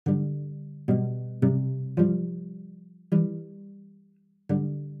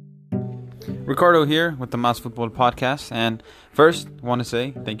Ricardo here with the Mas Futbol podcast, and first want to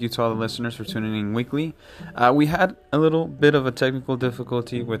say thank you to all the listeners for tuning in weekly. We had a little bit of a technical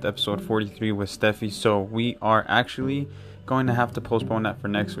difficulty with episode 43 with Steffi, so we are actually going to have to postpone that for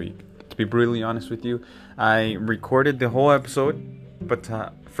next week. To be brutally honest with you, I recorded the whole episode, but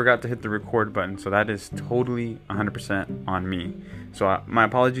forgot to hit the record button, so that is totally 100% on me. So my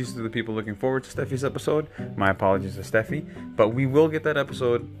apologies to the people looking forward to Steffi's episode. My apologies to Steffi, but we will get that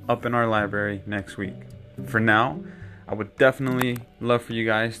episode up in our library next week. For now, I would definitely love for you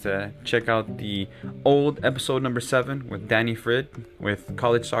guys to check out the old episode number 7 with Danny Frid with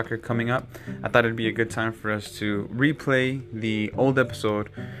college soccer coming up. I thought it'd be a good time for us to replay the old episode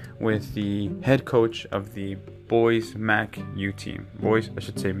with the head coach of the boys MACU team. Boys, I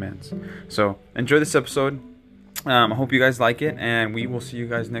should say men's. So enjoy this episode. I hope you guys like it, and we will see you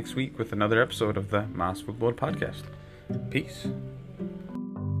guys next week with another episode of the Mas Futbol podcast. Peace.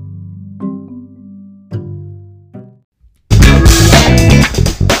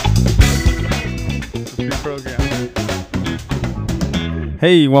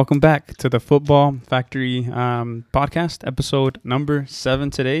 Hey, welcome back to the Football Factory podcast, episode number 7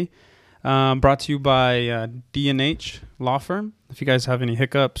 today. Brought to you by D&H Law Firm. If you guys have any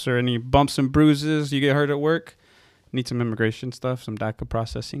hiccups or any bumps and bruises, you get hurt at work, need some immigration stuff, some DACA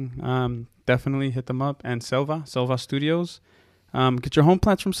processing, definitely hit them up. And Selva Studios. Get your home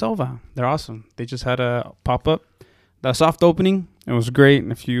plants from Selva. They're awesome. They just had a pop-up, the soft opening. It was great.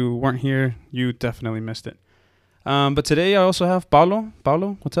 And if you weren't here, you definitely missed it. But today I also have Paulo.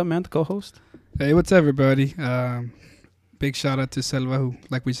 Paulo, what's up, man? The co-host. Hey, what's up, everybody? Big shout out to Selva, who,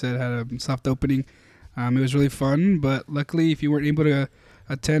 like we said, had a soft opening. It was really fun, but luckily, if you weren't able to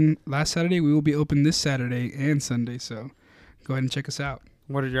attend last Saturday, we will be open this Saturday and Sunday, so go ahead and check us out.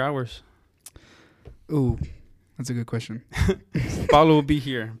 What are your hours? Ooh, that's a good question. Paulo will be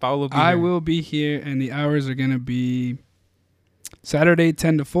here. I will be here, and the hours are going to be Saturday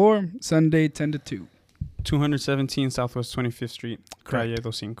 10 to 4, Sunday 10 to 2. 217 Southwest 25th Street, Calle Correct.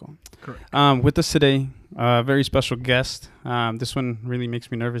 25. Correct. With us today, a very special guest. This one really makes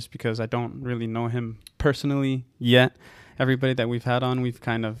me nervous because I don't really know him personally yet. Everybody that we've had on, we've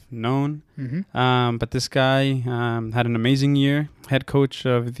kind of known. Mm-hmm. But this guy had an amazing year. Head coach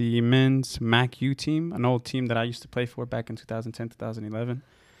of the men's MACU team, an old team that I used to play for back in 2010, 2011.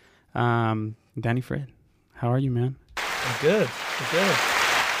 Danny Frid, how are you, man? I'm good.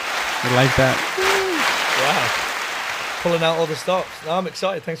 You like that? Wow. Pulling out all the stops. No, I'm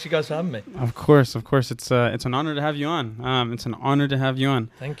excited. Thanks you guys for having me. Of course. It's an honor to have you on.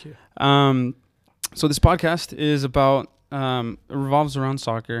 Thank you. So this podcast is about it revolves around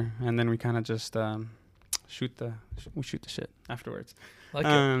soccer, and then we kind of just shoot the shit afterwards.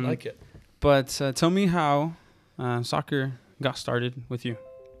 Like it. But tell me how soccer got started with you.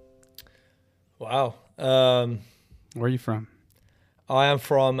 Wow. Where are you from? I am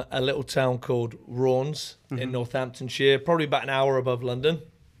from a little town called Raunds in Northamptonshire, probably about an hour above London.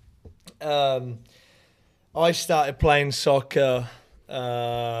 I started playing soccer,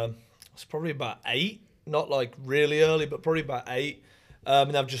 I was probably about 8, not like really early, but probably about 8.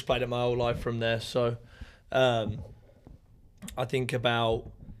 And I've just played it my whole life from there. So I think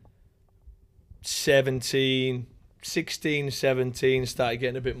about 16, 17, started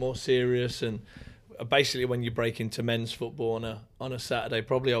getting a bit more serious, and basically when you break into men's football on a Saturday,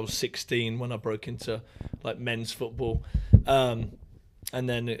 probably I was 16 when I broke into like men's football, and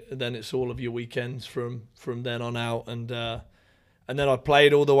then it's all of your weekends from then on out, and then I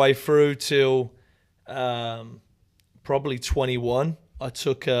played all the way through till probably 21. I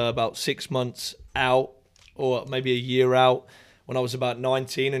took about 6 months out, or maybe a year out, when I was about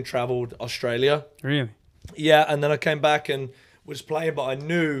 19 and travelled Australia. Really? Yeah, and then I came back and was playing, but I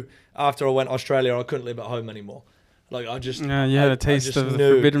knew after I went to Australia I couldn't live at home anymore. Like I just you had a taste of the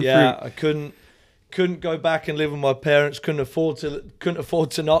forbidden fruit. I couldn't go back and live with my parents. Couldn't afford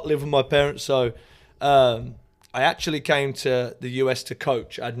to not live with my parents. So I actually came to the US to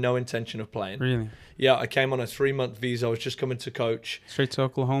coach. I had no intention of playing. Really? Yeah, I came on a 3-month visa. I was just coming to coach. Straight to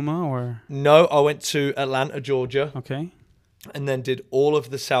Oklahoma, or? No, I went to Atlanta, Georgia. Okay. And then did all of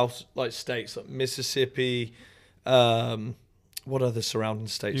the South states, like Mississippi. What are the surrounding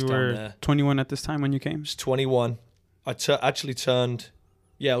states down there? You were 21 at this time when you came? I was 21. I actually turned,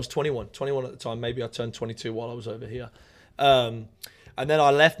 I was 21 at the time. Maybe I turned 22 while I was over here. And then I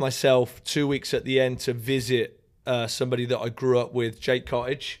left myself 2 weeks at the end to visit somebody that I grew up with, Jake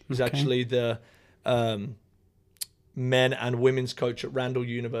Cottage, who's actually the men and women's coach at Randall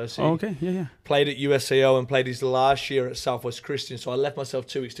University. Oh, okay, yeah. Played at USAO and played his last year at Southwest Christian. So I left myself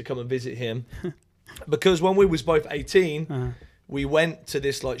 2 weeks to come and visit him. Because when we was both 18, we went to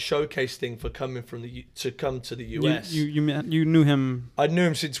this like showcase thing for coming from to come to the US. You knew him? I knew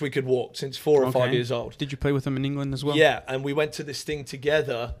him since we could walk, since 4 or 5 years old. Did you play with him in England as well? Yeah, and we went to this thing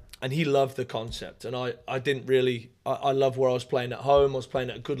together, and he loved the concept, and I didn't really. I loved where I was playing at home. I was playing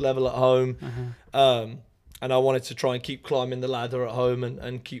at a good level at home, and I wanted to try and keep climbing the ladder at home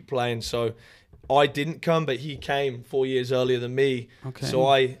and keep playing. So I didn't come, but he came 4 years earlier than me. Okay. So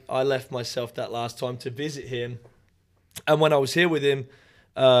I left myself that last time to visit him. And when I was here with him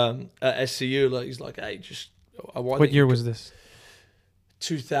at SCU, like he's like, "Hey, I want." What year was this?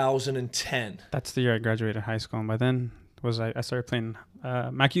 2010. That's the year I graduated high school, and by then I started playing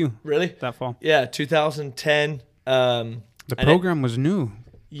MACU. Really? That fall. Yeah, 2010. The program was new.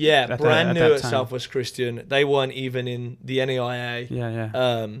 Yeah, brand new at Southwest Christian. They weren't even in the NAIA.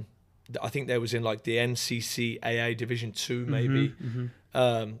 Yeah. I think they was in like the NCCAA Division 2 maybe.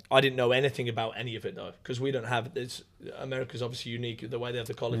 I didn't know anything about any of it though, because we don't have this. America's obviously unique the way they have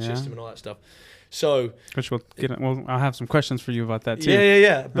the college system and all that stuff. So, which I'll have some questions for you about that too.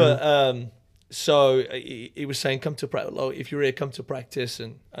 Yeah. But so he was saying, "Come to practice. If you're here, come to practice."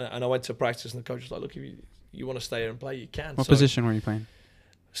 And I went to practice, and the coach was like, "Look, if you want to stay here and play, you can." What position were you playing?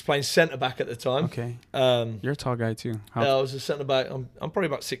 I was playing centre back at the time. Okay. You're a tall guy too. I was a centre back. I'm probably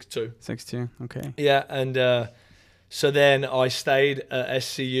about 6'2". 6'2". Okay. Yeah, and so then I stayed at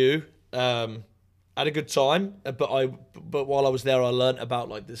SCU. Had a good time, but while I was there, I learnt about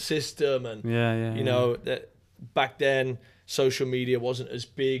like the system and you know that back then social media wasn't as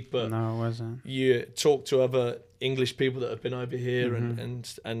big, but no, it wasn't. You talk to other English people that have been over here,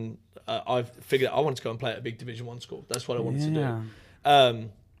 and I figured I wanted to go and play at a big Division 1 school. That's what I wanted to do.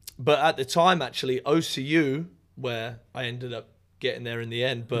 But at the time, actually, OCU, where I ended up getting there in the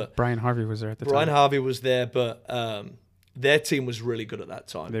end. But Brian Harvey was there at the time. Brian Harvey was there, but their team was really good at that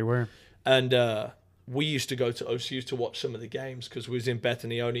time. They were. And we used to go to OCU to watch some of the games because we was in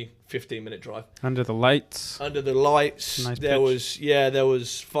Bethany, only 15-minute drive. Under the lights. Under the lights. Nice there pitch. there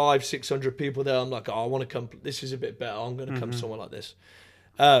was 500-600 people there. I'm like, I want to come. This is a bit better. I'm going to come somewhere like this.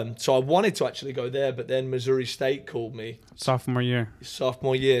 So I wanted to actually go there, but then Missouri State called me. Sophomore year.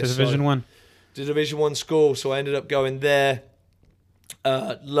 Division 1. Division 1 school. So I ended up going there.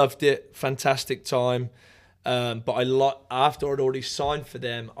 Loved it. Fantastic time. But after I'd already signed for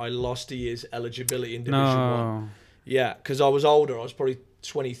them, I lost a year's eligibility in Division 1. Yeah, because I was older. I was probably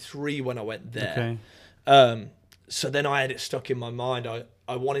 23 when I went there. Okay. So then I had it stuck in my mind.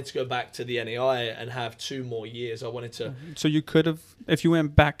 I wanted to go back to the NAIA and have 2 more years. I wanted to. So you could have, if you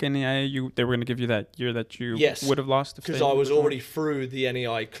went back in NAIA, they were going to give you that year that you would have lost. Because I was already through the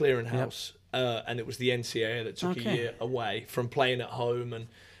NAIA clearinghouse, and it was the NCAA that took a year away from playing at home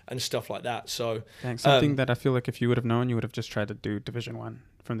and stuff like that. So something that I feel like if you would have known, you would have just tried to do Division 1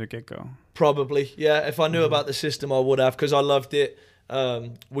 from the get-go. Probably, yeah. If I knew about the system, I would have, because I loved it.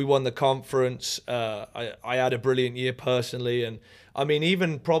 We won the conference. I had a brilliant year personally, and I mean,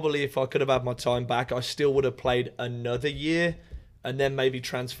 even probably if I could have had my time back, I still would have played another year and then maybe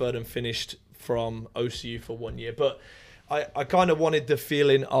transferred and finished from OCU for 1 year. But I kind of wanted the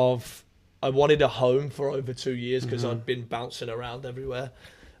feeling of, I wanted a home for over 2 years because I'd been bouncing around everywhere.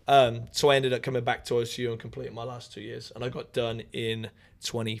 So I ended up coming back to OCU and completing my last 2 years, and I got done in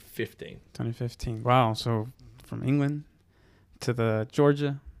 2015. 2015. Wow. So from England to the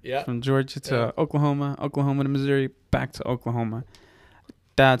Georgia. Yeah. From Georgia to Oklahoma, Oklahoma to Missouri, back to Oklahoma.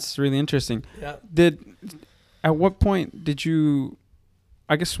 That's really interesting. Yeah. At what point did you,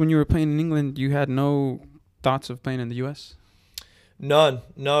 I guess when you were playing in England, you had no thoughts of playing in the U.S.? None.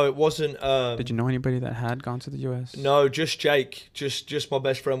 No, it wasn't. Did you know anybody that had gone to the U.S.? No, just Jake. Just my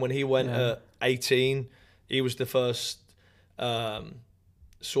best friend. When he went at 18, he was the first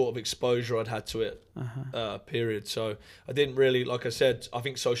sort of exposure I'd had to it, period. So I didn't really, like I said, I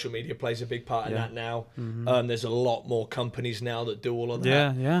think social media plays a big part in that now. There's a lot more companies now that do all of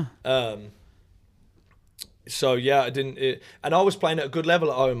that. Yeah. So yeah, and I was playing at a good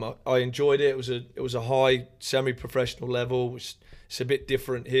level at home. I enjoyed it. It was a high semi-professional level, which it's a bit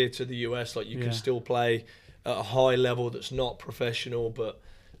different here to the US. Like you can still play at a high level that's not professional, but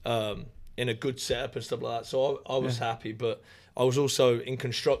in a good setup and stuff like that. So I was happy, but I was also in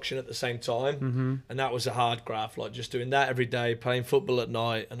construction at the same time, and that was a hard graft. Like just doing that every day, playing football at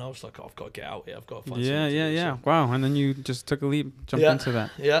night, and I was like, I've got to get out here. I've got to find something to do. So. Wow, and then you just took a leap, jumped into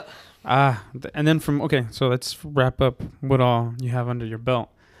that. Yeah. And then so let's wrap up what all you have under your belt.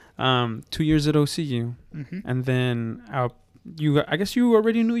 2 years at OCU, and then I guess you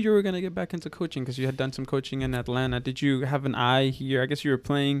already knew you were going to get back into coaching because you had done some coaching in Atlanta. Did you have an eye here? I guess you were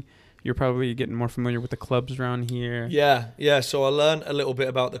playing. You're probably getting more familiar with the clubs around here. Yeah. So I learned a little bit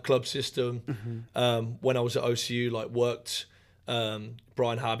about the club system when I was at OCU. Like worked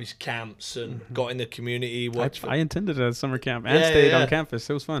Brian Harvey's camps and got in the community. I attended a summer camp and stayed on campus.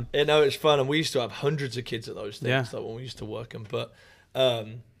 It was fun. You know, it's fun. And we used to have hundreds of kids at those things like when we used to work them. But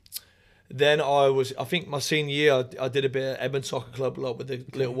then I think my senior year, I did a bit of Edmund Soccer Club a lot with the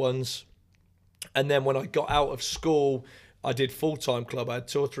little ones. And then when I got out of school, I did full-time club. I had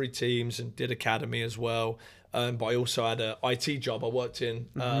 2 or 3 teams and did academy as well. But I also had an IT job. I worked in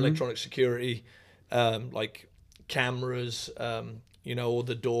electronic security, like cameras, you know, all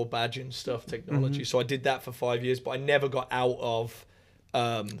the door badging stuff, technology. So I did that for 5 years, but I never got out of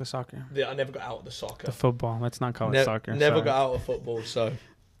the soccer. I never got out of the soccer. The football. Let's not call it soccer. Never got out of football. So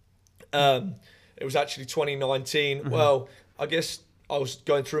it was actually 2019. Well, I guess I was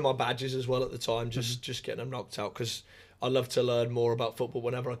going through my badges as well at the time, just getting them knocked out because I love to learn more about football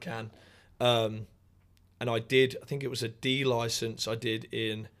whenever I can. And I think it was a D license I did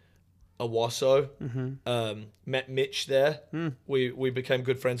in Owasso. Met Mitch there. We became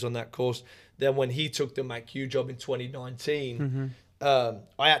good friends on that course. Then when he took the MACU job in 2019, I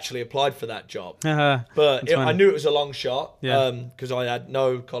actually applied for that job. But I knew it was a long shot because I had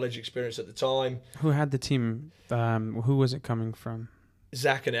no college experience at the time. Who had the team? Who was it coming from?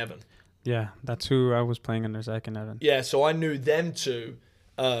 Zach and Evan. Yeah, that's who I was playing under, Zach and Evan. Yeah, so I knew them two.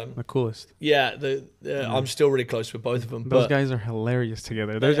 The coolest. Yeah, I'm still really close with both of them. Those guys are hilarious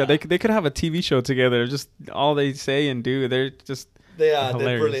together. They could have a TV show together. Just all they say and do, they're hilarious. They're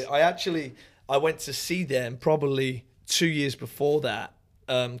brilliant. I went to see them probably 2 years before that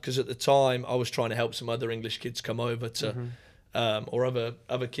because at the time I was trying to help some other English kids come over to, or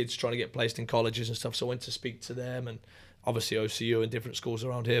other kids trying to get placed in colleges and stuff. So I went to speak to them and obviously OCU and different schools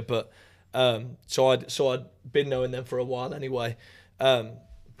around here. But so I'd been knowing them for a while anyway.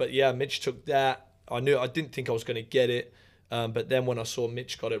 But yeah, Mitch took that. I didn't think I was going to get it. But then when I saw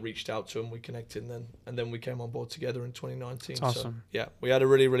Mitch got it, reached out to him, we connected, and then we came on board together in 2019. That's awesome. So, yeah, we had a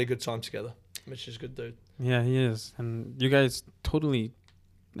really, really good time together. Mitch is a good dude. Yeah, he is. And you guys totally,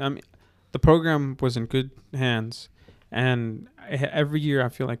 the program was in good hands. And every year I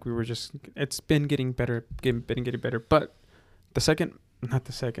feel like it's been getting better. But the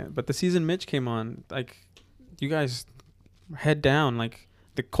season Mitch came on, like, you guys head down, like,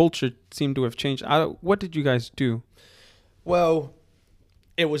 the culture seemed to have changed. What did you guys do? Well,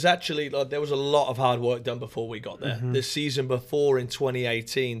 it was actually there was a lot of hard work done before we got there. The season before in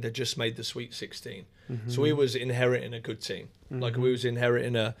 2018, they just made the Sweet 16. So we was inheriting a good team. Like we was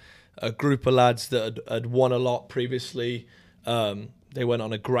inheriting a group of lads that had won a lot previously. They went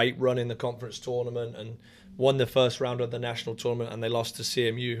on a great run in the conference tournament and won the first round of the national tournament, and they lost to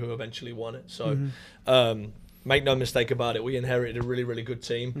CMU, who eventually won it. So make no mistake about it, we inherited a really, really good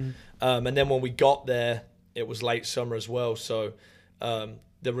team. And then when we got there, it was late summer as well. So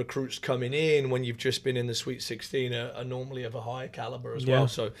the recruits coming in when you've just been in the Sweet 16 are normally of a higher caliber as well.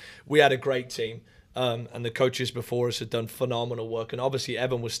 So we had a great team. And the coaches before us had done phenomenal work. And obviously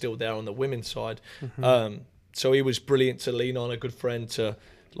Evan was still there on the women's side. So he was brilliant to lean on, a good friend to,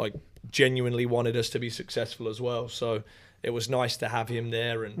 like, genuinely wanted us to be successful as well. So it was nice to have him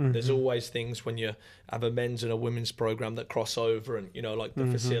there. And there's always things when you have a men's and a women's program that cross over and, you know, like the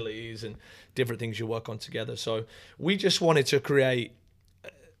facilities and different things you work on together. So we just wanted to create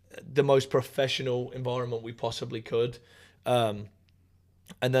the most professional environment we possibly could. And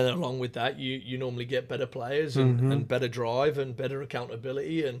then along with that, you normally get better players and better drive and better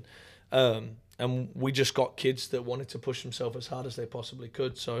accountability. And we just got kids that wanted to push themselves as hard as they possibly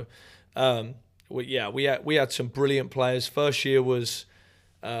could. So, we had some brilliant players. First year was,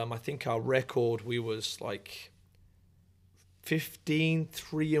 I think our record, we was like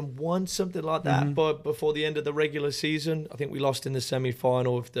 15-3-1, something like that. But before the end of the regular season, I think we lost in the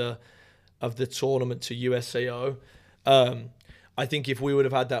semi-final of the tournament to USAO. I think if we would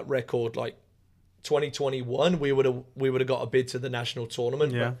have had that record, like 2021, we would have got a bid to the national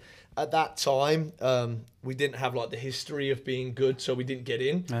tournament. But at that time, we didn't have like the history of being good, so we didn't get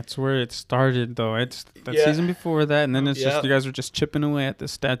in. That's where it started, though. It's that season before that, and then it's just you guys were just chipping away at the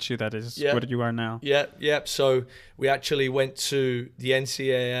statue that is what you are now. So we actually went to the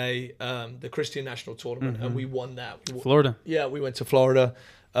NCAA, the Christian National Tournament, and we won that. Florida. Yeah, we went to Florida.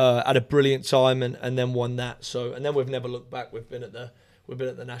 Had a brilliant time and then won that. So and then we've never looked back. We've been at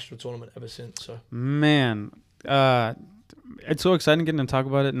the national tournament ever since. So man, it's so exciting getting to talk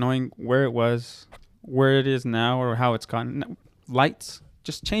about it, knowing where it was, where it is now, or how it's gotten. Lights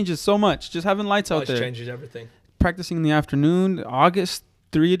just changes so much. Just having lights out there changes everything. Practicing in the afternoon, August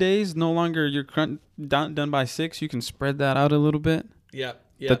 3 days. No longer you're done by 6. You can spread that out a little bit. Yeah.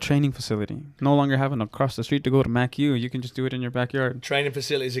 the training facility. No longer having to cross the street to go to MACU. You can just do it in your backyard. Training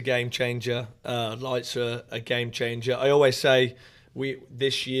facility is a game changer. Lights are a game changer. I always say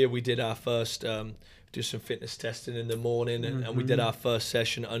this year we did our first do some fitness testing in the morning, and we did our first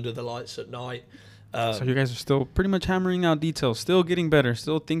session under the lights at night. So you guys are still pretty much hammering out details, still getting better,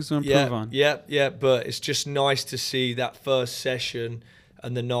 still things to improve on. Yeah. But it's just nice to see that first session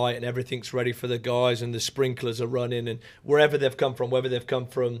and the night, and everything's ready for the guys, and the sprinklers are running, and wherever they've come from, whether they've come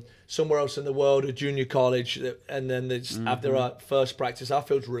from somewhere else in the world, a junior college, and then they just have their first practice. That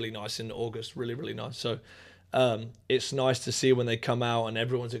feels really nice in August, really, really nice. So it's nice to see when they come out and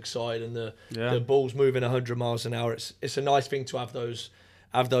everyone's excited and the ball's moving 100 miles an hour. It's a nice thing to have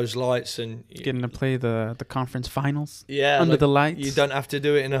those lights and getting to play the conference finals. Yeah, under the lights. You don't have to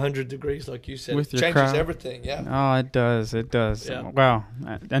do it in 100 degrees like you said. With it changes crowd. Everything. Yeah. Oh, it does. Yeah. Wow.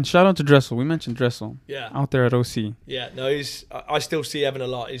 And shout out to Dressel. We mentioned Dressel. Yeah. Out there at OC. Yeah. No, I still see Evan a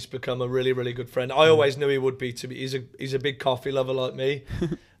lot. He's become a really, really good friend. I always knew he would be. He's a big coffee lover like me.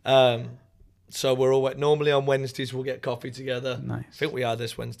 So we're all normally on Wednesdays we'll get coffee together. Nice. I think we are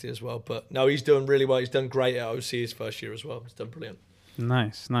this Wednesday as well. But no, he's doing really well. He's done great at OC his first year as well. He's done brilliant.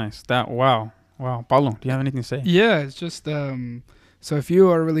 Nice. Wow. Paulo, do you have anything to say? Yeah, it's just so if you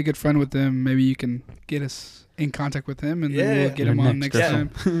are a really good friend with him, maybe you can get us in contact with him, and then we'll get him on next time.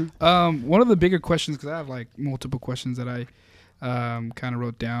 One of the bigger questions, because I have like multiple questions that I kind of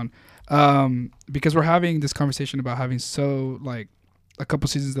wrote down, because we're having this conversation about having a couple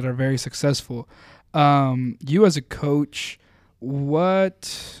seasons that are very successful. You as a coach,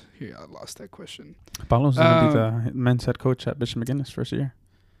 Here, I lost that question. Paulo's going to be the men's head coach at Bishop McGuinness first year.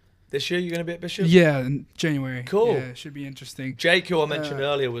 This year you're going to be at Bishop? Yeah, in January. Cool. Yeah, it should be interesting. Jake, who I mentioned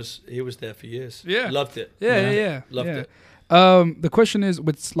earlier, was there for years. Yeah. Loved it. Yeah. Loved it. The question is,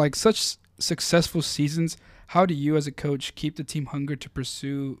 with like such successful seasons, how do you as a coach keep the team hunger to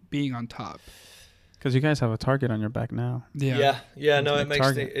pursue being on top? Because you guys have a target on your back now. Yeah. No,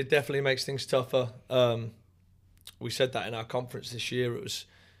 it definitely makes things tougher. We said that in our conference this year. It was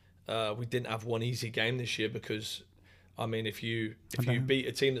we didn't have one easy game this year because, I mean, if you beat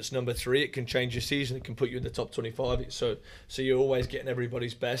a team that's number 3, it can change your season. It can put you in the top 25. So you're always getting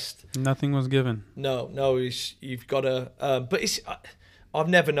everybody's best. Nothing was given. No, you've got to. But I've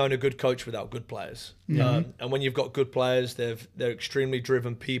never known a good coach without good players. And when you've got good players, they're extremely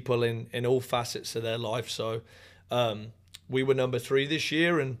driven people in all facets of their life. So we were number 3 this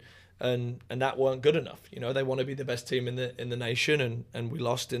year, and that weren't good enough. You know, they want to be the best team in the nation, and we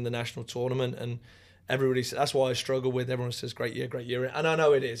lost in the national tournament. And everybody says, that's why I struggle with. Everyone says great year, and I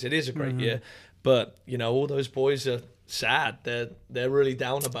know it is a great year. But you know, all those boys are sad. They're really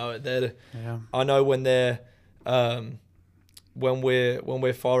down about it. I know when they're when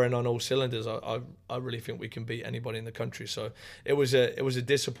we're firing on all cylinders, I really think we can beat anybody in the country. So it was a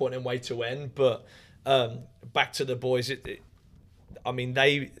disappointing way to end. But back to the boys, I mean,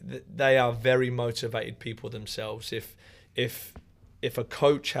 they are very motivated people themselves. If a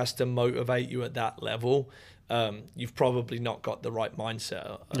coach has to motivate you at that level, you've probably not got the right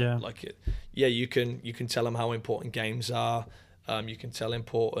mindset. You can tell them how important games are. You can tell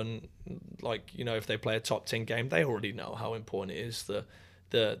important, like, you know, if they play a top 10 game, they already know how important it is.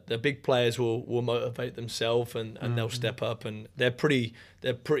 The big players will motivate themselves and they'll step up, and they're pretty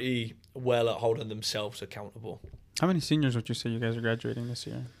well at holding themselves accountable. How many seniors would you say you guys are graduating this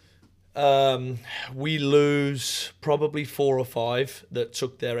year? We lose probably 4 or 5 that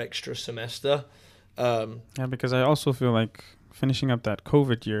took their extra semester. Because I also feel like finishing up that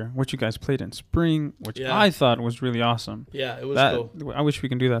COVID year, which you guys played in spring, which I thought was really awesome. Yeah, it was cool. I wish we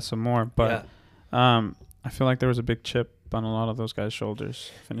can do that some more, but I feel like there was a big chip on a lot of those guys'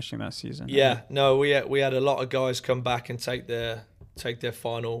 shoulders finishing that season. Yeah, no, we had a lot of guys come back and take their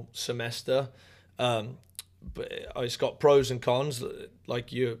final semester. But it's got pros and cons.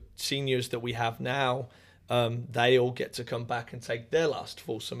 Like your seniors that we have now, they all get to come back and take their last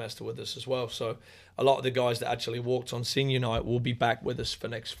full semester with us as well. So a lot of the guys that actually walked on senior night will be back with us for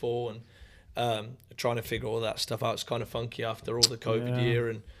next fall, and trying to figure all that stuff out. It's kind of funky after all the COVID year,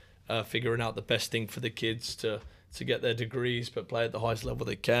 and figuring out the best thing for the kids to get their degrees but play at the highest level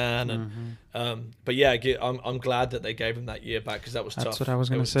they can. And but yeah, I'm glad that they gave them that year back, because that was tough. That's what I was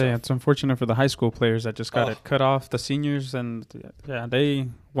going to say. It's unfortunate for the high school players that just got it cut off, the seniors, and they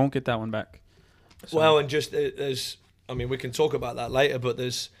won't get that one back. So. Well, and just we can talk about that later, but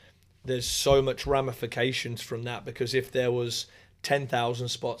there's so much ramifications from that, because if there was 10,000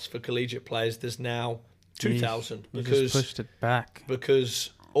 spots for collegiate players, there's now 2,000. Because just pushed it back.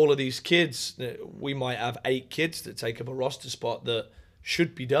 Because all of these kids, we might have 8 kids that take up a roster spot that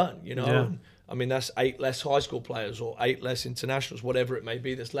should be done, you know. I mean, that's 8 less high school players or 8 less internationals, whatever it may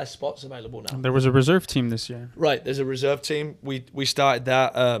be. There's less spots available now. There was a reserve team this year. Right, there's a reserve team. We started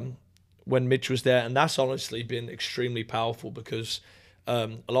that when Mitch was there, and that's honestly been extremely powerful because a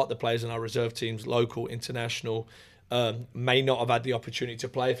lot of the players in our reserve teams, local, international, may not have had the opportunity to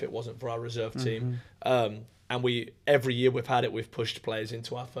play if it wasn't for our reserve team. And every year we've pushed players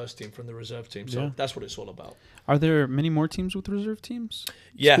into our first team from the reserve team. So that's what it's all about. Are there many more teams with reserve teams?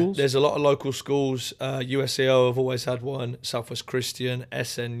 Yeah, Schools? there's a lot of local schools. USAO have always had one. Southwest Christian,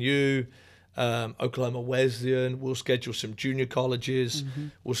 SNU, Oklahoma Wesleyan. We'll schedule some junior colleges.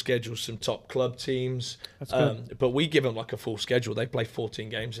 We'll schedule some top club teams. That's good. But we give them like a full schedule. They play 14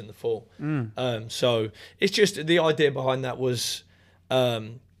 games in the fall. So it's just the idea behind that was,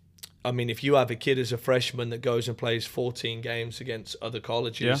 I mean, if you have a kid as a freshman that goes and plays 14 games against other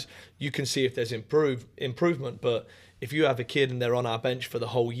colleges, you can see if there's improvement. But if you have a kid and they're on our bench for the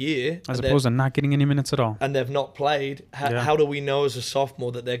whole year, as opposed to not getting any minutes at all, and they've not played, how do we know as a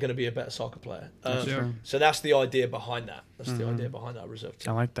sophomore that they're going to be a better soccer player? So that's the idea behind that. That's the idea behind our reserve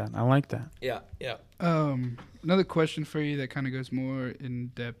team. I like that. Yeah. Another question for you that kind of goes more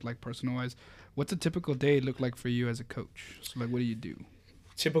in depth, like personal wise. What's a typical day look like for you as a coach? So, like, what do you do?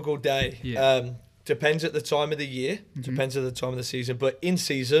 Typical day. Depends at the time of the year. Depends at the time of the season. But in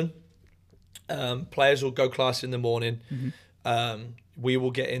season, players will go class in the morning. We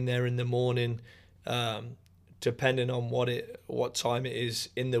will get in there in the morning, depending on what time it is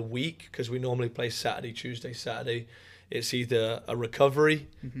in the week, because we normally play Saturday, Tuesday, Saturday. It's either a recovery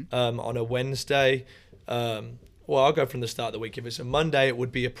on a Wednesday. Well, I'll go from the start of the week. If it's a Monday, it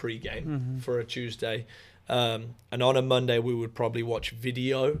would be a pre-game for a Tuesday. And on a Monday, we would probably watch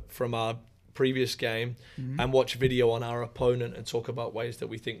video from our previous game and watch video on our opponent and talk about ways that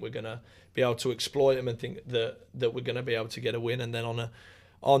we think we're going to be able to exploit them and think that we're going to be able to get a win. And then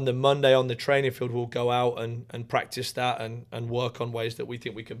on the Monday on the training field, we'll go out and practice that and work on ways that we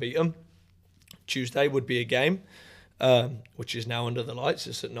think we can beat them. Tuesday would be a game, which is now under the lights.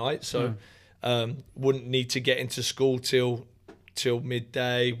 It's at night. So wouldn't need to get into school till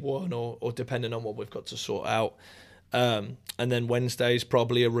midday, 1 or depending on what we've got to sort out. And then Wednesday's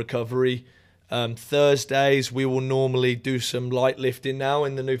probably a recovery. Thursdays, we will normally do some light lifting now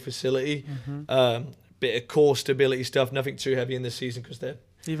in the new facility. Bit of core stability stuff, nothing too heavy in the season because they're...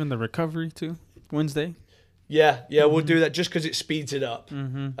 Even the recovery too, Wednesday? Yeah, we'll do that just because it speeds it up.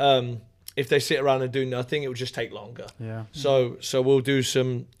 If they sit around and do nothing, it will just take longer. So we'll do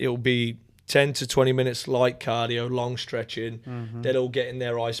it'll be 10 to 20 minutes light cardio, long stretching. They'll all get in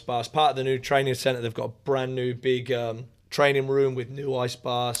their ice baths. Part of the new training center, they've got a brand new big training room with new ice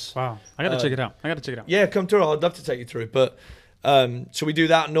baths. Wow. I got to check it out. Yeah, come through. I'd love to take you through. But so we do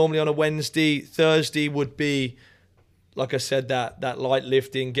that normally on a Wednesday. Thursday would be, like I said, that light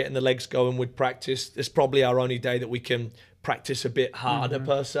lifting, getting the legs going with practice. It's probably our only day that we can practice a bit harder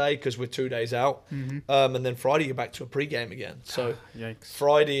per se because we're 2 days out. And then Friday, you're back to a pre-game again. So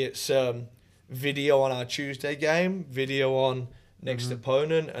Friday, it's video on our Tuesday game, video on next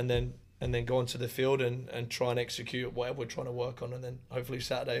opponent, and then go onto the field and try and execute whatever we're trying to work on, and then hopefully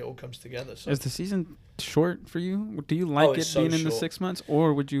Saturday it all comes together. So is the season short for you? Do you like it being in the 6 months,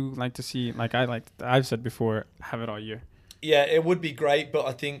 or would you like to see, like I've said before, have it all year? Yeah, it would be great, but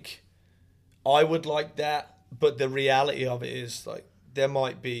I think I would like that. But the reality of it is, like, there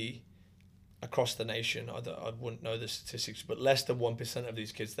might be across the nation, I wouldn't know the statistics, but less than 1% of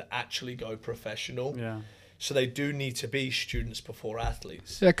these kids that actually go professional. So they do need to be students before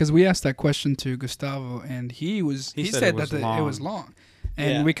athletes. Yeah, because we asked that question to Gustavo, and he said that it was long.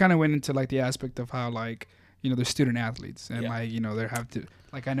 And we kind of went into, like, the aspect of how, like, you know, they're student athletes, and like, you know, they have to,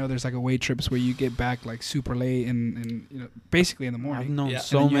 like, I know there's like away trips where you get back like super late and you know, basically in the morning. I've known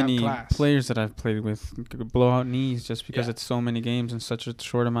so many players that I've played with blow out knees just because it's so many games in such a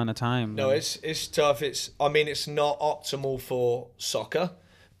short amount of time. No, it's tough. It's not optimal for soccer,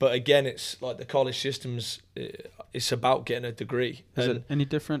 but again, it's like the college systems. It's about getting a degree. Is it any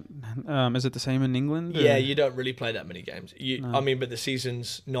different? Is it the same in England? Yeah, you don't really play that many games. I mean, but the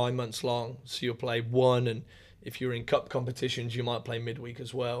season's 9 months long, so you'll play one, and if you're in cup competitions, you might play midweek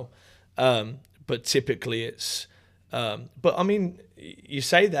as well. But typically it's... but, I mean, you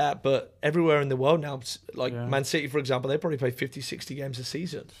say that, but everywhere in the world now, like Man City, for example, they probably play 50, 60 games a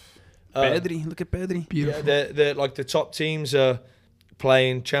season. Pedri, look at Pedri. Beautiful. Yeah, they're like the top teams are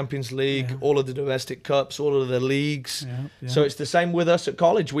playing Champions League, all of the domestic cups, all of the leagues. So it's the same with us at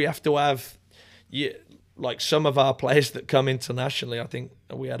college. We have to have... like some of our players that come internationally, I think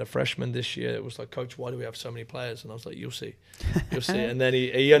we had a freshman this year. It was like, Coach, why do we have so many players? And I was like, you'll see. And then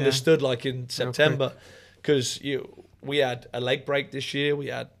he understood like in September, because we had a leg break this year. We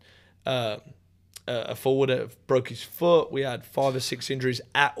had a forward that broke his foot. We had 5 or 6 injuries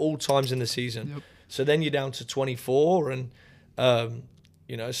at all times in the season. Yep. So then you're down to 24, and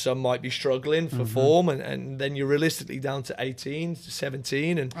you know, some might be struggling for form, and then you're realistically down to 18,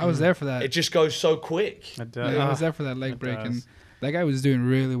 17, and I was there for that. it just goes so quick. I was there for that leg break, and that guy was doing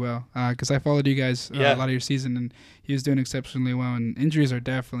really well because I followed you guys a lot of your season, and he was doing exceptionally well. And injuries are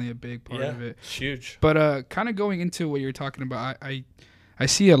definitely a big part of it. It's huge. But kind of going into what you're talking about, I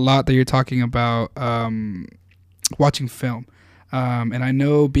see a lot that you're talking about watching film. And I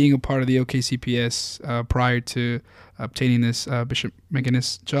know being a part of the OKCPS prior to obtaining this Bishop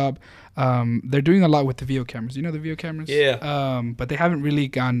McGinnis job, they're doing a lot with the VO cameras. You know the VO cameras? Yeah. But they haven't really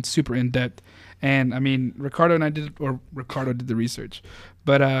gone super in depth. And I mean, Ricardo did the research.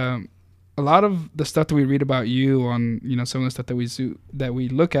 But a lot of the stuff that we read about you on, you know, some of the stuff that we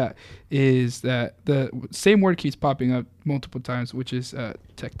look at is that the same word keeps popping up multiple times, which is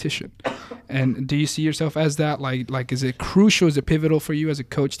tactician. And do you see yourself as that? Like, is it crucial? Is it pivotal for you as a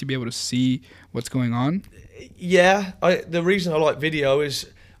coach to be able to see what's going on? Yeah. The reason I like video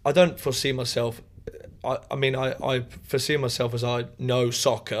is I don't foresee myself. I foresee myself as I know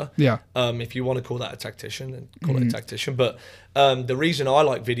soccer. Yeah. If you want to call that a tactician, then call it a tactician. But the reason I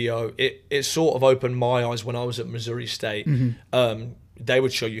like video, it sort of opened my eyes when I was at Missouri State. They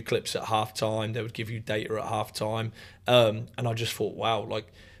would show you clips at halftime. They would give you data at halftime. And I just thought, wow,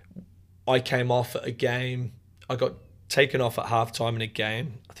 like I came off at a game. I got taken off at halftime in a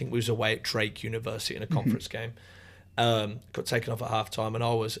game. I think we was away at Drake University in a conference game. Got taken off at halftime, and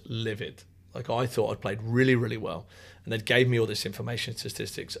I was livid. Like, I thought I'd played really, really well. And they gave me all this information,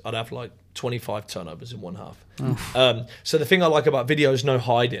 statistics. I'd have like 25 turnovers in one half. So the thing I like about video is no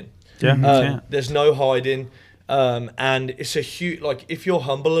hiding. There's no hiding. And it's a huge, like, if you're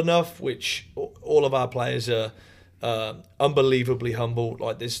humble enough, which all of our players are unbelievably humble,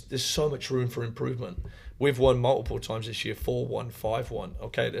 like there's so much room for improvement. We've won multiple times this year, 4-1, 5-1.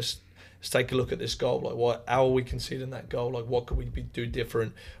 Okay, let's take a look at this goal. Like, how are we conceding that goal? Like, what could we do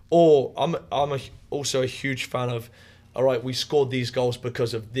different? Or I'm also a huge fan of, all right, we scored these goals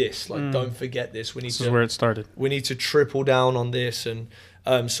because of this. Like, don't forget this. This is where it started. We need to triple down on this. And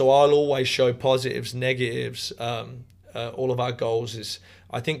so I'll always show positives, negatives. All of our goals is,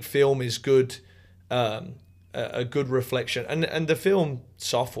 I think film is good, a good reflection. And the film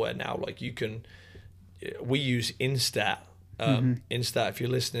software now, like we use Instat. Instat, if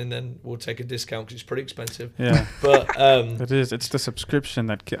you're listening, then we'll take a discount because it's pretty expensive. Yeah, but it is. It's the subscription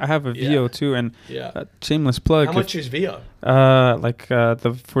that I have a VO too, and shameless plug. How much is VO?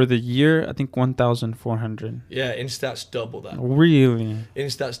 For the year, I think 1,400. Yeah, Instat's double that. Really?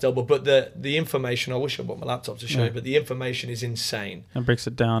 Instat's double, but the information. I wish I brought my laptop to show you, but the information is insane. It breaks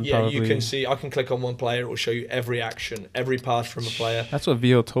it down. Yeah, probably. you can see. I can click on one player; it will show you every action, every pass from a player. That's what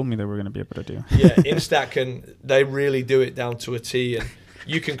VO told me they were going to be able to do. Yeah, Instat they really do it down to a T, and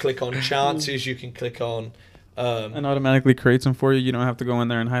you can click on chances, you can click on and automatically creates them for you. You don't have to go in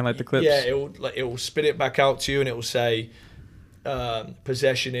there and highlight the clips. Yeah, it will spit it back out to you, and it will say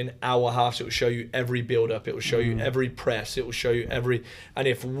possession in our halves. It will show you every build up, it will show you every press, it will show you and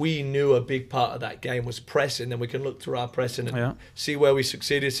if we knew a big part of that game was pressing, then we can look through our pressing and see where we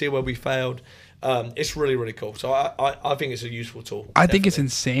succeeded, see where we failed. It's really, really cool. So I think it's a useful tool. I think it's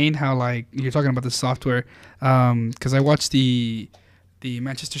insane how, like, you're talking about the software, because I watched the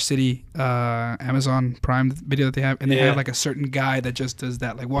Manchester City Amazon Prime video that they have, and they have like a certain guy that just does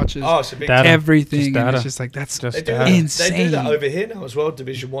that, like watches it's a big everything, and it's just like that's insane. They do that over here now as well,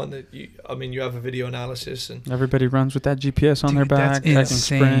 Division 1. That you have a video analysis, and everybody runs with that GPS on their back. That's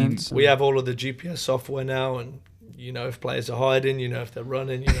insane. We have all of the GPS software now, and you know if players are hiding, you know if they're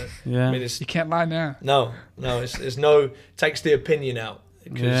running, you know. Yeah. I mean, you can't lie now. No, it takes the opinion out.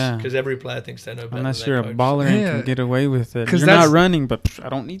 Because every player thinks they know better. Unless than you're their a coach. baller and can get away with it. You're not running, but I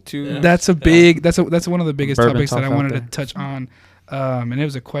don't need to. Yeah. That's a big. That's one of the biggest topics that I wanted to touch on. And it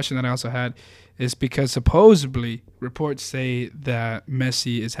was a question that I also had, is because supposedly reports say that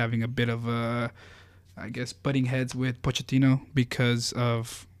Messi is having a bit of a, I guess, butting heads with Pochettino because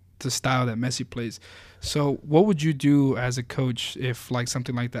of the style that Messi plays. So what would you do as a coach if, like,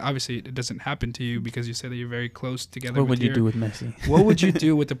 something like that? Obviously, it doesn't happen to you because you said that you're very close together. What would you do with Messi? What would you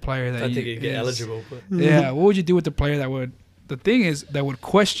do with the player that I think he'd get eligible. But. Yeah, what would you do with the player that would... The thing is, that would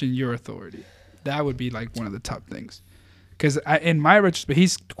question your authority. That would be, like, one of the top things. Because in my retrospect,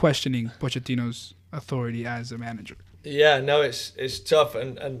 he's questioning Pochettino's authority as a manager. Yeah, no, it's tough.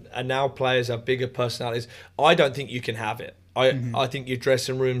 And now players have bigger personalities. I don't think you can have it. I think your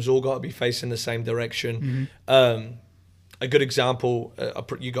dressing rooms all got to be facing the same direction. A good example,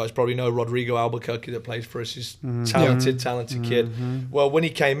 you guys probably know Rodrigo Albuquerque that plays for us. He's talented kid. Well, when he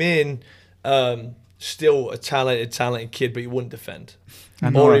came in, Still a talented kid, but he wouldn't defend.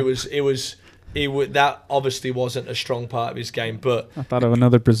 Or that obviously wasn't a strong part of his game. But I thought of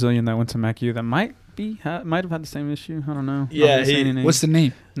another Brazilian that went to MACU that might have had the same issue. I don't know. Yeah, what's the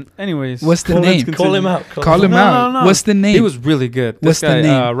name? Anyways, what's the name? Call him out. Call him out. No. What's the name? He was really good. What's the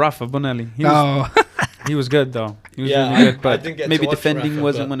name? Rafa Bonelli. He was good though. He was Yeah, really good, but I didn't get maybe to watch defending Rafa,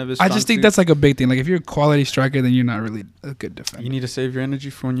 wasn't but- one of his. I strong just think suits. that's like a big thing. Like if you're a quality striker, then you're not really a good defender. You need to save your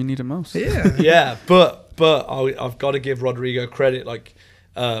energy for when you need it most. Yeah. Yeah, but I've got to give Rodrigo credit. Like,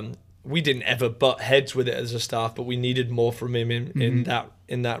 we didn't ever butt heads with it as a staff, but we needed more from him in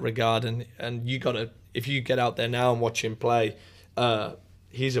that regard. And you got to, if you get out there now and watch him play,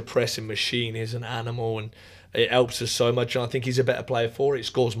 he's a pressing machine. He's an animal, and it helps us so much. And I think he's a better player for it. He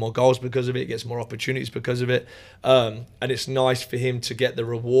scores more goals because of it. He gets more opportunities because of it. And it's nice for him to get the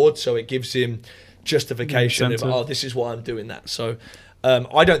reward. So it gives him justification of, Incentive. this is why I'm doing that. So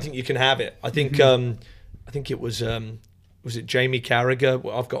I don't think you can have it. I think it was it Jamie Carragher?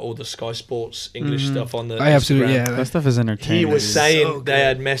 Well, I've got all the Sky Sports English stuff on the I absolutely, Instagram. yeah. That stuff is entertaining. He was dude. saying So they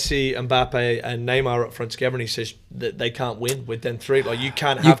had Messi, Mbappe, and Neymar up front together, and he says that they can't win with them three. Like, you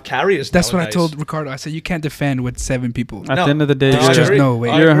can't have carriers. That's nowadays. what I told Ricardo. I said you can't defend with 7 people. At No. the end of the day, No, There's I just agree. no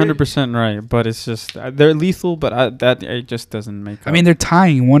way. I You're agree. 100% right, but it's just they're lethal, but it just doesn't make. I mean, they're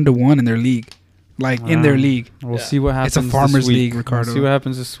tying 1-1 in their league, in their Wow. league. We'll Yeah. see what happens. It's a farmers this week. league, Ricardo. We'll see what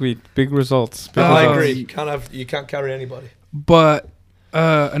happens this week. Big results. Big I results. agree. You can't carry anybody. But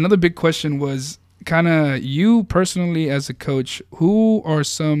another big question was kind of you personally as a coach. Who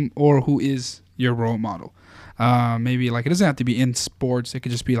is your role model? Maybe like it doesn't have to be in sports. It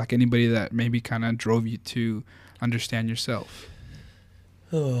could just be like anybody that maybe kind of drove you to understand yourself.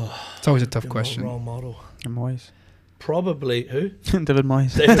 It's always a tough question. Role model. Moyes. Probably who? David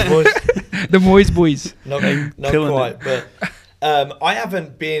Moyes. David Moyes. The Moyes boys. Not Killing quite, but I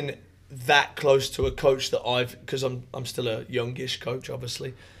haven't been that close to a coach that because I'm still a youngish coach,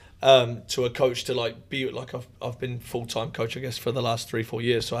 obviously. To a coach to like be like I've been full-time coach, I guess, for the last 3-4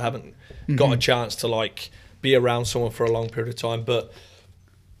 years, so I haven't got a chance to like be around someone for a long period of time. But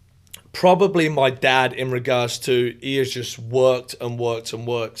probably my dad, in regards to, he has just worked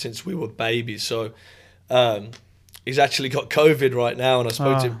since we were babies. So he's actually got COVID right now, and I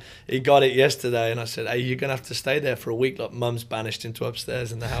spoke to him. He got it yesterday, and I said, "Hey, you're gonna have to stay there for a week. Like, Mum's banished into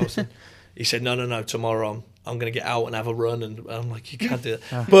upstairs in the house." And he said, "No. Tomorrow I'm gonna get out and have a run." And I'm like, "You can't do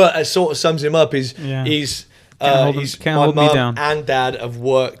that." But it sort of sums him up. He's Can't my hold me mum down. and dad have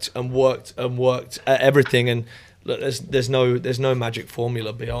worked at everything, and look, there's no magic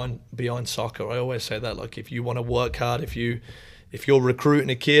formula behind soccer. I always say that, like, if you want to work hard, if you're recruiting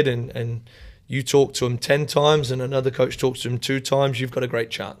a kid and you talk to him 10 times and another coach talks to him 2 times, you've got a great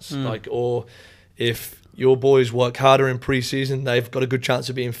chance. Like, or if your boys work harder in pre-season, they've got a good chance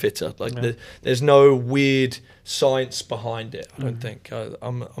of being fitter. Like, there's no weird science behind it, I don't think.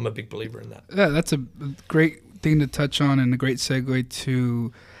 I'm a big believer in that. Yeah, that's a great thing to touch on and a great segue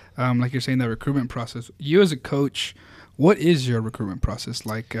to, like you're saying, that recruitment process. You as a coach, what is your recruitment process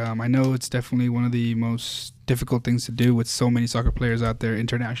like? I know it's definitely one of the most difficult things to do with so many soccer players out there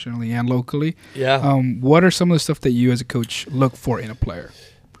internationally and locally. Yeah. What are some of the stuff that you as a coach look for in a player?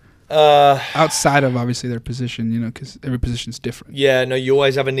 Outside of obviously their position, because every position is different. Yeah, no, you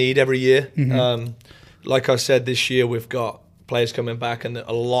always have a need every year. Mm-hmm. Like I said, this year we've got players coming back, and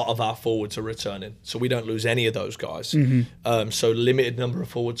a lot of our forwards are returning, so we don't lose any of those guys. So limited number of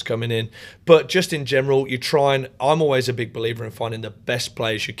forwards coming in, but just in general, I'm always a big believer in finding the best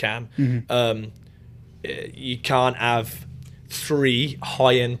players you can. You can't have 3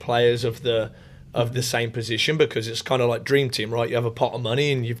 high-end players of the same position, because it's kind of like Dream Team, right? You have a pot of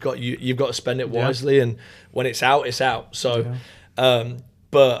money and you've got to spend it wisely, and when it's out, it's out. So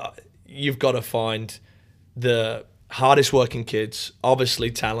but you've got to find the hardest working kids. Obviously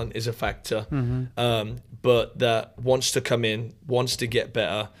talent is a factor, but that wants to come in, wants to get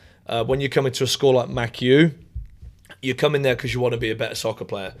better. When you come into a school like MACU, you come in there because you want to be a better soccer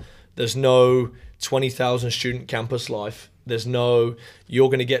player. There's no 20,000 student campus life. You're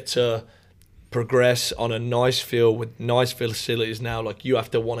going to get to progress on a nice field with nice facilities now. Like, you have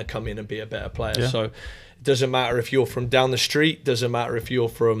to want to come in and be a better player. So it doesn't matter if you're from down the street, doesn't matter if you're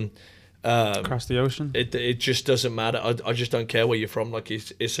from Across the ocean. It just doesn't matter. I just don't care where you're from. Like,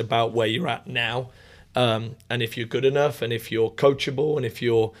 it's about where you're at now, and if you're good enough, and if you're coachable, and if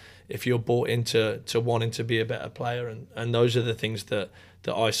you're bought into wanting to be a better player, and those are the things that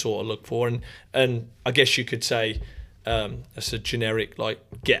I sort of look for. And I guess you could say That's a generic like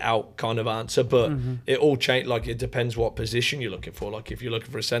get out kind of answer, but it all change. Like it depends what position you're looking for. Like if you're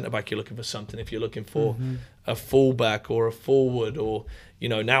looking for a centre back, you're looking for something. If you're looking for a fullback or a forward, or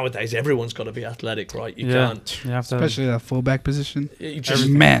nowadays everyone's got to be athletic, right? You can't, you have to, especially that fullback position. You just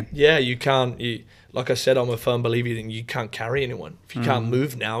you can't. Like I said, I'm a firm believer that you can't carry anyone. If you can't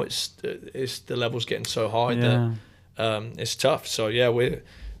move now, it's the level's getting so high that it's tough. So yeah, we're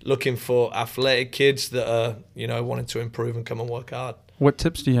looking for athletic kids that are wanting to improve and come and work hard. What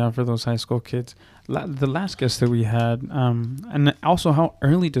tips do you have for those high school kids? The last guest that we had, and also how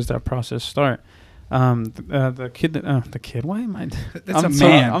early does that process start? The kid. Why am I? That's a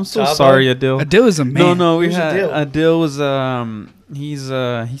man. I'm so sorry, Adil. Adil is a man. No. Adil was he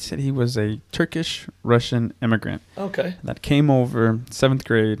said he was a Turkish Russian immigrant. Okay. That came over 7th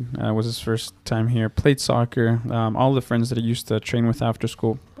grade. Was his first time here. Played soccer. All the friends that he used to train with after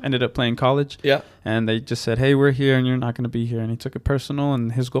school ended up playing college. Yeah. And they just said, "Hey, we're here, and you're not going to be here." And he took it personal,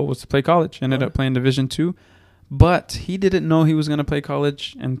 and his goal was to play college. Ended up playing Division II. But he didn't know he was going to play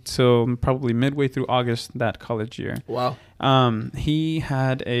college until probably midway through August that college year. Wow. He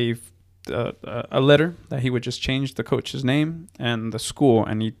had a letter that he would just change the coach's name and the school,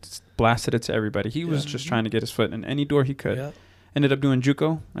 and he blasted it to everybody. He was just trying to get his foot in any door he could. Yeah. Ended up doing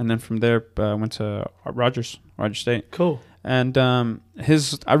JUCO, and then from there went to Rogers State. Cool. And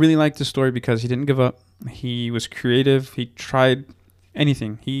I really liked his story because he didn't give up. He was creative. He tried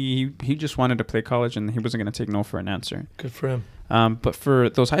anything. He just wanted to play college, and he wasn't going to take no for an answer. Good for him. But for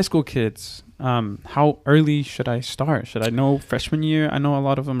those high school kids, how early should I start? Should I know freshman year? I know a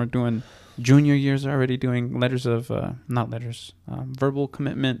lot of them are doing junior years already, doing verbal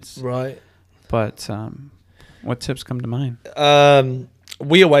commitments. Right. But what tips come to mind?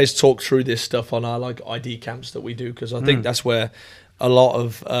 We always talk through this stuff on our like ID camps that we do, because I think that's where a lot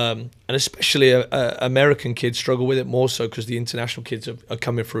of and especially American kids struggle with it more so, because the international kids are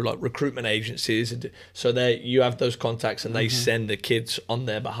coming through like recruitment agencies, and so you have those contacts and they send the kids on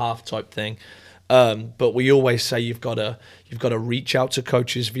their behalf type thing. But we always say you've got to reach out to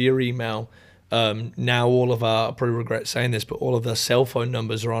coaches via email. Now all of our, I probably regret saying this, but all of their cell phone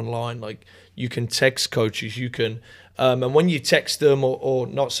numbers are online. Like you can text coaches, you can. And when you text them, or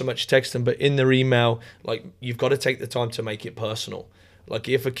not so much text them, but in their email, like you've got to take the time to make it personal. Like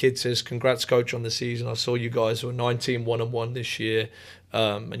if a kid says, "Congrats, coach, on the season. I saw you guys were 19-1-1 this year,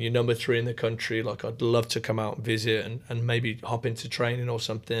 and you're number 3 in the country. Like I'd love to come out and visit and maybe hop into training or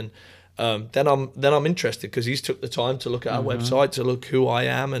something." Then I'm interested, because he's took the time to look at our website, to look who I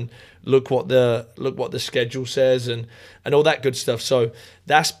am, and look what the schedule says, and all that good stuff. So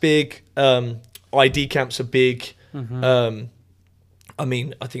that's big. ID camps are big. I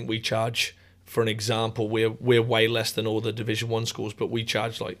mean, I think we charge, for an example, we're way less than all the Division 1 schools, but we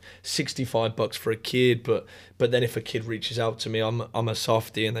charge like $65 for a kid. But then if a kid reaches out to me, I'm a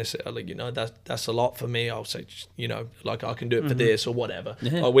softie, and they say, like, that's a lot for me, I'll say, like I can do it for this or whatever.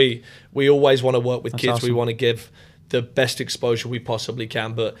 Yeah. Like we always want to work with kids. Awesome. We want to give the best exposure we possibly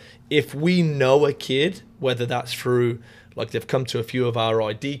can. But if we know a kid, whether that's through like they've come to a few of our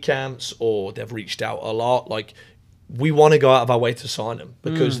ID camps or they've reached out a lot, like we want to go out of our way to sign them,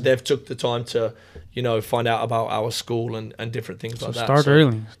 because they've took the time to, find out about our school and different things like that. Start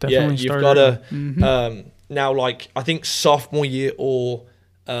early. Definitely you've got to, now, like, I think sophomore year or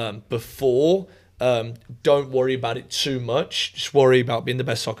before, don't worry about it too much. Just worry about being the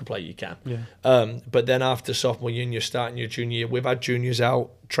best soccer player you can. Yeah. But then after sophomore year and you're starting your junior year, we've had juniors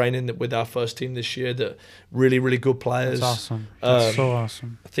out training with our first team this year that really, really good players. That's awesome. That's so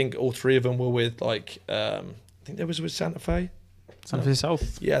awesome. I think all 3 of them were with like, I think there was with Santa Fe. Santa Fe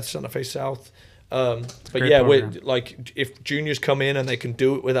South. Yeah, Santa Fe South. But yeah, we're like, if juniors come in and they can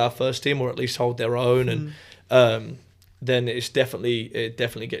do it with our first team, or at least hold their own, and then it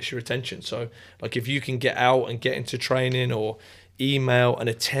definitely gets your attention. So like if you can get out and get into training or email and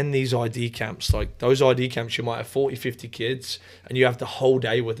attend these ID camps, like those ID camps, you might have 40, 50 kids and you have the whole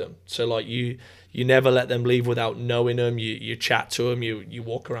day with them. So like you never let them leave without knowing them. You chat to them, you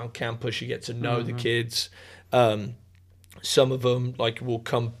walk around campus, you get to know the kids. Some of them like will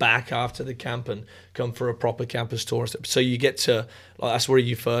come back after the camp and come for a proper campus tour. So you get to, like, that's where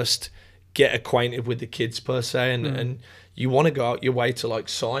you first get acquainted with the kids per se, and you want to go out your way to like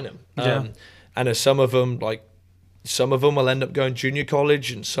sign them. And as some of them will end up going junior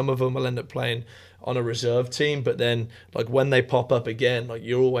college, and some of them will end up playing on a reserve team. But then like when they pop up again, like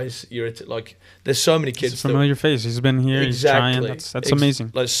like there's so many kids. It's a familiar face. He's been here. Exactly. He's trying. That's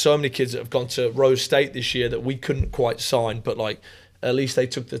amazing. Like so many kids that have gone to Rose State this year that we couldn't quite sign, but like at least they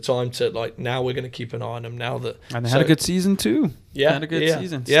took the time to, like, now we're going to keep an eye on them now that. And they had a good season too. Yeah, had a good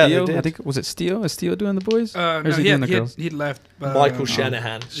season. Yeah, Steel, they did. I think, was it Steel? Is Steel doing the boys? No, is he doing the girls? He'd left. Michael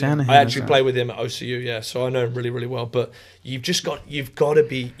Shanahan. Shanahan. I actually played with him at OCU, yeah, so I know him really, really well. But you've got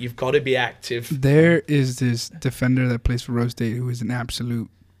to be active. There is this defender that plays for Rose State who is an absolute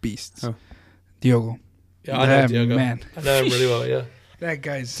beast. Oh. Diogo. Yeah, I know Diogo. Man. I know him really well, yeah. That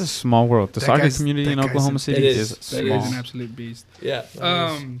guy's... It's a small world. The soccer community in Oklahoma City is small. That is an absolute beast. Yeah.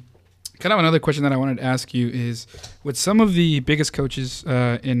 Kind of another question that I wanted to ask you is, with some of the biggest coaches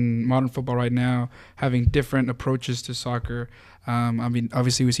in modern football right now having different approaches to soccer, I mean,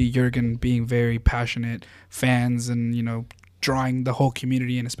 obviously we see Jurgen being very passionate, fans, and, you know, drawing the whole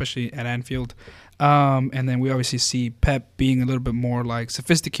community in, especially at Anfield. And then we obviously see Pep being a little bit more like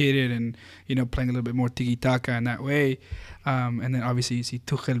sophisticated and, you know, playing a little bit more tiki-taka in that way. And then obviously you see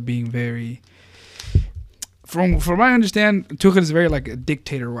Tuchel being very... From what I understand, Tuchel is very like a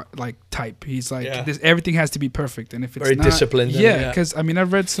dictator like type. He's like everything has to be perfect, and if it's very not, disciplined. Yeah, because I mean I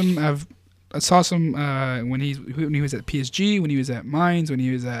saw some when he was at PSG, when he was at Mainz, when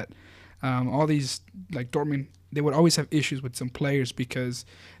he was at all these like Dortmund. They would always have issues with some players because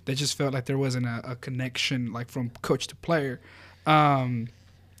they just felt like there wasn't a connection like from coach to player.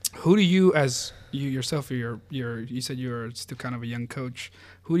 Who do you, as you yourself, you said you're still kind of a young coach,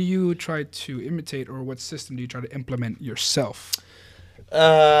 who do you try to imitate, or what system do you try to implement yourself?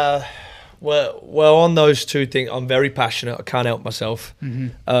 Well, on those two things, I'm very passionate. I can't help myself.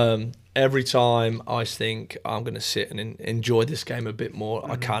 Mm-hmm. Every time I think I'm going to sit and enjoy this game a bit more,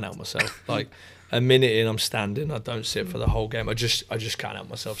 I can't help myself. Like a minute in, I'm standing. I don't sit for the whole game. I just can't help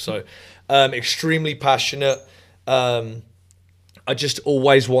myself. So, extremely passionate. I just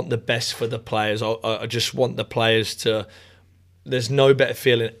always want the best for the players. I just want the players to... There's no better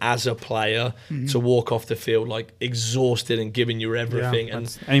feeling as a player to walk off the field like exhausted and giving you everything. Yeah,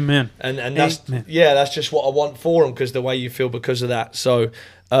 and amen. And that's that's just what I want for them, because the way you feel because of that. So,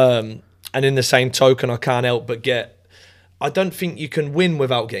 and in the same token, I can't help but I don't think you can win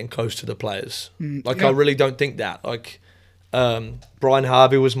without getting close to the players. I really don't think that. Like, Brian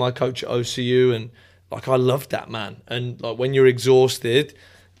Harvey was my coach at OCU, and like I loved that man. And like when you're exhausted,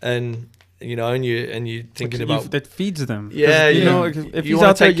 and you know, and you're thinking about that feeds them. Yeah, you know, if he's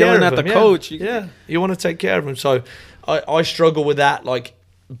out there yelling at the coach, you want to take care of him. So I struggle with that, like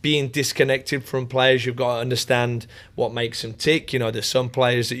being disconnected from players. You've got to understand what makes them tick. You know, there's some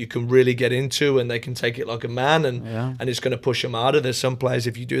players that you can really get into and they can take it like a man, and it's going to push them harder. There's some players,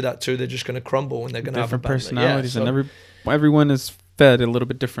 if you do that too, they're just going to crumble and they're going to have different personalities, and everyone is fed a little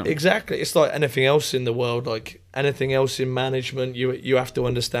bit differently. Exactly. It's like anything else in the world, like anything else in management, you have to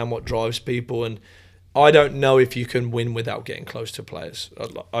understand what drives people, and I don't know if you can win without getting close to players.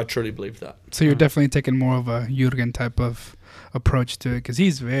 I truly believe that. So you're definitely taking more of a Jurgen type of approach to it, because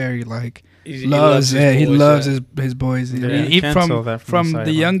he's very like he loves his boys. From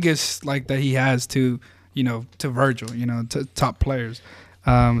the youngest like that he has to Virgil, to top players.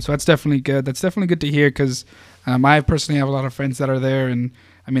 So that's definitely good. That's definitely good to hear, because I personally have a lot of friends that are there, and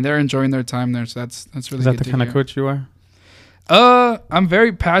I mean they're enjoying their time there. So that's really good to hear. Is that the kind of coach you are? I'm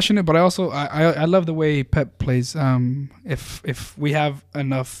very passionate, but I also I love the way Pep plays. If we have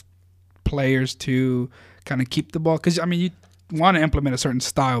enough players to kind of keep the ball, because I mean you want to implement a certain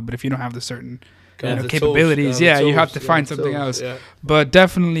style, but if you don't have the certain capabilities, you have to find something else. Yeah. But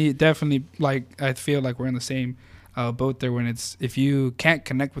definitely, like I feel like we're in the same boat there. When if you can't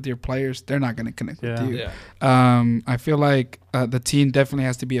connect with your players, they're not going to connect with you. Yeah. I feel like the team definitely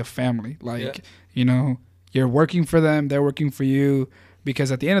has to be a family. Like you're working for them, they're working for you, because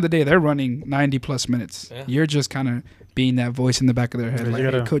at the end of the day, they're running 90 plus minutes. Yeah. You're just kind of being that voice in the back of their head. Like,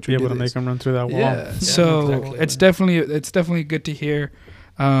 you gotta coach be able to make them run through that wall. Yeah. So exactly. It's definitely good to hear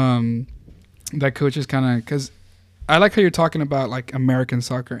that coaches kind of, because I like how you're talking about like American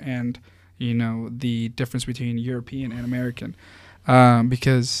soccer and the difference between European and American,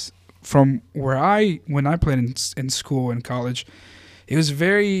 because from when I played in school and college, it was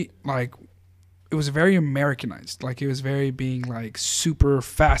very Americanized. Like it was very being like super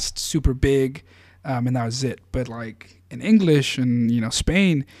fast, super big, and that was it. But like in English and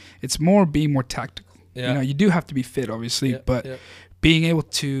Spain, it's being more tactical. Yeah. You do have to be fit, obviously, but being able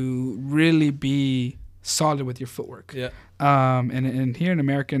to really be solid with your footwork. Yeah. And here in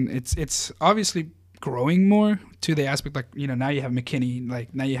American, it's obviously growing more to the aspect like now you have McKinney,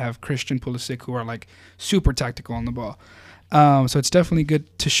 like now you have Christian Pulisic, who are like super tactical on the ball. So it's definitely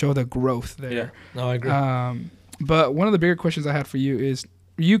good to show the growth there. Yeah, no, I agree. But one of the bigger questions I had for you is,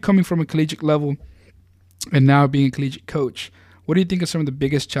 you coming from a collegiate level and now being a collegiate coach, what do you think are some of the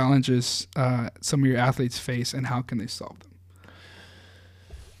biggest challenges some of your athletes face, and how can they solve them?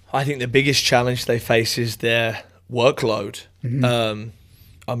 I think the biggest challenge they face is their workload.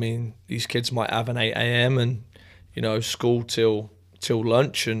 I mean, these kids might have an 8 a.m. and, you know, school till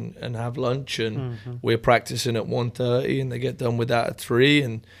lunch and have lunch, and we're practicing at 1:30 and they get done with that at 3,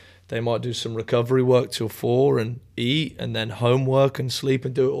 and they might do some recovery work till 4 and eat, and then homework and sleep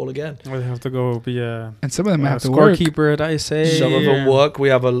and do it all again. Or they have to go be and some of them have to work. Scorekeeper at ISA. Some of them work. We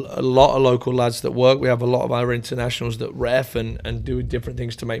have a lot of local lads that work. We have a lot of our internationals that ref and do different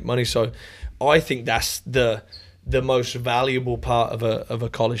things to make money. So I think that's the most valuable part of a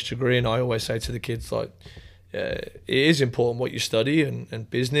college degree. And I always say to the kids, like, it is important what you study and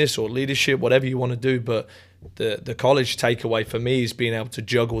business or leadership, whatever you want to do, but the college takeaway for me is being able to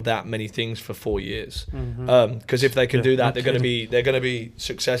juggle that many things for 4 years. Because if they can do that, they're going to be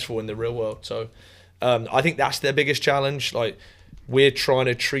successful in the real world. So I think that's their biggest challenge. Like, we're trying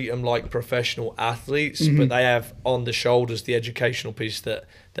to treat them like professional athletes, but they have on the shoulders the educational piece that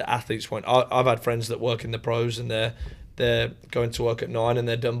athletes won't. I've had friends that work in the pros, and they're going to work at 9 and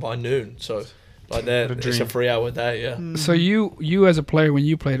they're done by noon. So like, it's a 3-hour day. Yeah. So you as a player, when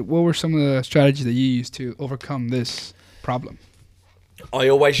you played, what were some of the strategies that you used to overcome this problem? I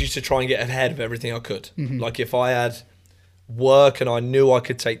always used to try and get ahead of everything I could. Like, if I had work and I knew I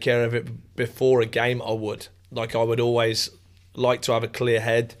could take care of it before a game, I would. Like, I would always like to have a clear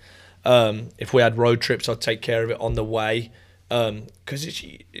head. If we had road trips, I'd take care of it on the way. Because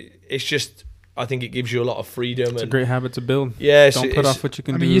it's just, I think it gives you a lot of freedom. It's a great habit to build. Yeah, don't put off what you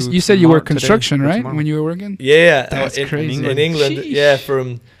can do. You said you worked construction, right? When you were working? Yeah, that's crazy. In England. Sheesh. Yeah,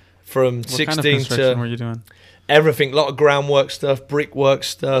 from what 16 kind of construction to were you doing? everything. A lot of groundwork stuff, brickwork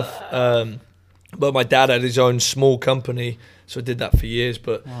stuff. But my dad had his own small company, so I did that for years.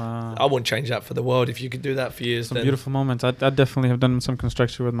 But I wouldn't change that for the world. If you could do that for years, some beautiful moments. I definitely have done some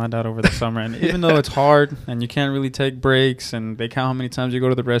construction with my dad over the summer, and even though it's hard and you can't really take breaks, and they count how many times you go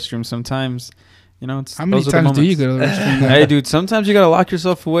to the restroom, sometimes, you know, it's how many times do you go to the restroom? Hey, dude, sometimes you gotta lock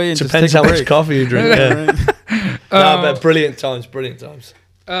yourself away and depends just take how a break. much coffee you drink. Yeah. But brilliant times.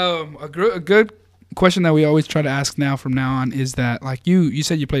 A good question that we always try to ask now from now on is that, like, you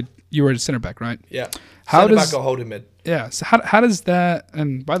said you were a center back, right? Yeah. How Center does back or holding mid? Yeah. So how does that?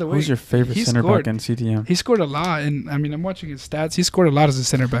 And by the way, who's your favorite center back in CTM? He scored a lot, and I mean, I'm watching his stats. He scored a lot as a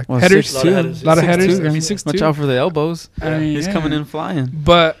center back. Well, headers, a lot of headers. I mean, 6'2". Watch out for the elbows. I mean, he's coming in flying.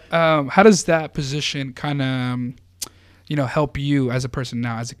 But how does that position kind of, help you as a person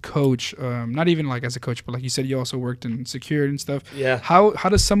now, as a coach? Not even like as a coach, but like you said, you also worked in security and stuff. Yeah. How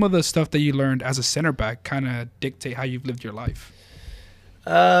does some of the stuff that you learned as a center back kind of dictate how you've lived your life?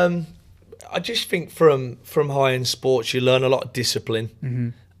 I just think from high end sports, you learn a lot of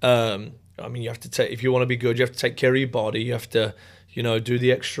discipline. I mean, you have to take, if you want to be good, you have to take care of your body. You have to, do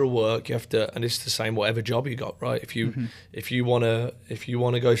the extra work. You have to, and it's the same whatever job you got, right? If you want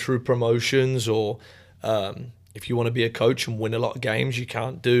to go through promotions, or if you want to be a coach and win a lot of games, you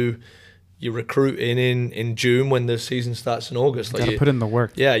can't do your recruiting in June when the season starts in August. You got to put in the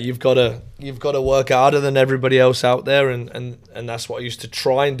work. Yeah, you've got to work harder than everybody else out there, and that's what I used to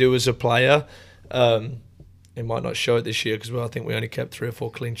try and do as a player. It might not show it this year because I think we only kept 3 or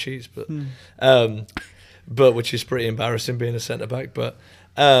 4 clean sheets, but which is pretty embarrassing being a centre back. But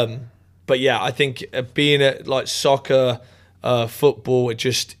yeah, I think being at like soccer, football,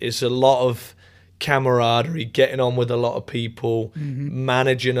 it's a lot of camaraderie, getting on with a lot of people,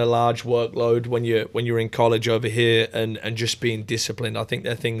 managing a large workload when you're in college over here, and just being disciplined. I think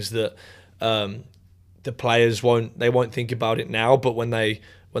they're things that the players won't think about it now, but when they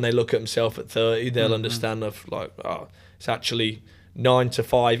look at themselves at 30, they'll understand of like, it's actually 9 to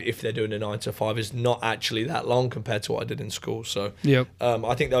 5. If they're doing a 9 to 5, is not actually that long compared to what I did in school. So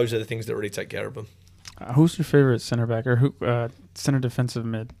I think those are the things that really take care of them. Who's your favorite center back, or center defensive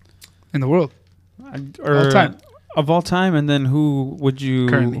mid in the world? All time. Of all time, and then who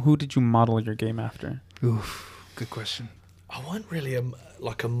Currently. who did you model your game after? Oof, good question. I wasn't really a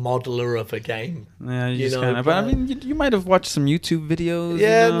modeler of a game. Yeah, you just kind of. But I mean, you might have watched some YouTube videos.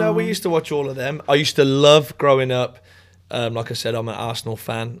 Yeah, no, we used to watch all of them. I used to love growing up. Like I said, I'm an Arsenal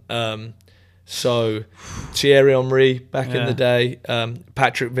fan. So Thierry Henry back in the day.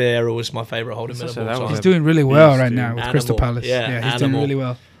 Patrick Vieira was my favourite holding mid of all time. He's doing really well right now with Crystal Palace. Yeah, he's doing really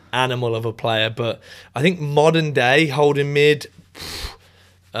well. Animal of a player. But I think modern day holding mid,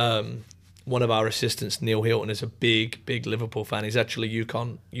 one of our assistants, Neil Hilton, is a big Liverpool fan. He's actually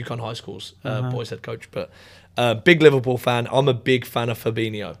UConn High School's boys head coach. But big Liverpool fan. I'm a big fan of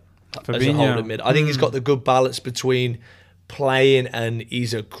Fabinho as a holding mid. I think he's got the good balance between playing and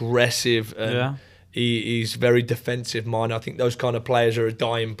he's aggressive and He's very defensive minded. I think those kind of players are a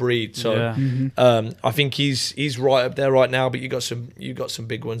dying breed. So I think he's right up there right now. But you got some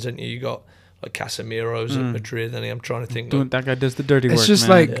big ones, haven't you? You got like Casemiro's at Madrid, and I'm trying to think. That guy does the dirty work. It's just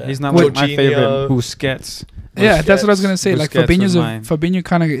man. like he's not like my favorite. Busquets. Yeah, that's what I was gonna say. Like Busquets Fabinho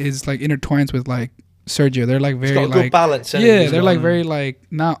kind of is like intertwines with like Sergio. They're like very got a like good balance. they're like very like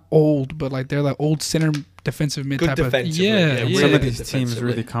not old, but like they're like old center defensive mid Good type defensively, of yeah. Some of these defensively. teams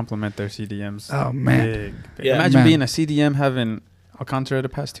really complement their CDMs. Oh man, Big. Yeah. Imagine Man. being a CDM having Alcantara to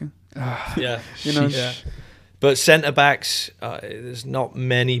pass to. Yeah, You know. yeah. But centre backs, there's not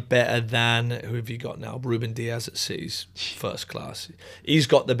many better than who have you got now? Ruben Diaz at City's first class. He's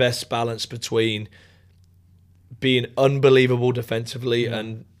got the best balance between being unbelievable defensively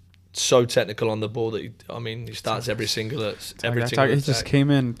and so technical on the ball that he starts every single. He just came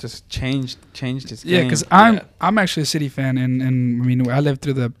in, just changed his game. yeah. Because I'm actually a City fan, and I mean I lived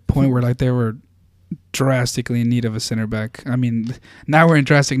through the point where like they were drastically in need of a center back. I mean now we're in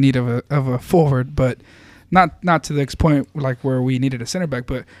drastic need of a forward, but. Not to the point like where we needed a center back,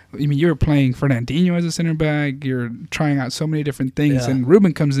 but I mean you were playing Fernandinho as a center back. You're trying out so many different things, and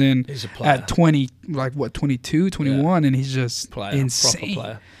Ruben comes in at 20, like what 22, 21, and he's just insane.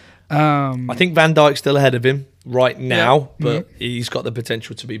 Proper player. I think Van Dijk's still ahead of him right now, but he's got the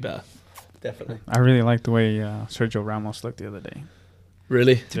potential to be better. Definitely. I really like the way Sergio Ramos looked the other day.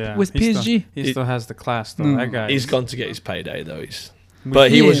 Really? Yeah, With he PSG? He still has the class though. That guy. He's gone to get his payday though.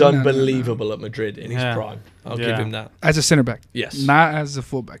 But he was no. unbelievable at Madrid in his prime. I'll give him that. As a center back, Yes. not as a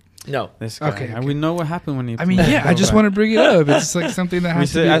fullback. No. This guy. Okay. We know what happened when he. I mean, I just want to bring it up. It's like something that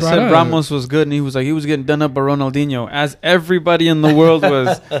has to be I brought said up. Ramos was good, and he was getting done up by Ronaldinho, as everybody in the world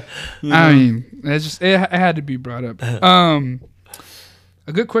was. I mean, it had to be brought up.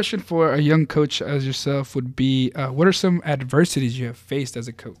 A good question for a young coach as yourself would be, what are some adversities you have faced as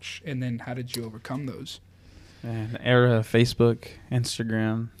a coach, and then how did you overcome those? An era of Facebook,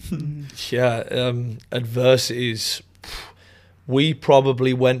 Instagram. Yeah, adversities. We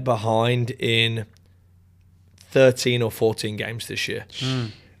probably went behind in 13 or 14 games this year.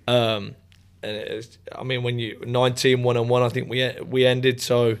 And when you 19 1-1, I think we ended.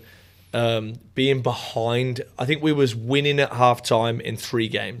 So being behind, I think we was winning at halftime in 3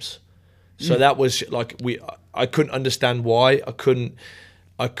 games. So that was like I couldn't understand why.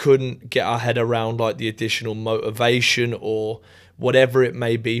 I couldn't get our head around like the additional motivation or whatever it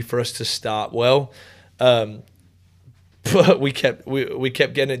may be for us to start well. But we kept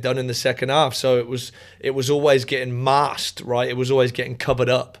getting it done in the second half. So it was always getting masked, right? It was always getting covered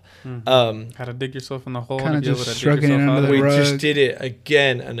up. How to dig yourself in the hole. Kind of to be just able to shrugging dig it yourself under out. the We rug. just did it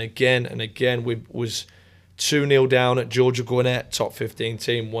again and again and again. We was 2-0 down at Georgia Gwinnett, top 15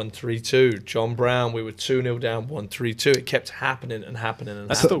 team, 1-3-2. John Brown, we were 2-0 down, 1-3-2. It kept happening and happening and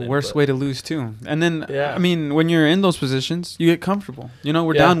That's happening. the worst way to lose too. And then, Yeah. I mean, when you're in those positions, you get comfortable. You know,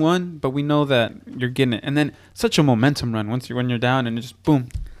 we're down 1, but we know that you're getting it. And then such a momentum run when you're down, and it just boom,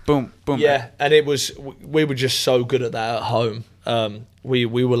 boom, boom. Yeah, and we were just so good at that at home. We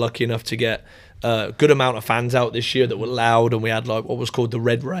were lucky enough to get a good amount of fans out this year that were loud, and we had like what was called the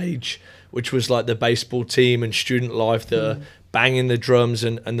Red Rage, which was like the baseball team and student life that are banging the drums,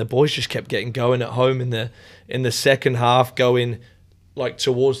 and the boys just kept getting going at home in the second half, going like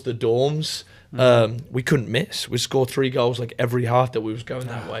towards the dorms. We couldn't miss. We scored 3 goals like every half that we was going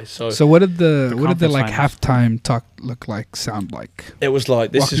that way. So what did the like finals. halftime talk sound like? it was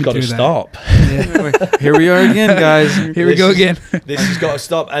like, this Walk has me got to through that. stop. Here we are again, guys. Here we go again. This has got to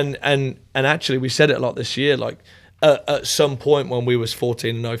stop. And actually, we said it a lot this year. Like at some point when we was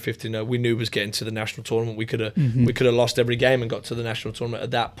 14-0, 15-0, we knew we was getting to the national tournament. We could have lost every game and got to the national tournament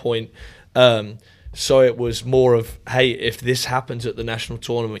at that point. So it was more of, hey, if this happens at the national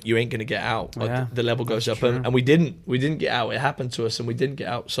tournament, you ain't going to get out. Like the level goes up, and we didn't get out. It happened to us, and we didn't get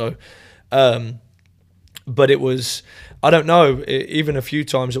out. So, but it was, I don't know, even a few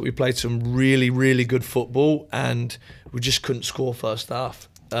times that we played some really, really good football, and we just couldn't score first half.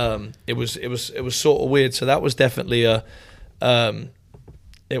 It was sort of weird. So that was definitely a thing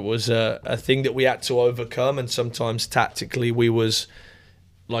that we had to overcome, and sometimes tactically we was.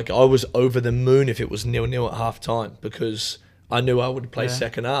 Like, I was over the moon if it was 0-0 at half time, because I knew I would play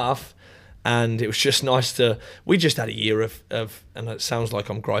second half, and it was just nice to. We just had a year of and it sounds like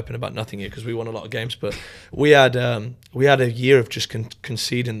I'm griping about nothing here because we won a lot of games, but we had a year of just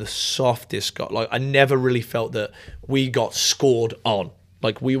conceding the softest. Like, I never really felt that we got scored on.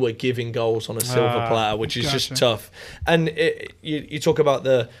 Like, we were giving goals on a silver platter, which is just tough. And you talk about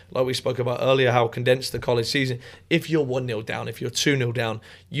like we spoke about earlier, how condensed the college season. If you're 1-0 down, if you're 2-0 down,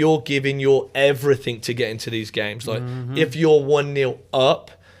 you're giving your everything to get into these games. Like, if you're 1-0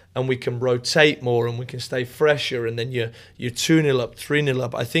 up and we can rotate more and we can stay fresher, and then you're 2-0 up, 3-0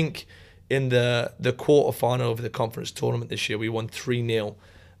 up. I think in the quarterfinal of the conference tournament this year, we won 3-0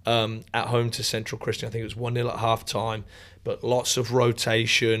 at home to Central Christian. I think it was 1-0 at halftime, but lots of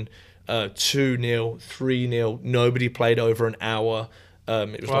rotation, 2-0, 3-0. Nobody played over an hour.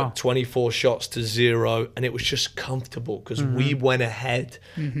 It was like 24 shots to 0, and it was just comfortable because we went ahead,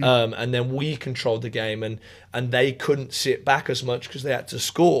 and then we controlled the game, and they couldn't sit back as much because they had to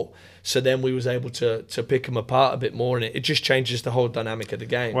score. So then we was able to pick them apart a bit more, and it just changes the whole dynamic of the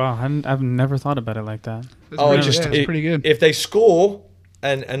game. Wow, I've never thought about it like that. It's pretty good. If they score,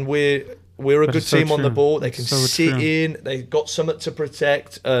 and we're a good team on the ball, they can sit true. in. They got something to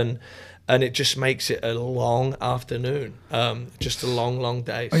protect, and it just makes it a long afternoon, just a long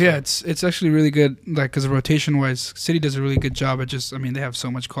day. So. Oh, yeah, it's actually really good, like, because rotation-wise, City does a really good job at just, I mean, they have so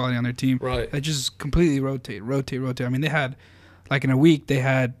much quality on their team. Right. They just completely rotate. I mean, they had, like, in a week, they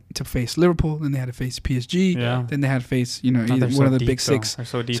had to face Liverpool, then they had to face PSG, then they had to face, either one of the big six.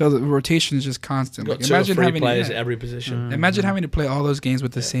 So deep. So the rotation is just constant. Got 2 or 3 players at every position. Imagine having to play all those games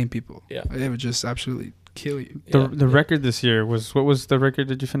with the same people. Yeah. It would just absolutely kill you. The record this year was, what was the record?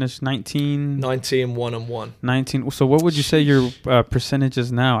 Did you finish 19? 1-1. 19. So what would you say your percentage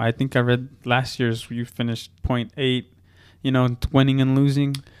is now? I think I read last year's you finished 0.8, winning and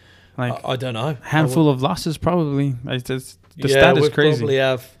losing. Like I don't know. Handful of losses probably. The stat is crazy. Probably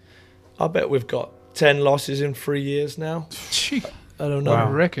have. I bet we've got 10 losses in 3 years now. I don't know.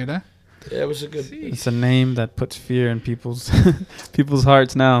 Wow. Record, huh? Yeah, it was a good. It's a name that puts fear in people's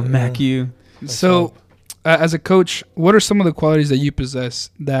hearts now. MACU. So, as a coach, what are some of the qualities that you possess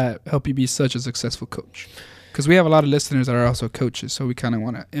that help you be such a successful coach? Because we have a lot of listeners that are also coaches, so we kind of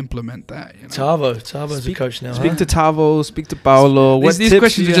want to implement that. Tavo's a coach now. Speak to Tavo. Speak to Paolo. These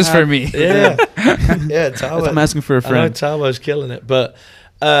questions are just for me. Yeah, Tavo. I'm asking for a friend. I know Tavo's killing it, but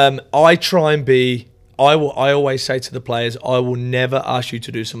I try and be. I always say to the players, I will never ask you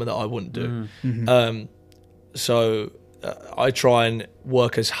to do something that I wouldn't do. So I try and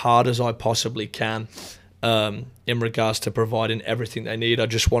work as hard as I possibly can in regards to providing everything they need. I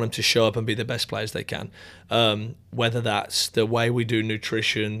just want them to show up and be the best players they can. Whether that's the way we do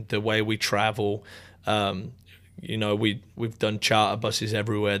nutrition, the way we travel. We've done charter buses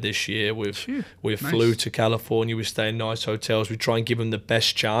everywhere this year. We flew to California. We stay in nice hotels. We try and give them the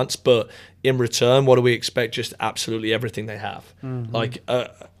best chance, but in return, what do we expect? Just absolutely everything they have. Like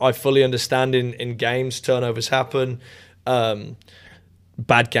I fully understand in games, turnovers happen,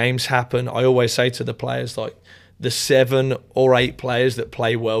 bad games happen. I always say to the players, like, the 7 or 8 players that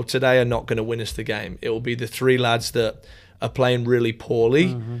play well today are not going to win us the game. It will be the 3 lads that are playing really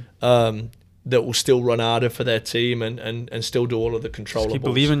poorly. That will still run harder for their team and still do all of the controllables. Just keep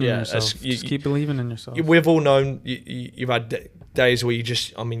believing in yourself. Just keep believing in yourself. We've all known you've had days where you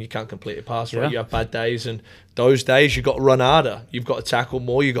can't complete a pass, right? You have bad days, and those days you've got to run harder. You've got to tackle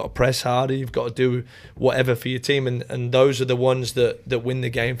more. You've got to press harder. You've got to do whatever for your team, and those are the ones that win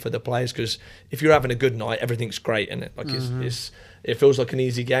the game for the players. Because if you're having a good night, everything's great, and it feels like an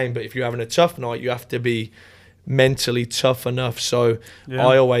easy game. But if you're having a tough night, you have to be mentally tough enough. So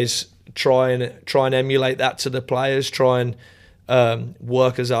I always try and emulate that to the players, try and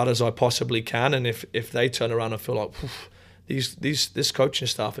work as hard as I possibly can, and if they turn around and feel like this coaching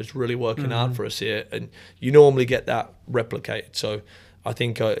staff is really working hard for us here, and you normally get that replicated. So I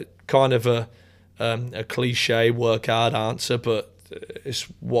think kind of a cliche work hard answer, but it's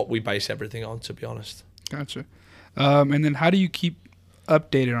what we base everything on, to be honest. Gotcha. And then how do you keep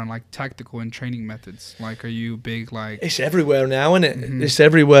updated on like tactical and training methods? Like, are you big like? It's everywhere now, isn't it? It's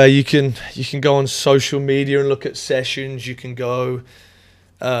everywhere. You can go on social media and look at sessions. You can go.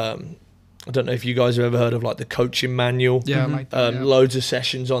 I don't know if you guys have ever heard of like the coaching manual. Yeah, like that, loads of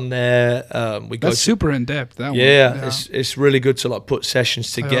sessions on there. That's super in depth. That one. Yeah, it's really good to like put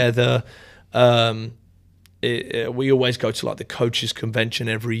sessions together. We always go to like the coaches convention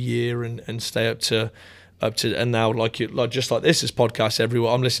every year and stay up to. And now like just like this is podcast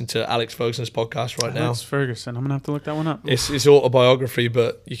everywhere. I'm listening to Alex Ferguson's podcast right now. Alex Ferguson. I'm gonna have to look that one up. It's autobiography,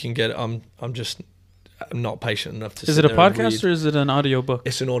 but you can get it. I'm not patient enough to. Is it a podcast or is it an audio book?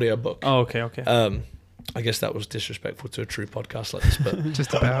 It's an audio book. Oh, okay. I guess that was disrespectful to a true podcast like this, but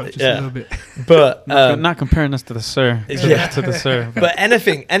just a little bit. But not comparing us to the sir. To the sir. But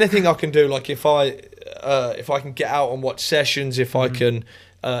anything I can do, like if I can get out and watch sessions, if I can.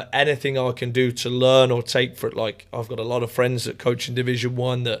 Anything I can do to learn or take for it. Like I've got a lot of friends that coach in Division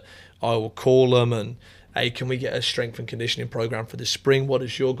 1 that I will call them and, hey, can we get a strength and conditioning program for the spring? What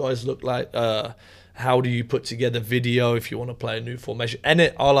does your guys look like? How do you put together video if you want to play a new formation? And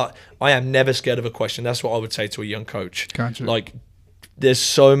I am never scared of a question. That's what I would say to a young coach. Gotcha. Like, there's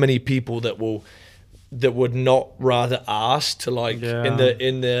so many people that would not rather ask to like in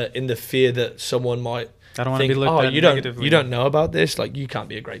the fear that someone might I don't want to be think, looked at negatively. You don't know about this, like you can't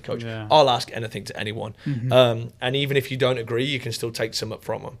be a great coach. I'll ask anything to anyone, and even if you don't agree, you can still take some up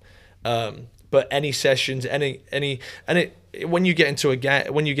from them. But any sessions, when you get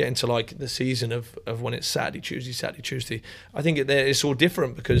into like the season of when it's Saturday, Tuesday, I think it's all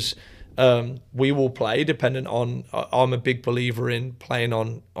different because we will play dependent on. I'm a big believer in playing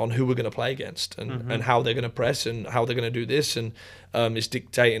on who we're going to play against and how they're going to press and how they're going to do this, and it's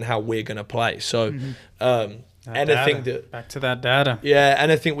dictating how we're going to play. So anything back to that data. Yeah,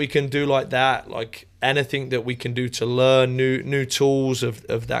 anything we can do like that, like anything that we can do to learn new tools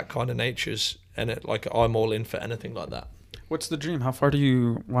of that kind of natures, and I'm all in for anything like that. What's the dream? How far do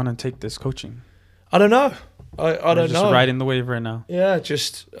you want to take this coaching? I don't know. I don't know. Just riding the wave right now. Yeah,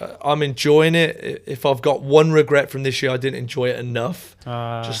 just I'm enjoying it. If I've got one regret from this year, I didn't enjoy it enough.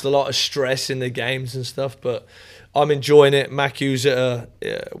 Just a lot of stress in the games and stuff, but I'm enjoying it. MACU's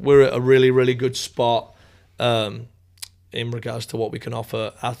we're at a really, really good spot in regards to what we can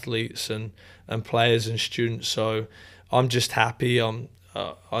offer athletes and players and students. So I'm just happy.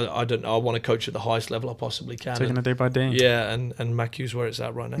 I don't know. I want to coach at the highest level I possibly can. Taking it day by day. Yeah, and MACU's where it's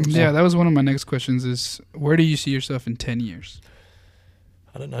at right now. So. Yeah, that was one of my next questions is, where do you see yourself in 10 years?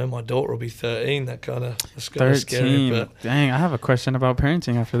 I don't know. My daughter will be 13. That's kind of scary. But dang, I have a question about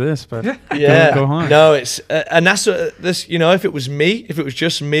parenting after this, but yeah, go on. No, it's and that's this. You know, if it was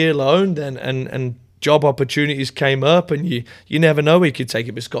just me alone, then and job opportunities came up, and you never know where you could take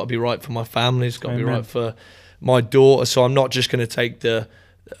it. But it's got to be right for my family. It's got to be right for my daughter. So I'm not just going to take the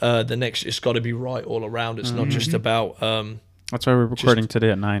next. It's got to be right all around. It's not just about. That's why we're recording today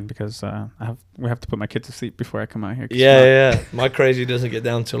at 9 because we have to put my kid to sleep before I come out here. Yeah. My crazy doesn't get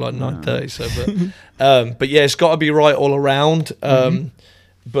down till like 9:30. So, but yeah, it's got to be right all around.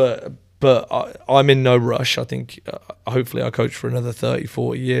 But I'm in no rush. I think hopefully I coach for another 30,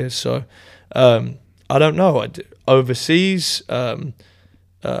 40 years. So I don't know. Overseas,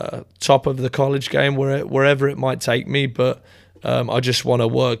 top of the college game, wherever it might take me. But I just want to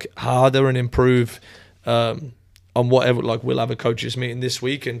work harder and improve. On whatever, like we'll have a coaches meeting this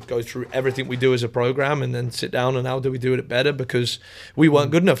week and go through everything we do as a program and then sit down and how do we do it better, because we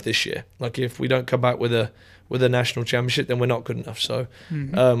weren't good enough this year. Like if we don't come back with a national championship, then we're not good enough. So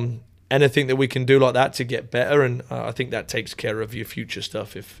anything that we can do like that to get better, and I think that takes care of your future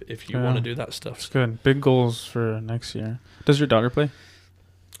stuff if you want to do that stuff. It's good. Big goals for next year. Does your daughter play?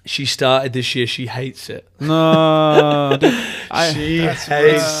 She started this year. She hates it. No, dude, she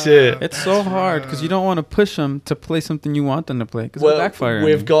hates it. It's so hard because you don't want to push them to play something you want them to play because it'll backfire.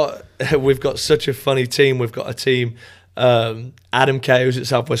 We've got such a funny team. We've got a team. Adam K, who's at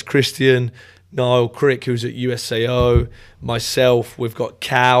Southwest Christian. Niall Crick, who's at USAO, myself, we've got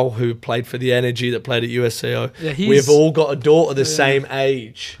Cal, who played for the Energy, that played at USAO. Yeah, we've all got a daughter the same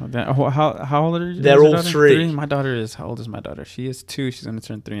age. How old are you? They're all three. My daughter is, how old is my daughter? She is 2. She's going to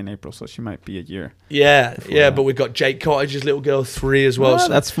turn 3 in April, so she might be a year. Yeah, but we've got Jake Cottage's little girl, 3 as well. So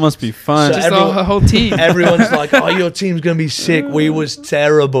that must be fun. So just a whole team. Everyone's like, oh, your team's going to be sick. We was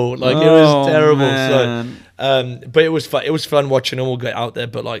terrible. Like, it was terrible. Man. So, but it was fun. It was fun watching them all get out there,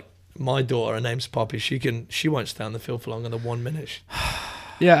 but like, my daughter, her name's Poppy. She won't stay on the field for longer than 1 minute.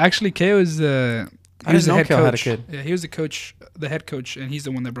 Yeah, actually, Kay was the head coach. Had a kid. Yeah, he was the head coach, and he's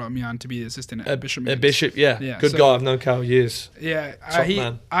the one that brought me on to be the assistant at Bishop. At Bishop, yeah. Good guy. I've known Cal years. Yeah,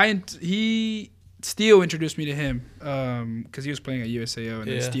 man. Steele introduced me to him because he was playing at USAO, and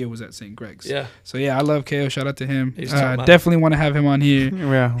then Steele was at St. Greg's. Yeah. So yeah, I love KO. Shout out to him. He's top, definitely want to have him on here.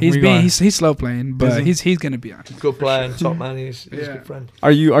 Yeah, he's slow playing, but he's gonna be on. Good player, and top man. He's a good friend.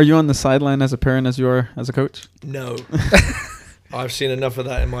 Are you on the sideline as a parent as you are as a coach? No. I've seen enough of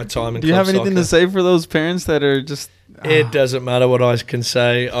that in my time in Do you have anything to say for those parents that are just... It doesn't matter what I can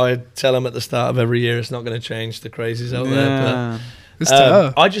say. I tell them at the start of every year it's not going to change the crazies out there.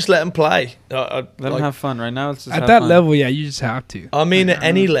 But I just let them play. Let them have fun. Right now, it's just at that level, yeah, you just have to. I mean, at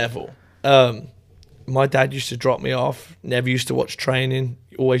any level. My dad used to drop me off. Never used to watch training.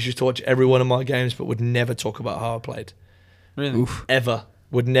 Always used to watch every one of my games, but would never talk about how I played. Really? Oof. Ever.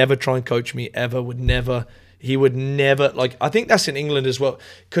 Would never try and coach me. Ever. Would never. He would never. Like, I think that's in England as well,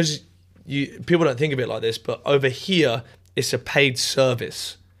 because people don't think of it like this, but over here it's a paid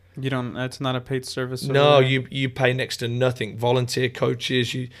service. It's not a paid service. No, you pay next to nothing. Volunteer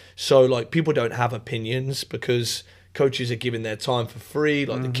coaches. So like, people don't have opinions because coaches are giving their time for free.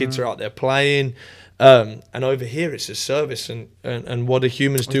 Like, the kids are out there playing. And over here it's a service, and what do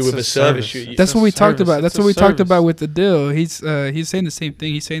humans do with a service? That's what we talked about. That's what we talked about with the deal. He's saying the same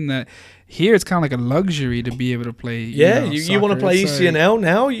thing. He's saying that Here, it's kind of like a luxury to be able to play. You want to play ECNL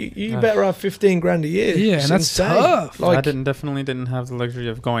now? You better have 15 grand a year. Yeah, it's and that's insane. tough. Like, I definitely didn't have the luxury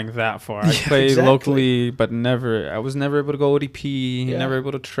of going that far. I played locally, but I was never able to go ODP, never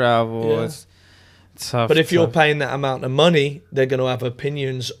able to travel. Yeah. It's tough. But if you're paying that amount of money, they're going to have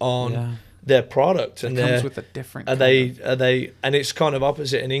opinions on their product, and it comes with a different. Are they? And it's kind of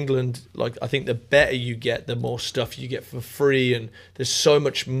opposite in England. Like, I think the better you get, the more stuff you get for free, and there's so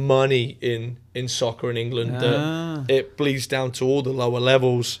much money in soccer in England that it bleeds down to all the lower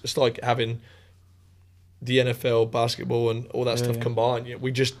levels. It's like having the NFL, basketball, and all that stuff combined.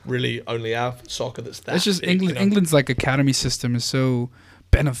 We just really only have soccer that's that. It's just big, England. England's like academy system is so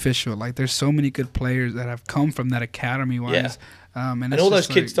beneficial. Like, there's so many good players that have come from that academy wise. Yeah. And all those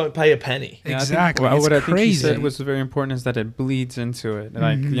kids don't pay a penny. Exactly. What I think he crazy. said was very important is that it bleeds into it.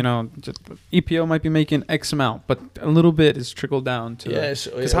 Like, just EPO might be making X amount, but a little bit is trickled down to it.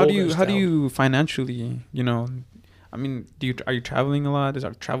 Because how do you financially, I mean, are you traveling a lot? Is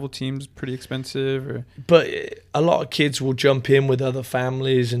our travel teams pretty expensive? Or? But a lot of kids will jump in with other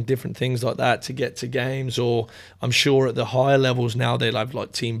families and different things like that to get to games. Or I'm sure at the higher levels now they'll have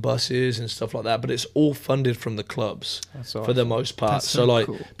like team buses and stuff like that. But it's all funded from the clubs for the most part. That's so like,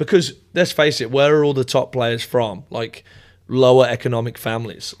 cool. because let's face it, where are all the top players from? Like, lower economic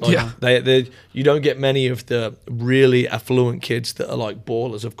families. Like, they you don't get many of the really affluent kids that are like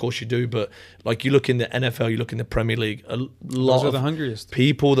ballers. Of course you do, but like, you look in the NFL, you look in the Premier League, a lot of the hungriest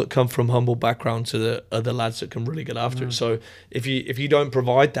people that come from humble backgrounds are the lads that can really get after it. So if you don't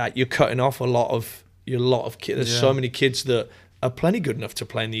provide that, you're cutting off a lot of kids. There's so many kids that are plenty good enough to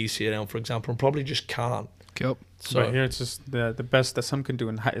play in the ECNL, for example, and probably just can't. Yep. So right here, it's just the best that some can do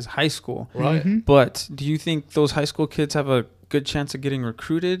is high school. Right. Mm-hmm. But do you think those high school kids have a good chance of getting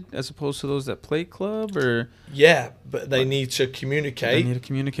recruited as opposed to those that play club? Or but they need to communicate. They need to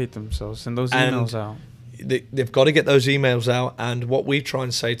communicate themselves, send those emails out. They've got to get those emails out. And what we try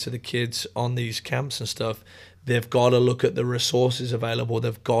and say to the kids on these camps and stuff, they've got to look at the resources available.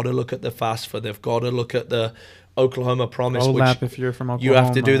 They've got to look at the FAFSA. They've got to look at the Oklahoma Promise, which if you're from Oklahoma, you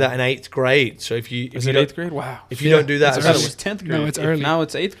have to do that in 8th grade. So if you is it 8th grade? Wow. If you don't do that, it was 10th grade. No, it's early. Now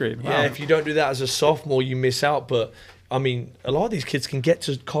it's 8th grade. Wow. Yeah, if you don't do that as a sophomore, you miss out. But I mean, a lot of these kids can get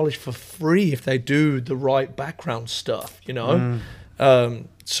to college for free if they do the right background stuff.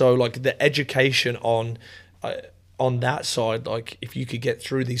 So like the education on that side, like if you could get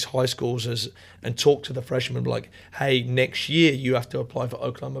through these high schools and talk to the freshmen like, hey, next year you have to apply for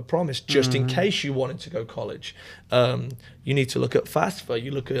Oklahoma Promise just in case you wanted to go college. You need to look at FAFSA.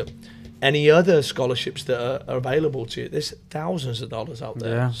 You look at any other scholarships that are available to you. There's thousands of dollars out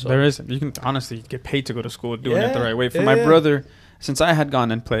there. Yeah, so. there is. You can honestly get paid to go to school doing it the right way. For my brother, since I had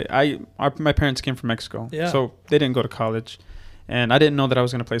gone and played, my parents came from Mexico, so they didn't go to college. And I didn't know that I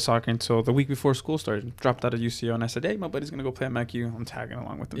was going to play soccer until the week before school started. Dropped out of UCO, and I said, hey, my buddy's going to go play at MACU. I'm tagging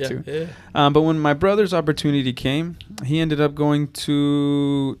along with him, too. Yeah. But when my brother's opportunity came, he ended up going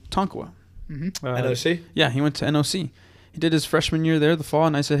to Tonkawa. NOC? Yeah, he went to NOC. He did his freshman year there, the fall,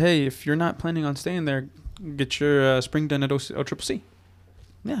 and I said, hey, if you're not planning on staying there, get your spring done at OCCC.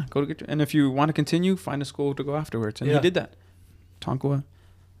 Yeah, go to get your... And if you want to continue, find a school to go afterwards. And he did that. Tonkawa,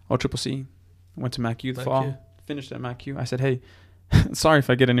 OCCC, went to MACU the fall, finished at MACU. I said, hey... Sorry if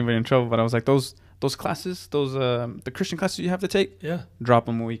I get anybody in trouble, but I was like, those classes, the Christian classes you have to take, drop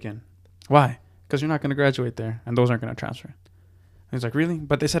them a weekend. Why? Because you're not going to graduate there, and those aren't going to transfer. And he's like, really?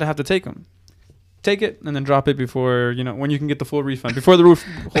 But they said I have to take them. Take it and then drop it before, when you can get the full refund, before the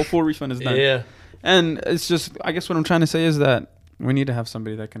whole full refund is done. Yeah. And it's just, I guess what I'm trying to say is that we need to have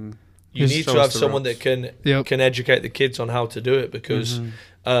somebody that can. You need to have someone that can educate the kids on how to do it, because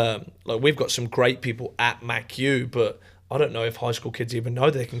like we've got some great people at MACU, but I don't know if high school kids even know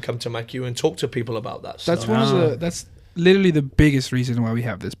they can come to MACU and talk to people about that stuff. That's literally the biggest reason why we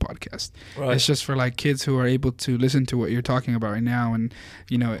have this podcast. Right. It's just for like kids who are able to listen to what you're talking about right now, and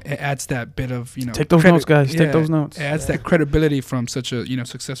it adds that bit of take those notes, guys. Take those notes. It adds that credibility from such a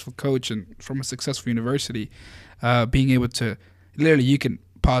successful coach and from a successful university, being able to literally you can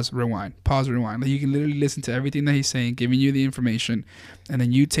pause, rewind. Like you can literally listen to everything that he's saying, giving you the information, and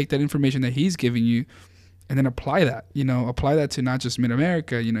then you take that information that he's giving you. And then apply that, apply that to not just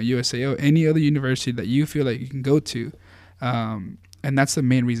Mid-America, USAO, any other university that you feel like you can go to. And that's the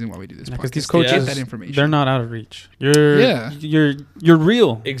main reason why we do this podcast. Because these coaches, that information. They're not out of reach. You're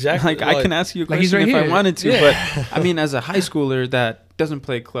real. Exactly. Like I can ask you a question if I wanted to. But, I mean, as a high schooler that doesn't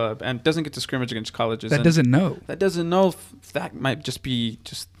play club and doesn't get to scrimmage against colleges. That doesn't know if that might just be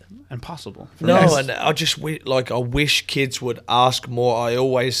impossible. No, and I wish kids would ask more.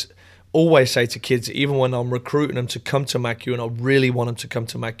 always say to kids, even when I'm recruiting them to come to MACU and I really want them to come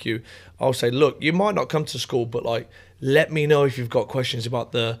to MACU, I'll say, look, you might not come to school, but like, let me know if you've got questions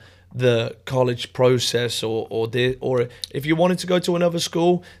about the college process or if you wanted to go to another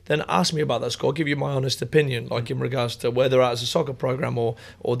school, then ask me about that school. I'll give you my honest opinion, like in regards to where they're at as a soccer program or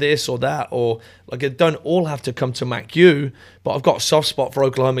this or that, or like it don't all have to come to MACU, but I've got a soft spot for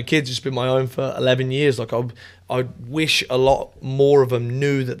Oklahoma kids. It's been my own for 11 years. Like I wish a lot more of them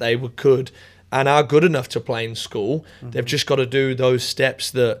knew that they could and are good enough to play in school. They've just got to do those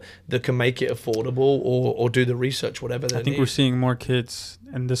steps that can make it affordable or do the research, whatever they need. I think we're seeing more kids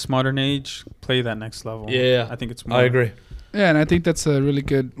in this modern age play that next level. Yeah. I think it's more. I agree. Yeah, and I think that's a really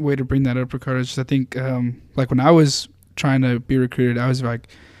good way to bring that up, Ricardo. Just I think, like when I was trying to be recruited, I was like,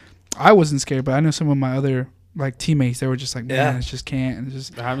 I wasn't scared, but I know some of my other like teammates, they were just like, man, it just can't. And it's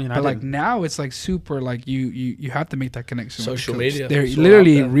just, I mean, but like now it's like super like you have to make that connection. Social with the coach. media. They're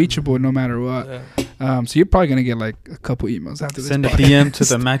literally reachable no matter what. Yeah. So you're probably gonna get like a couple emails after Send this. Send a DM to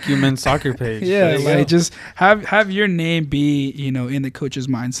the MACU men's soccer page. Yeah, like just have your name be in the coach's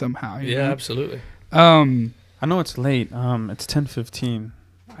mind somehow. You know? Absolutely. I know it's late. It's 10:15.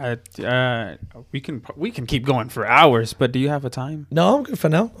 We can keep going for hours, but do you have a time? No, I'm good for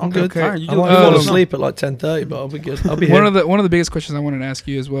now. I'm good. Okay. I might fall asleep at like 10:30, but I'll be good. I'll be here. One of the biggest questions I wanted to ask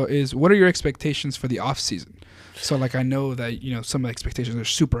you as well is, what are your expectations for the off season? So like I know that some of the expectations are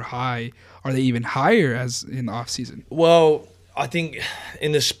super high. Are they even higher as in the off season? Well, I think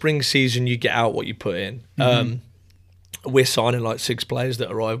in the spring season you get out what you put in. We're signing like 6 players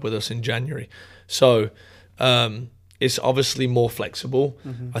that arrive with us in January, so it's obviously more flexible.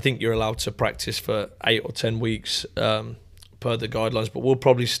 I think you're allowed to practice for 8 or 10 weeks per the guidelines, but we'll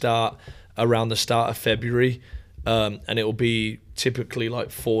probably start around the start of February, and it will be typically like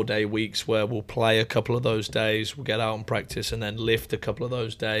 4-day weeks where we'll play a couple of those days, we'll get out and practice, and then lift a couple of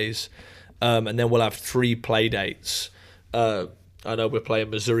those days, and then we'll have 3 play dates. I know we're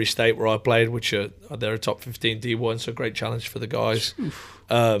playing Missouri State, where I played, which they're a top 15 D1, so great challenge for the guys.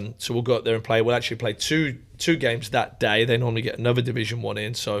 So we'll go up there and play. We'll actually play two games that day. They normally get another Division 1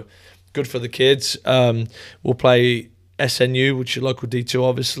 in, so good for the kids. We'll play SNU, which is local D2,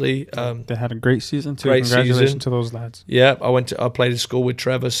 obviously. They had a great season too. Great Congratulations season to those lads. Yeah, I played at school with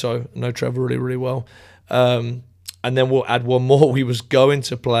Trevor, so I know Trevor really, really well. And then we'll add one more. We was going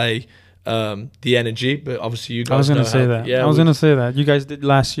to play the Energy, but obviously you guys I was gonna know say how, that. Yeah, I was gonna say that. You guys did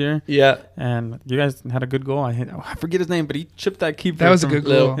last year. Yeah. And you guys had a good goal. I forget his name, but he chipped that keeper. That was a good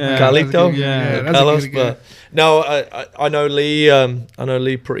goal. Carlito. Carlos, but no, I know Lee. I know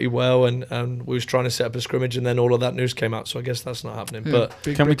Lee pretty well, and we was trying to set up a scrimmage, and then all of that news came out. So I guess that's not happening. Yeah,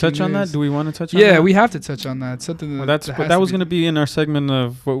 But can we touch on that? Do we want to touch on that? Yeah, we have to touch on that. Something that was going to be in our segment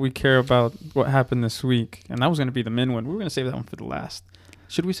of what we care about, what happened this week, and that was going to be the men one. We were going to save that one for the last.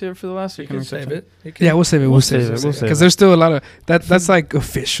 Should we save it for the last? Or can we save it? Yeah, we'll save it. We'll save it because there's still a lot of that. That's like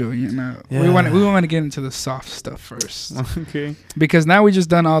official, Yeah. We want to get into the soft stuff first. Okay. Because now we just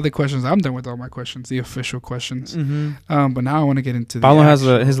done all the questions. I'm done with all my questions, the official questions. But now I want to get into. Paulo has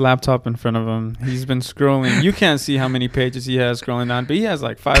his laptop in front of him. He's been scrolling. You can't see how many pages he has scrolling down, but he has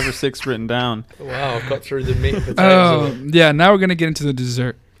like 5 or 6 written down. Wow, I've got through the meat and potatoes. Yeah. Now we're gonna get into the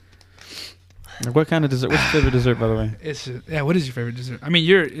dessert. What kind of dessert? What's your favorite dessert, by the way? What is your favorite dessert? I mean,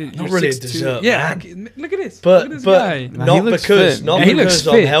 you're not really a dessert. Yeah, look at this. But look at this guy. not because I'm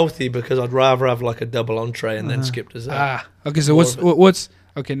fit. healthy. Because I'd rather have like a double entree and then skip dessert. Okay. So what's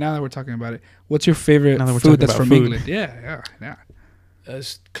okay? Now that we're talking about it, what's your favorite food that's from England? Yeah.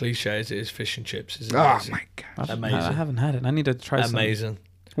 As cliche as it is, fish and chips. Is oh my gosh, amazing! I haven't had it. I need to try some. Amazing.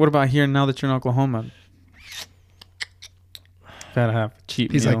 What about here now that you're in Oklahoma? Gotta have a cheap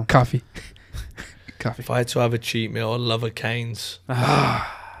meal. He's like coffee. If I had to have a cheat meal, I'd love a Cane's.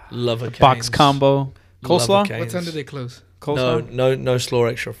 Love a Cane's. Box combo. Coleslaw? What time do they close? Coleslaw? No slaw,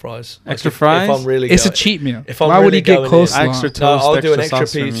 extra fries. Extra fries? If I'm really it's a cheat meal. If I'm Why really would he get coleslaw? Extra toast, I'll do an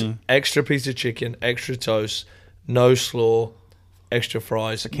extra piece of chicken, extra toast, no slaw, extra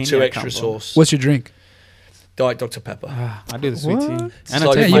fries, 2 extra sauce. What's your drink? Diet Dr. Pepper. I do the sweet tea. And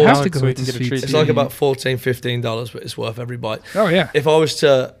like you have to go so we with can the get a sweet treat. It's like about $14, $15, but it's worth every bite. Oh yeah. If I was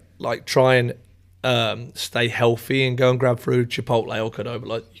to like try and stay healthy and go and grab through Chipotle or Qdoba,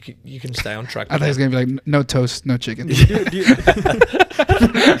 like you can stay on track. I thought it was gonna be like no toast, no chicken. Not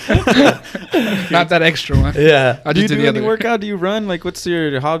that extra one. Yeah. I Do you just do any workout? Do you run? Like, what's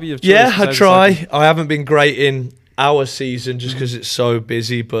your hobby of choice? Yeah, I try. I haven't been great in our season just because it's so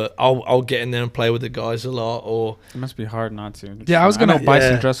busy, but I'll get in there and play with the guys a lot. Or it must be hard not to. Yeah, I was gonna.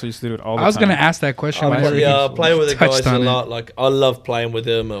 Bison Dressel used to do it all the time. I was gonna ask that question. I play with the guys a lot. Like I love playing with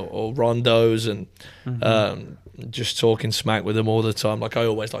them or rondos and just talking smack with them all the time. Like I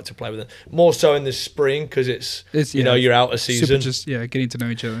always like to play with them. More so in the spring because it's you know, you're out of season. Super just getting to know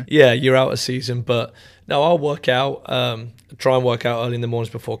each other. Yeah, you're out of season. But no, I'll work out. Try and work out early in the mornings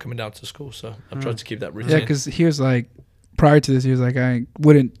before coming down to school. So I've tried to keep that routine. Yeah, because he was like, prior to this, he was like, I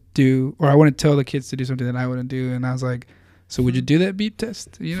wouldn't tell the kids to do something that I wouldn't do, and I was like, so would you do that beep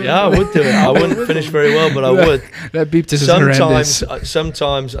test? You know? Yeah, I would do it. I wouldn't finish very well, but I would. That beep test is horrendous.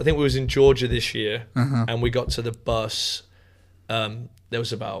 Sometimes, I think we was in Georgia this year, and we got to the bus. There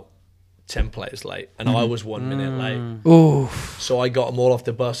was about 10 players late, and I was 1 minute late. Oh, so I got them all off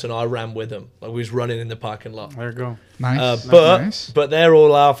the bus, and I ran with them. Like we was running in the parking lot. There you go. nice. But they're all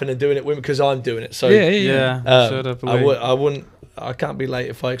laughing and doing it with me because I'm doing it. So Yeah. Shut up. I wouldn't. I can't be late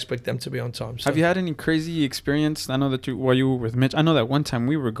if I expect them to be on time. So. Have you had any crazy experience? I know that while you were with Mitch, I know that one time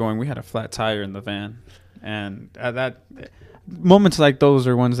we had a flat tire in the van, and that moments like those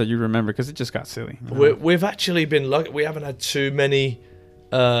are ones that you remember because it just got silly. You know? We've actually been lucky. We haven't had too many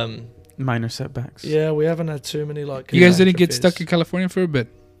minor setbacks. Yeah, we haven't had too many like. You guys didn't get stuck in California for a bit.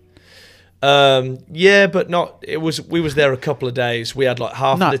 Yeah, but not. We was there a couple of days. We had like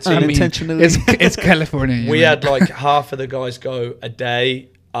half of the team. Unintentionally. It's California. We had like half of the guys go a day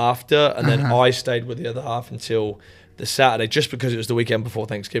after, and then I stayed with the other half until the Saturday, just because it was the weekend before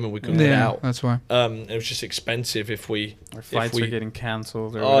Thanksgiving. We couldn't get out. That's why. It was just expensive if we. Our flights were getting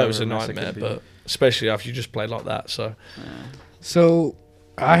cancelled. Oh, it was a nightmare, but especially after you just played like that. So. Yeah. So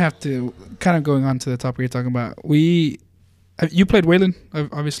I have to kind of going on to the topic you're talking about. You played Wayland,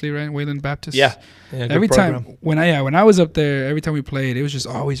 obviously, right? Wayland Baptist. Yeah. Every program. time when I was up there, every time we played, it was just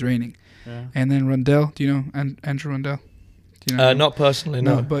always raining. Yeah. And then Rundell, do you know Andrew Rundell? Do you know him? Not personally,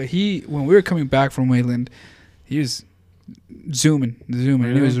 no. But when we were coming back from Wayland, he was zooming, Really?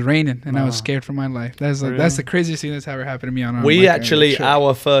 and it was raining, and I was scared for my life. That's the craziest thing that's ever happened to me on. We actually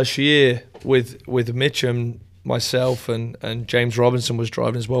our first year with Mitchum, myself and James Robinson was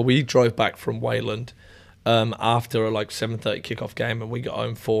driving as well. We drove back from Wayland after a like 7:30 kickoff game, and we got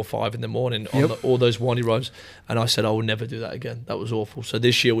home 4 or 5 in the morning on all those windy roads. And I said I will never do that again. That was awful. So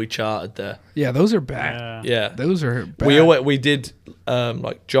this year we chartered there. Yeah, those are bad. Yeah, those are bad. We did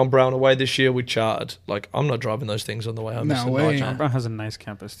like John Brown away this year. We chartered. Like I'm not driving those things on the way home. No way. John Brown has a nice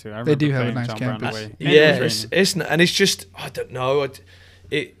campus too. They do have a nice campus. Yeah, it's just I don't know.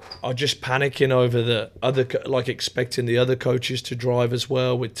 I'm just panicking over the other, like expecting the other coaches to drive as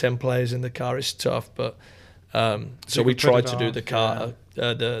well with 10 players in the car. It's tough, but so we tried to do the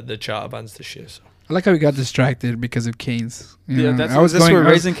charter vans this year. So. I like how we got distracted because of Canes. We're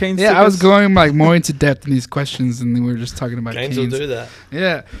raising Canes. Yeah, I was going like more into depth in these questions, and we were just talking about Canes. Canes will do that.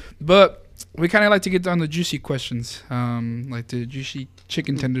 Yeah, but we kind of like to get down the juicy questions, like the juicy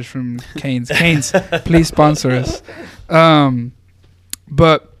chicken tenders from Canes. Canes, please sponsor us.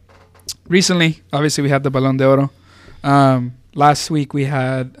 But recently, obviously, we had the Balón de Oro. Last week, we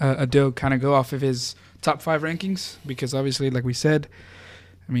had Adil kind of go off of his top 5 rankings because, obviously, like we said,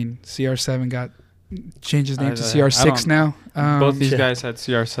 I mean, CR7 changed his name to CR6 now. Both these guys had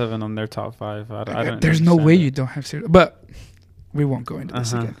CR7 on their top 5. I don't there's no way you don't have CR. But we won't go into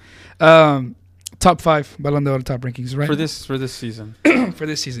this again. Top 5 Balón de Oro top rankings, right? For this season. For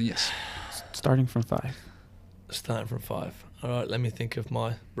this season, yes. Starting from 5. Starting from 5. All right, let me think of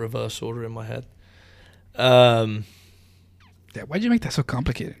my reverse order in my head. Why'd you make that so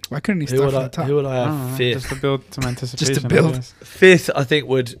complicated? Why couldn't he start from the top? Who would I have fifth? Just to build some anticipation. Just to build. Fifth, I think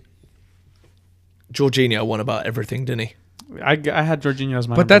Jorginho won about everything, didn't he? I had Jorginho as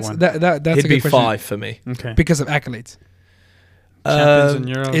my but number one. That's He'd a be good question. 5 for me. Okay. Because of accolades. Champions and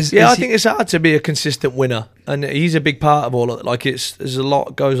Euros. I think it's hard to be a consistent winner, and he's a big part of all of it. Like there's a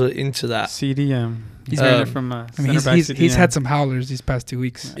lot goes into that. CDM. He's he's had some howlers these past 2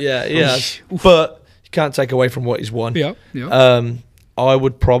 weeks. Yeah. But you can't take away from what he's won. Yeah. I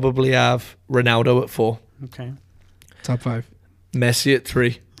would probably have Ronaldo at 4. Okay. Top 5. Messi at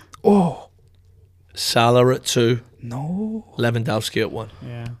 3. Oh. Salah at 2. No. Lewandowski at 1.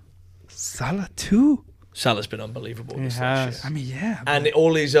 Yeah. Salah 2. Salah's been unbelievable. He has. I mean, yeah. And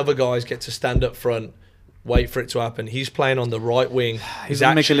all these other guys get to stand up front, wait for it to happen. He's playing on the right wing. He's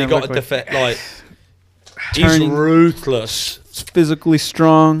actually got a defect. Like he's ruthless. Physically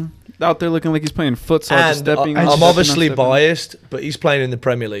strong. Out there looking like he's playing futsal. And just stepping. I'm obviously biased, but he's playing in the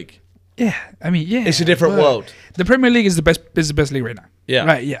Premier League. Yeah, I mean, yeah. It's a different world. The Premier League is the best league right now. Yeah.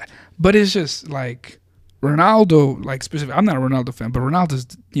 Right. Yeah. But it's just like Ronaldo, like specifically. I'm not a Ronaldo fan, but Ronaldo's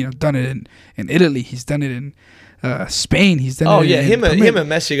done it in Italy. He's done it in Spain. He's done it. Oh yeah, him and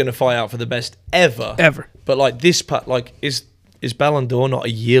Messi are going to fight out for the best ever. But like this part, like is Ballon d'Or not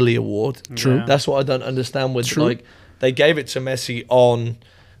a yearly award? True. Yeah. That's what I don't understand with like they gave it to Messi on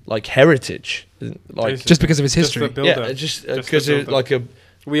like heritage, like just because of his history. just because like a.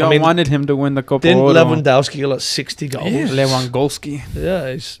 We all wanted him to win the Copa Didn't Oro. Lewandowski get like 60 goals? Yeah. Lewandowski.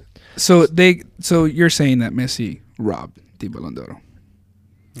 Yeah. So you're saying that Messi robbed the Ballon d'Or,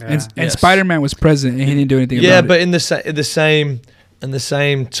 and Yes. Spider-Man was present and he didn't do anything about it. Yeah, but in the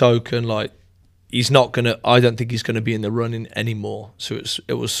same token, like he's not gonna. I don't think he's gonna be in the running anymore. So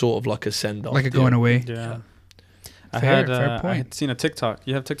it was sort of like a send off, like a going away. Yeah. Fair I point. had seen a TikTok.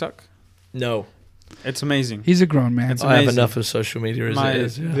 You have TikTok? No, It's amazing. He's a grown man. It's I have amazing. enough of social media as it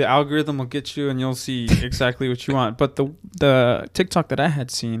is. Yeah. The algorithm will get you, and you'll see exactly what you want. But the TikTok that I had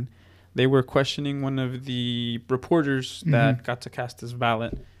seen, they were questioning one of the reporters that got to cast his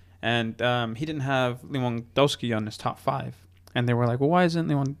ballot, and he didn't have Lewandowski on his top 5. And they were like, well, why isn't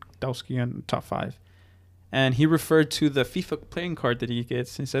Lewandowski on the top 5? And he referred to the FIFA playing card that he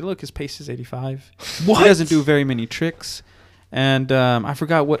gets. And he said, look, his pace is 85. What? He doesn't do very many tricks. And I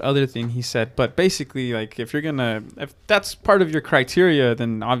forgot what other thing he said. But basically, like, if that's part of your criteria,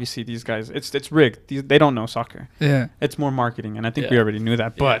 then obviously these guys, it's rigged. They don't know soccer. Yeah. It's more marketing. And I think we already knew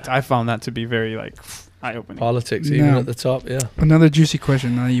that. But I found that to be very, like, eye-opening. Politics, even at the top, yeah. Another juicy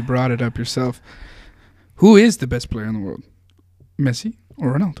question. Now you brought it up yourself. Who is the best player in the world? Messi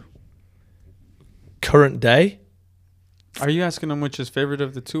or Ronaldo? Current day? Are you asking him which his favorite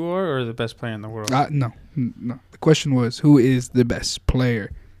of the two are, or the best player in the world? No. The question was, who is the best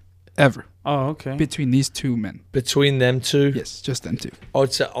player ever Oh, okay. between these two men? Between them two? Yes, just them two.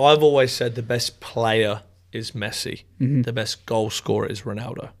 I've always said the best player is Messi. Mm-hmm. The best goal scorer is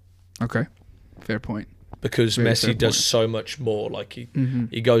Ronaldo. Okay, fair point. Because Very fair Messi does point. so much more. Like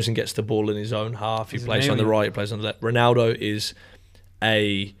he goes and gets the ball in his own half. He plays on the right. He plays on the left. Ronaldo is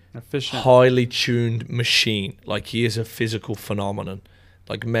a Efficient. highly tuned machine. Like he is a physical phenomenon.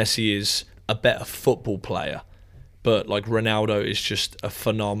 Like Messi is a better football player, but like Ronaldo is just a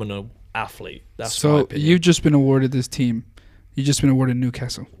phenomenal athlete. That's my So opinion. you've just been awarded this team. You've just been awarded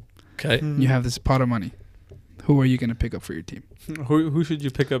Newcastle. Okay. You have this pot of money. Who are you going to pick up for your team? Who should you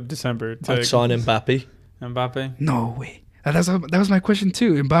pick up December? I'd sign Mbappe. Mbappe? No way. That was my question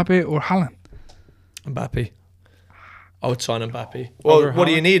too. Mbappe or Haaland? Mbappe. I would sign Mbappe. Over Well, what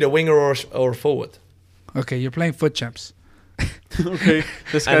do you Haaland? need? A winger or a forward? Okay, you're playing foot champs. Okay.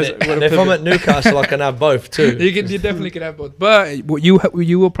 This And, guy's and if I'm at Newcastle, I can have both too. You definitely could have both, but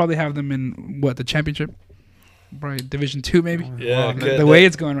you will probably have them in the championship, probably Division 2 maybe. Yeah, The way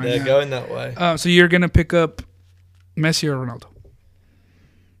it's going right they're now. going that way. So you're gonna pick up Messi or Ronaldo?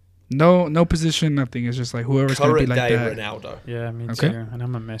 No position, nothing. It's just like whoever's gonna be Current like day that. Ronaldo. Yeah, me Okay. too. And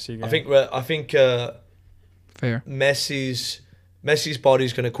I'm a Messi guy. I think Fair. Messi's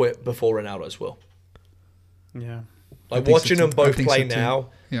body's going to quit before Ronaldo's will. Yeah. Like think so watching too. them both I think play so too. now,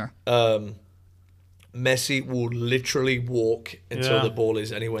 Yeah. Messi will literally walk until Yeah. the ball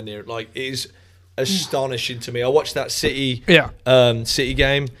is anywhere near it. Like it is astonishing to me. I watched that City City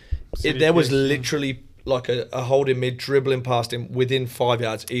game. City There was PSG. literally like a holding mid dribbling past him within 5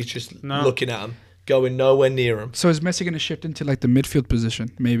 yards. He's just looking at him, going nowhere near him. So is Messi gonna shift into like the midfield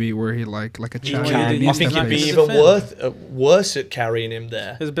position, maybe where he like a child? can. I think he'd be He's even defend. worse at carrying him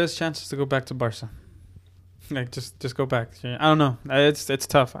there. His best chance is to go back to Barca. Like just go back. I don't know. It's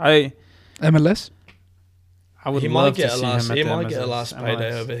tough. MLS. I would He love might to get a see last- him at he the might get a MLS. last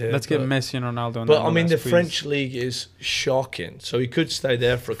payday over here, Let's get but- Messi and Ronaldo. In But the I mean, MLS, the please. French league is shocking, so he could stay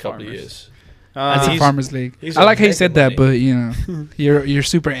there for a couple of Farmers. years. It's And a he's- farmers league. he's I on like how you mega said that, money. but you know, you're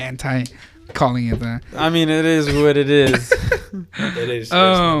super anti calling it that. I mean, it is what it is. It is.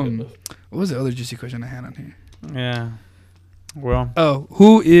 What was the other juicy question I had on here? Yeah. Well, Oh,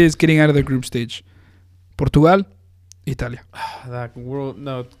 who is getting out of the group stage? Portugal, Italia. that world.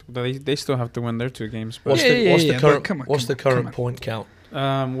 No, they still have to win their 2 games. But What's Yeah, the but current? come on, what's come the on, come current on. point count?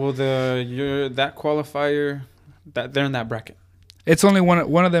 well, that qualifier, that they're in that bracket. It's only one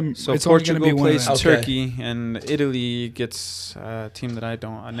of them. So it's only going Portugal to be one of plays them. Okay. Turkey, and Italy gets a team that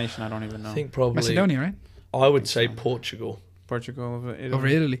a nation I don't even know. I think probably. Macedonia, right? I would say Portugal. Portugal over Italy. Over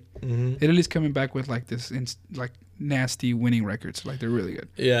Italy. Mm-hmm. Italy's coming back with like this, like nasty winning records. Like they're really good.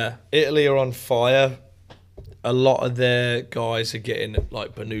 Yeah, Italy are on fire. A lot of their guys are getting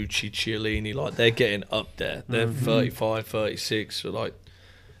like Bonucci, Chiellini, like they're getting up there. They're 35, 36, so like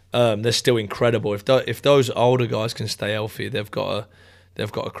they're still incredible. If those older guys can stay healthy, they've got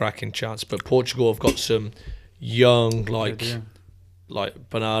a cracking chance. But Portugal have got some young like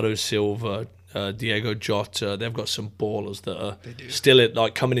Bernardo Silva, Diego Jota. They've got some ballers that are still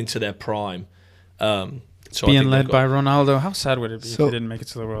coming into their prime. So I Being think led they've by Ronaldo. How sad would it be if So- they didn't make it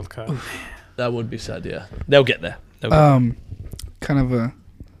to the World Cup? that would be sad. Yeah, they'll get there. Kind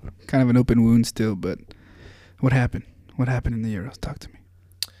of an open wound still. But what happened? What happened in the Euros? Talk to me.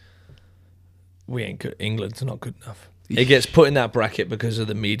 we ain't good. England's not good enough. It gets put in that bracket because of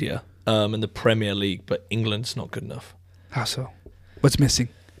the media and the Premier League, but England's not good enough. How so? What's missing?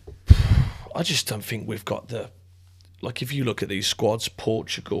 I just don't think we've got the... Like, if you look at these squads,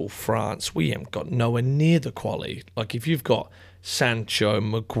 Portugal, France, we haven't got nowhere near the quality. Like, if you've got Sancho,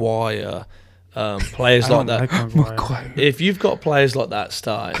 Maguire, players like that... Maguire. If you've got players like that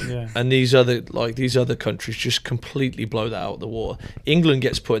starting, and these other countries just completely blow that out of the water, England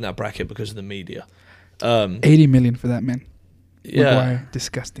gets put in that bracket because of the media. 80 million for that man. Yeah, Maguire,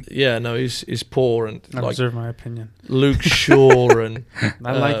 disgusting. Yeah, no, he's poor and I reserve my opinion. Luke Shaw and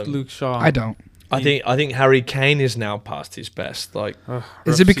I like Luke Shaw. I don't. I think Harry Kane is now past his best. Like,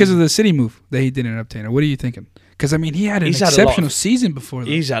 is it because of the City move that he didn't obtain, or what are you thinking? Because I mean, he had an exceptional season before.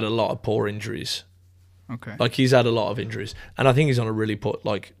 He's had a lot of poor injuries. Okay, like he's had a lot of injuries, and I think he's on a really poor.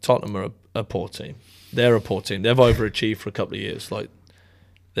 Like Tottenham are a poor team. They're a poor team. They've overachieved for a couple of years. Like,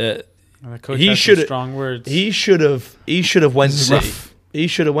 he should have strong words. He should have went City. He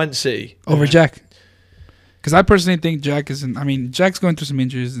should have went City over Jack. Because I personally think Jack isn't. I mean, Jack's going through some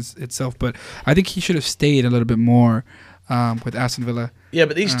injuries itself, but I think he should have stayed a little bit more with Aston Villa. Yeah,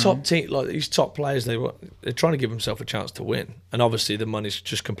 but these top these top players, they're trying to give themselves a chance to win, and obviously the money's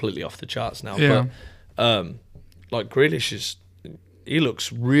just completely off the charts now. Yeah. But like Grealish he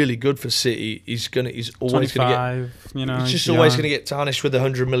looks really good for City. He's always going to get. You know, he's just always going to get tarnished with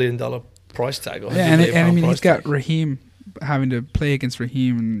 $100 million price tag. Or and I mean, he's got Raheem having to play against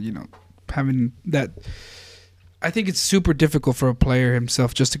Raheem, and having that. I think it's super difficult for a player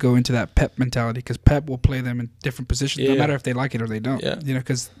himself just to go into that Pep mentality, because Pep will play them in different positions, no matter if they like it or they don't. Yeah.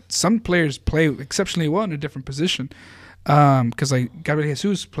 Because some players play exceptionally well in a different position. Because like Gabriel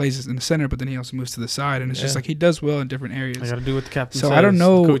Jesus plays in the center, but then he also moves to the side, and it's just like he does well in different areas. I got to do what the captain says. So I don't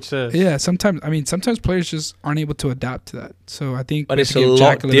know. The coach says. Yeah, sometimes players just aren't able to adapt to that. So I think, but it's a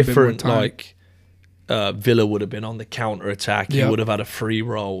lot different. Like Villa would have been on the counter attack. He would have had a free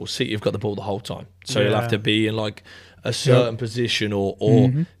roll. City have got the ball the whole time, so he'll have to be in like a certain position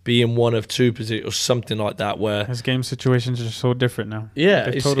or be in one of two positions or something like that. Where his game situations are so different now. Yeah,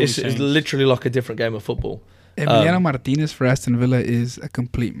 it's literally like a different game of football. Emiliano Martinez for Aston Villa is a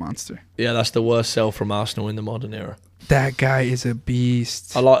complete monster. Yeah, that's the worst sell from Arsenal in the modern era. That guy is a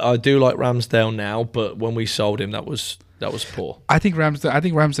beast. I do like Ramsdale now, but when we sold him, that was poor. I think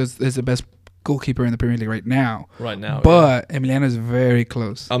Ramsdale is the best goalkeeper in the Premier League right now. yeah. But Emiliano is very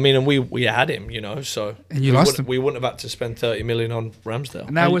close. I mean, and we had him, so and you lost him. We wouldn't have had to spend 30 million on Ramsdale.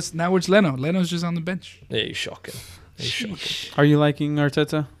 And now it's Leno. Leno's just on the bench. Yeah, he's shocking. Are you liking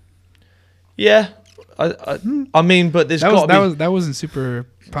Arteta? Yeah. I mean, but that wasn't super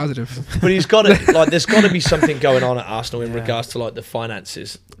positive. But he's got to there's got to be something going on at Arsenal in regards to like the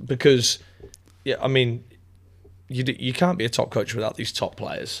finances, because I mean, you can't be a top coach without these top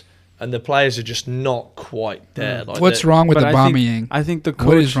players, and the players are just not quite there. Like, what's wrong with Aubameyang? I think the coach.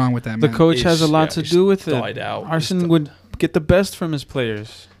 What is wrong with that man? The coach has a lot to do with it. Out. Arsene would get the best from his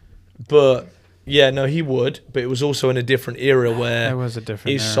players, but he would. But it was also in a different era where it was a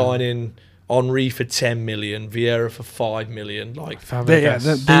different he's era. Signing Henry for 10 million, Vieira for 5 million,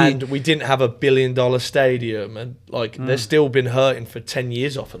 and we didn't have $1 billion stadium, and they've still been hurting for 10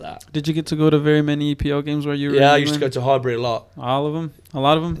 years off of that. Did you get to go to very many EPL games where you were? Yeah, I used to go to Highbury a lot. All of them? A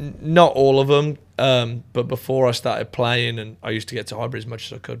lot of them? Not all of them, but before I started playing, and I used to get to Highbury as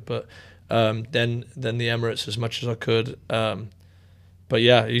much as I could, but then the Emirates as much as I could. But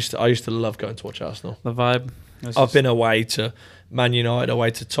yeah, I used to love going to watch Arsenal. The vibe. I've been away to Man United,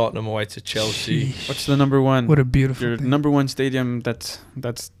 away to Tottenham, away to Chelsea. What's the number one? What a beautiful thing. Number one stadium. That's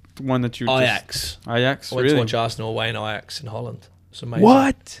the one that you. Ajax. Ajax. I went to watch Arsenal away in Ajax in Holland. It's amazing.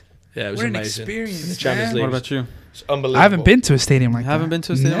 What? Yeah, it was amazing. Experience, in the Champions League. What about you? It's unbelievable. I haven't been to a stadium like that. Haven't been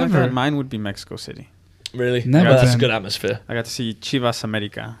to a stadium Never. like that? Mine would be Mexico City. Really? Never. That's a good atmosphere. I got to see Chivas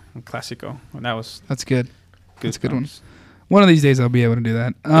America, Clásico. That's good. That's a good one. One of these days I'll be able to do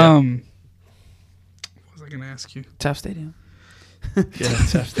that. What was I going to ask you? Tap Stadium. Yeah,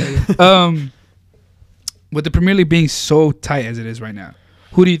 Tap Stadium. With the Premier League being so tight as it is right now,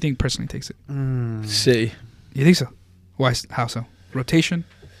 who do you think personally takes it? City. You think so? Why? How so? Rotation?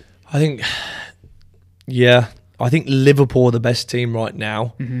 I think Liverpool are the best team right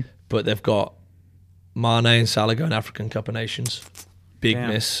now, but they've got Mane and Salah going African Cup of Nations. Big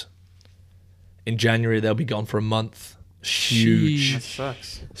miss. In January, they'll be gone for a month. Huge. That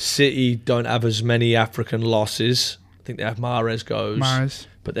sucks. City don't have as many African losses. I think they have Mahrez goes.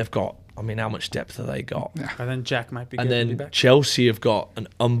 But they've got, how much depth have they got? Yeah. And then Jack might be good. And then back. Chelsea have got an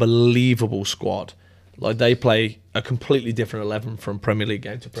unbelievable squad. Like they play a completely different 11 from Premier League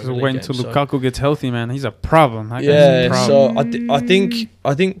game to Premier League wait game. until Lukaku gets healthy, man. He's a problem. That guy's Yeah, a problem. so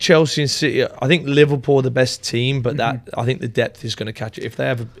I think Chelsea and City. I think Liverpool are the best team, but that I think the depth is going to catch it. If they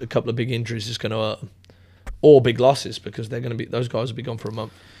have a couple of big injuries, it's going to hurt them, or big losses because they're going to be those guys will be gone for a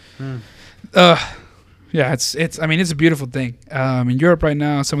month. Yeah, it's. I mean, it's a beautiful thing. In Europe right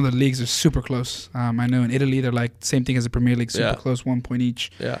now, some of the leagues are super close. I know in Italy they're like same thing as the Premier League, super close, 1 point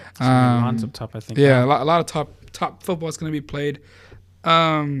each. Yeah, Milan's up top, I think. Yeah, a lot of top football is going to be played.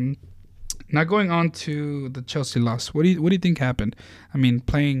 Now going on to the Chelsea loss, what do you think happened? I mean,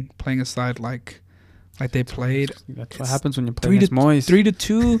 playing aside like they played. That's what happens when you play against Moyes.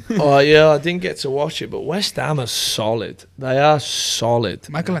 3-2. Oh yeah, I didn't get to watch it, but West Ham are solid. They are solid.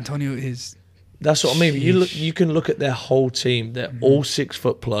 Michael Antonio is. That's what I mean. You can look at their whole team. They're all 6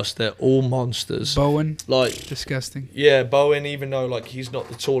 foot plus. They're all monsters. Bowen, like disgusting. Yeah, Bowen. Even though like he's not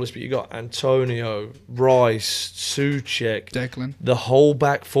the tallest, but you got Antonio, Rice, Souček, Declan. The whole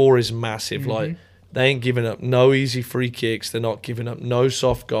back four is massive. Like they ain't giving up no easy free kicks. They're not giving up no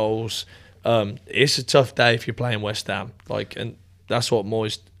soft goals. It's a tough day if you're playing West Ham. Like, and that's what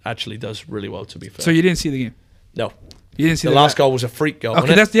Moyes actually does really well. To be fair. So you didn't see the game? No. You didn't see the last goal was a freak goal.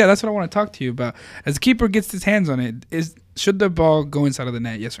 Okay, that's what I want to talk to you about. As the keeper gets his hands on it, should the ball go inside of the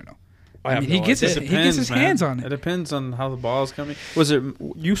net? Yes or no? I mean, he gets his hands on it. It depends on how the ball's coming. Was it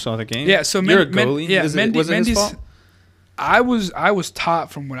you saw the game? Yeah, so you're a goalie. Was it his fault? I was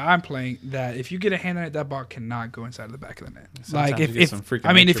taught from when I'm playing that if you get a hand on it, that ball cannot go inside of the back of the net. Sometimes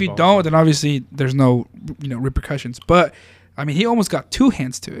like if you don't, then obviously there's no repercussions. But I mean, he almost got 2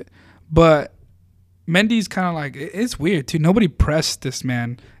 hands to it, but. Mendy's kind of like, it's weird too. Nobody pressed this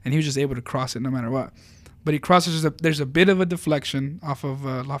man, and he was just able to cross it no matter what. But he crosses, there's a bit of a deflection off of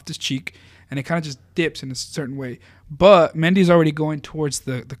Loftus' cheek, and it kind of just dips in a certain way. But Mendy's already going towards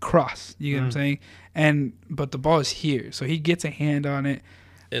the cross. You get what I'm saying? But the ball is here, so he gets a hand on it.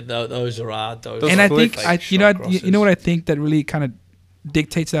 Those are odd. And I think you know what I think that really kind of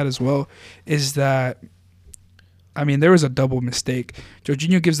dictates that as well is that. I mean, there was a double mistake.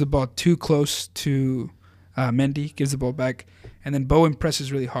 Jorginho gives the ball too close to Mendy, gives the ball back, and then Bowen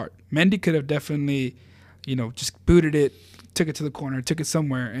presses really hard. Mendy could have definitely, just booted it, took it to the corner, took it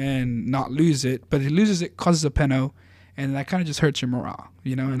somewhere, and not lose it. But he loses it, causes a penalty, and that kind of just hurts your morale,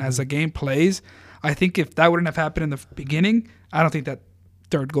 And as the game plays, I think if that wouldn't have happened in the beginning, I don't think that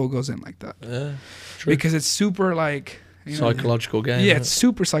third goal goes in like that. Yeah, true. Because it's super like... psychological game. Yeah, it's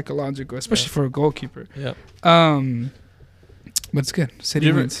super psychological, especially for a goalkeeper. Yeah. But it's good.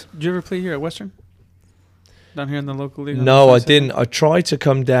 City wins. Did you ever play here at Western? Down here in the local league? No, I didn't. I tried to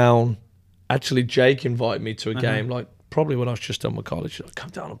come down. Actually, Jake invited me to a game, like probably when I was just done with college. Come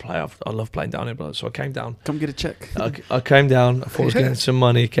down and play. I love playing down here, so I came down. Come get a check. I came down. I thought I was getting some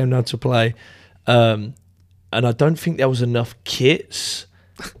money. Came down to play. And I don't think there was enough kits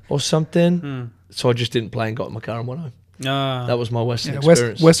or something. So I just didn't play and got in my car and went home. That was my Western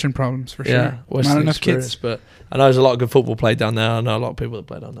experience. Western problems for sure. Yeah, Western not enough experience, kids. But I know there's a lot of good football played down there. I know a lot of people that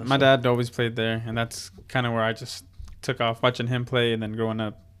play down there. My dad always played there, and that's kind of where I just took off watching him play, and then going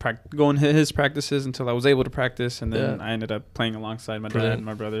to his practices until I was able to practice, and then I ended up playing alongside my dad and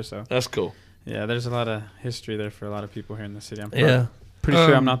my brother. So that's cool. Yeah, there's a lot of history there for a lot of people here in the city. I'm pretty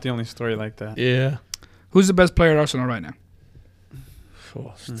sure I'm not the only story like that. Yeah. Who's the best player at Arsenal right now?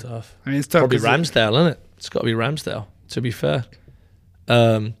 It's tough. I mean, it's tough. Probably Ramsdale, isn't it? It's got to be Ramsdale, to be fair.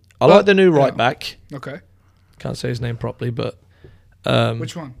 I like the new right back. Okay. Can't say his name properly, but...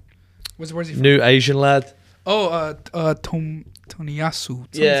 which one? Where's he from? New Asian lad. Oh, Toniyasu.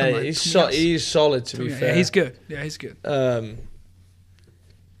 Yeah, he's solid, to be fair. Yeah, he's good. Yeah, he's good.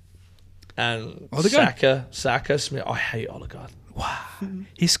 And Odegaard? Saka, Smith. I hate Odegaard. Wow.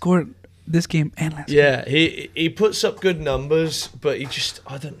 He scored this game and last game. Yeah, he puts up good numbers, but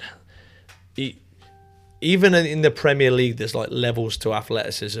even in the Premier League, there's like levels to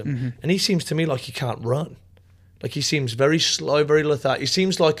athleticism, and he seems to me like he can't run. Like he seems very slow, very lethargic. He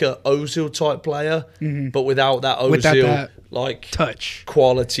seems like a Ozil type player, but without that Ozil like touch,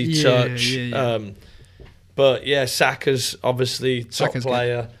 quality touch. Yeah. But yeah, Saka's obviously top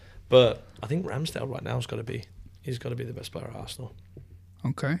player, but I think Ramsdale right now he's got to be the best player at Arsenal.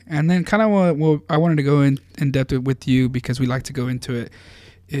 Okay, and then kind of what I wanted to go in depth with you because we like to go into it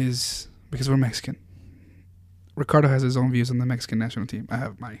is because we're Mexican. Ricardo has his own views on the Mexican national team. I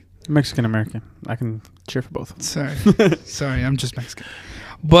have my Mexican American. I can cheer for both of them. Sorry, I'm just Mexican.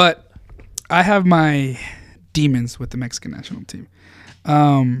 But I have my demons with the Mexican national team.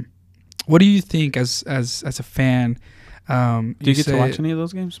 What do you think as a fan? Do you get to watch any of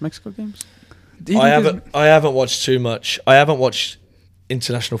those games, Mexico games? I haven't watched too much. I haven't watched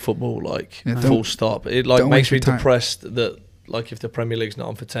international football, like Yeah, full stop. It like don't makes waste me your time. depressed that like if the Premier League's not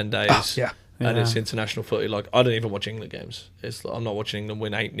on for 10 days Yeah. and Yeah. it's international footy, like I don't even watch England games. It's like, I'm not watching England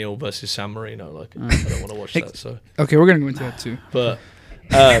win 8-0 versus San Marino. Like I don't want to watch that. So, Okay, we're gonna go into that too. but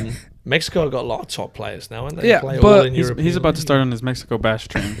Mexico got a lot of top players now, and they Yeah, play but all in Europe. He's about to start on his Mexico bash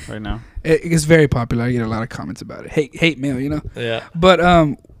train right now. It's very popular. I get a lot of comments about it. Hate mail, you know. Yeah, But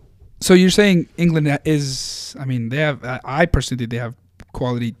so you're saying England is? I mean, they have. I personally think they have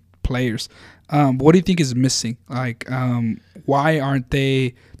quality players. What do you think is missing? Like, why aren't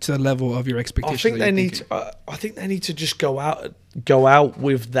they to the level of your expectations? I think they need. I think they need to just go out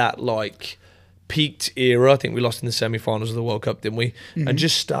with that like peaked era. I think we lost in the semi-finals of the World Cup, didn't we? Mm-hmm. And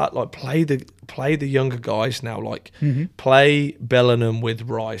just start like play the younger guys now. Like play Bellingham with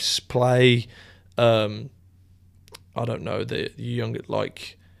Rice. Play, I don't know, the younger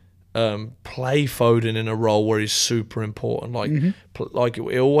like. Play Foden in a role where he's super important. Like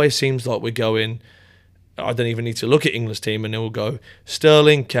it always seems like we're going. I don't even need to look at England's team, and it will go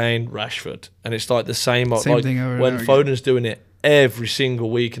Sterling, Kane, Rashford, and it's like the same. Like thing over and when over Foden's doing it every single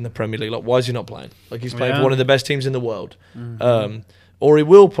week in the Premier League. Like, why is he not playing? Like he's playing for one of the best teams in the world. Or he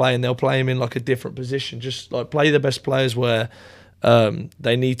will play, and they'll play him in like a different position. Just like play the best players where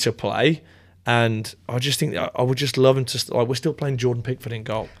they need to play. And I just think I would just love him to. Like, we're still playing Jordan Pickford in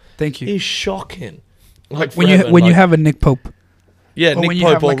goal. Thank you. He's shocking. Like when you have a Nick Pope, yeah, or Nick when you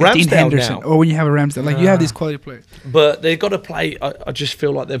Pope have like or a Dean Ramsdale Henderson, now. or when you have a Ramsdale, like you have these quality players. But they've got to play. I just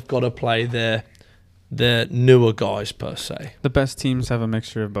feel like they've got to play their newer guys per se. The best teams have a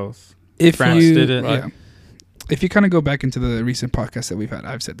mixture of both. If France you, did it. yeah. If you kind of go back into the recent podcasts that we've had,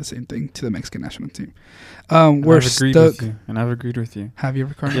 I've said the same thing to the Mexican national team. We're I've agreed stuck. with you, and I've agreed with you. Have you,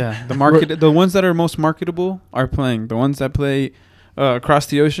 Ricardo? Yeah, the ones that are most marketable are playing. The ones that play across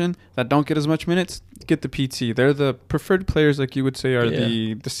the ocean that don't get as much minutes get the PT. They're the preferred players, like you would say, are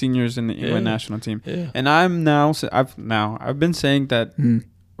the seniors in the England national team. Yeah. And I've been saying that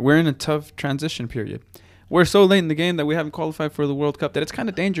we're in a tough transition period. We're so late in the game that we haven't qualified for the World Cup that it's kind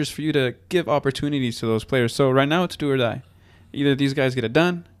of dangerous for you to give opportunities to those players. So right now it's do or die. Either these guys get it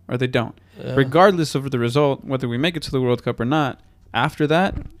done or they don't. Yeah. Regardless of the result, whether we make it to the World Cup or not, after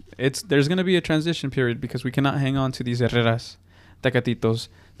that, there's going to be a transition period because we cannot hang on to these Herreras, Tecatitos,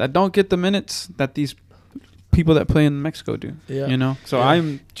 that don't get the minutes that these people that play in Mexico do. Yeah. You know? So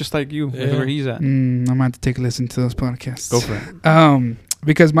I'm just like you, where he's at. I'm going to have to take a listen to those podcasts. Go for it.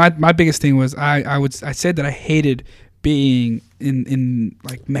 Because my biggest thing was I said that I hated being in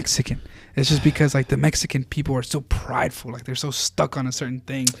like Mexican. It's just because like the Mexican people are so prideful, like they're so stuck on a certain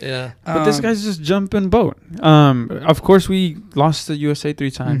thing. Yeah. But this guy's just jumping boat. Of course we lost the USA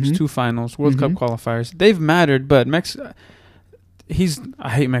 3 times, 2 finals, World Cup qualifiers. They've mattered, but I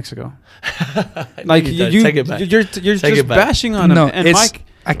hate Mexico. Like you take it back. You're just bashing on him. And Mike,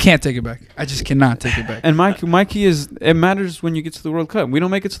 I can't take it back. I just cannot take it back. And Mikey it matters when you get to the World Cup. We don't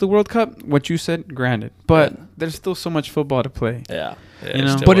make it to the World Cup. What you said, granted, but there's still so much football to play. Yeah, you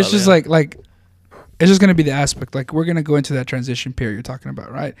know. But it's just like it's just gonna be the aspect. Like we're gonna go into that transition period you're talking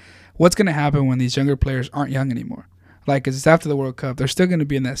about, right? What's gonna happen when these younger players aren't young anymore? Like, cause it's after the World Cup, they're still gonna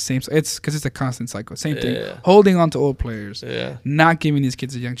be in that same. It's because it's a constant cycle. Same thing. Holding on to old players. Yeah. Not giving these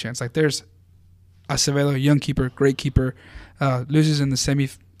kids a young chance. Like there's Acevedo, young keeper, great keeper. Loses in the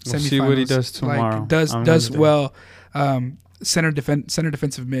semifinals. We'll see what he does tomorrow. Like, does well. Center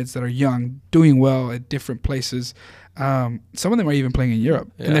defensive mids that are young, doing well at different places. Some of them are even playing in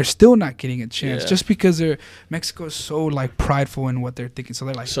Europe, and they're still not getting a chance just because Mexico is so like prideful in what they're thinking. So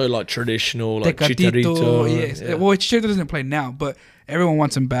they're like so like traditional, like Tecatito. Chicharito. Yes. Yeah. Well, Chicharito doesn't play now, but everyone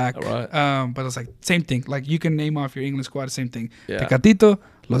wants him back. Right. But it's like same thing. Like you can name off your England squad, same thing. Tecatito,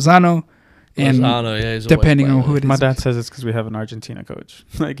 Lozano. And depending on who it is. My dad says it's because we have an Argentina coach.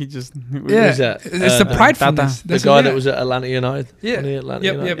 Like he just it's the pridefulness. The guy that was at Atlanta United. Yeah.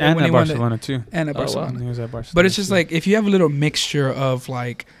 United. And at Barcelona too. And at Barcelona. He was at Barcelona. But it's just like if you have a little mixture of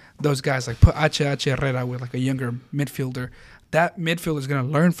like those guys, like put H Herrera with like a younger midfielder, that midfielder is going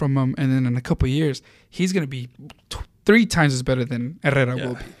to learn from him, and then in a couple of years he's going to be 3 times as better than Herrera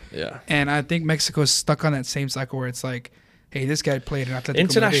will be. Yeah. And I think Mexico is stuck on that same cycle where it's like, hey, this guy played in Atletico.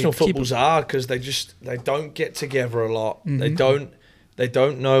 International football's hard because they don't get together a lot. They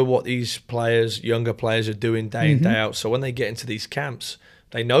don't know what these younger players are doing day in, day out. So when they get into these camps,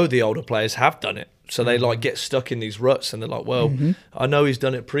 they know the older players have done it. So they like get stuck in these ruts, and they're like, well, I know he's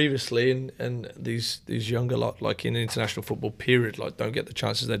done it previously, and these younger like in international football period like don't get the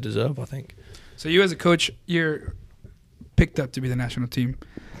chances they deserve, I think. So you as a coach, you're picked up to be the national team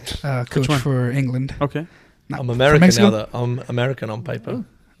coach for England. Okay. I'm American now. I'm American on paper.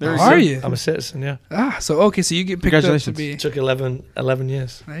 There How are you? I'm a citizen, yeah. So you get picked up to be. It took 11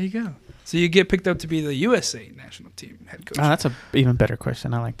 years. There you go. So you get picked up to be the USA national team head coach. That's a even better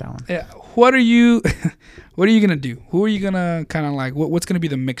question. I like that one. Yeah. What are you gonna do? Who are you gonna kind of like? What's gonna be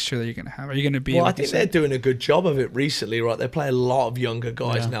the mixture that you're gonna have? Are you gonna be? Well, like I think they're doing a good job of it recently, right? They play a lot of younger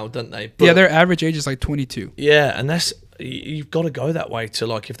guys now, don't they? But their average age is like 22. Yeah, and you've got to go that way to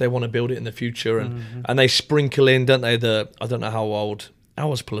like if they want to build it in the future, and they sprinkle in, don't they? I don't know how old. How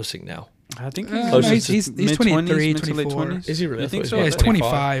old's Pulisic now? I think he's 23, 24. Is he really? You think so? Yeah, he's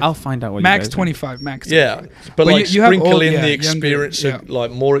 25. I'll find out what max you guys 25. Max. Yeah, 25. but like you have sprinkle old, in the younger, experience,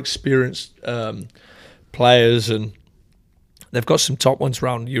 like more experienced players, and they've got some top ones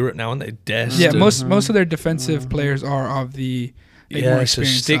around Europe now, and they Dest. Yeah, most of their defensive players are of the more so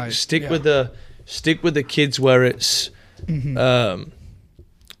experienced stick with the kids where it's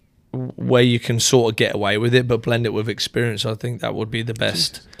where you can sort of get away with it, but blend it with experience. I think that would be the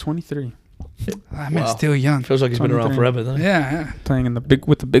best. 23. I mean, still young. Feels like he's been around forever, doesn't he? Yeah. Playing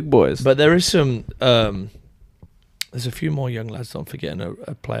with the big boys. But there is some. There's a few more young lads. I'm forgetting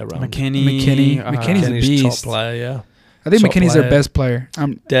a player around. McKinney's a beast. Top player. Yeah. I think McKinney's their best player.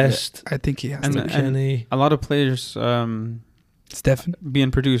 Dest. I think he has. And McKinney. A lot of players. Stefan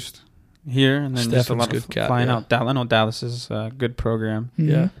being produced here, and then just a lot of flying out. I know Dallas is a good program. Mm-hmm.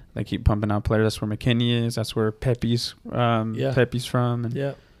 Yeah. They keep pumping out players. That's where McKinney is. That's where Pepe's from.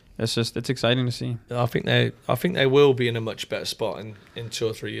 And it's exciting to see. I think they will be in a much better spot in 2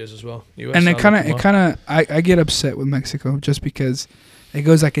 or 3 years as well. US and I get upset with Mexico just because it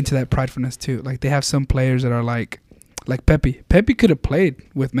goes like into that pridefulness too. Like they have some players that are like Pepe. Pepe could have played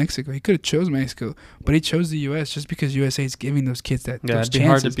with Mexico. He could have chose Mexico, but he chose the U.S. just because USA is giving those kids those it'd be chances.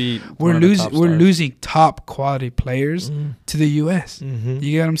 hard to beat. We're losing top quality players to the U.S. Mm-hmm.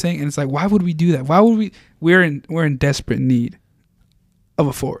 You get what I'm saying? And it's like, why would we do that? Why would we? We're in desperate need of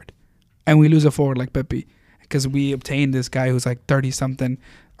a forward, and we lose a forward like Pepe because we obtained this guy who's like 30 something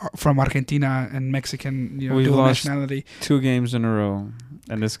from Argentina and Mexican, dual nationality. 2 games in a row,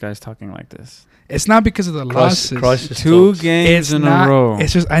 and this guy's talking like this. It's not because of the losses. 2 games in a row.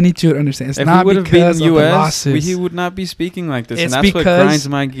 It's just, I need you to understand. It's if not we because of the US, losses. He would not be speaking like this, it's and that's what grinds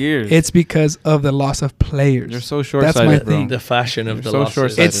my gears. It's because of the loss of players. You're so short-sighted, that's my bro. thing. The fashion of You're the so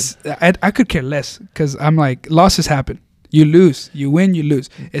losses. I could care less because I'm like, losses happen. You lose. You win, you lose.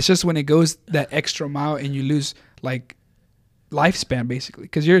 It's just when it goes that extra mile and you lose, like, lifespan, basically.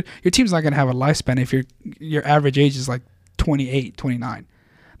 Because your team's not going to have a lifespan if your average age is, like, 28, 29.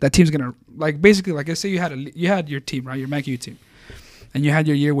 That team's gonna basically let's say you had your team, right, your MACU team, and you had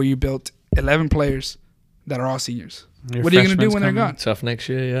your year where you built 11 players that are all seniors. What are you gonna do when they're gone? Tough next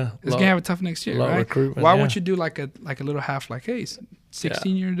year, yeah. It's gonna have a tough next year, right? Recruitment, why won't you do like a little half, like, hey,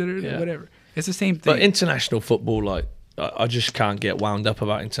 16 year, whatever? It's the same thing. But international football, I just can't get wound up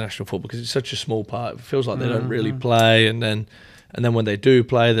about international football because it's such a small part. It feels like they don't really play, and then when they do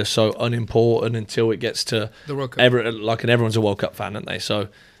play, they're so unimportant until it gets to the World Cup. And everyone's a World Cup fan, aren't they? So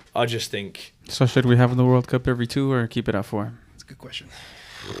I just think. So should we have the World Cup every 2 or keep it at 4? That's a good question.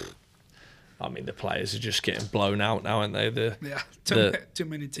 I mean, the players are just getting blown out now, aren't they? Too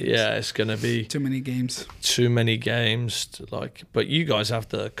many teams. Yeah, it's going to be too many games. But you guys have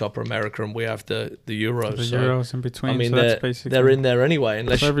the Copa America and we have the Euros. The Euros in between. I mean, so they're in there anyway.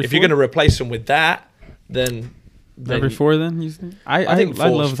 Unless if you're going to replace them with that, then every 4, then you think? I think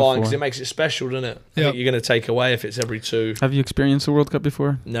 4 is fine because 4. it makes it special, doesn't it? Yep. I think you're going to take away if it's every 2. Have you experienced the World Cup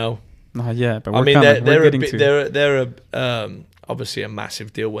before? No. Not yet, but they're obviously a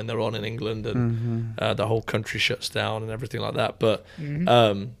massive deal when they're on in England and the whole country shuts down and everything like that. But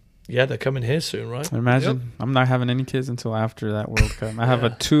they're coming here soon, right? Imagine I'm not having any kids until after that World Cup. I have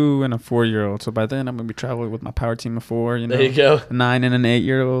a 2 and a 4-year-old, so by then I'm gonna be traveling with my power team of 4. There you go. A 9 and an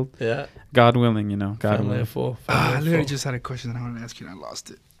 8-year-old. Yeah. God willing, God Family willing. Of 4. I literally just had a question that I wanted to ask you and I lost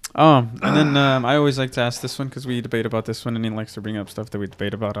it. And then I always like to ask this one because we debate about this one, and he likes to bring up stuff that we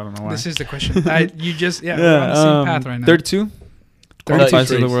debate about. I don't know why. This is the question. We're on the same path right now. 32 qualifies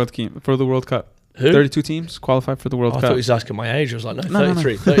for the World Cup. Who? 32 teams qualify for the World Cup. I thought he was asking my age. I was like, no,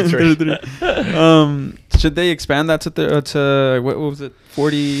 33. Should they expand that to what was it,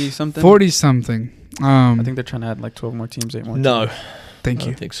 40 something? 40 something. I think they're trying to add like 12 more teams, 8 more. No, teams. Thank you. I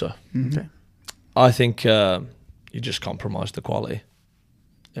don't think so. Mm-hmm. Okay. I think you just compromise the quality,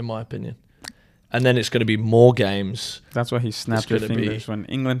 in my opinion. And then it's going to be more games. That's why he snapped your fingers when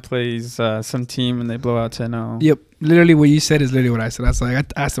England plays some team and they blow out 10-0. Yep. Literally what you said is literally what I said. I was like,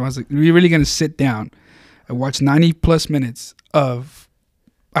 I asked him, are you really going to sit down and watch 90 plus minutes of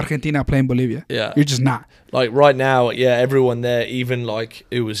Argentina playing Bolivia. Yeah. You're just not. Like right now, yeah, everyone there, even like,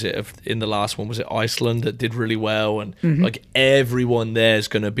 who was it in the last one? Was it Iceland that did really well? And like everyone there is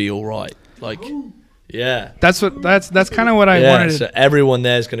going to be all right. Like, yeah. That's kind of what I wanted. So everyone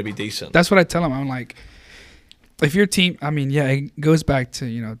there is going to be decent. That's what I tell them. I'm like, if your team, I mean, yeah, it goes back to,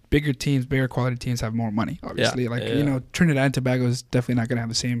 you know, bigger teams, bigger quality teams have more money, obviously. You know, Trinidad and Tobago is definitely not going to have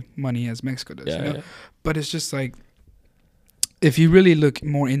the same money as Mexico does, you know? Yeah. But it's just like, if you really look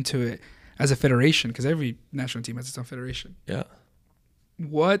more into it as a federation, because every national team has its own federation. Yeah.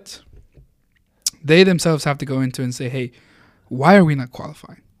 What they themselves have to go into and say, hey, why are we not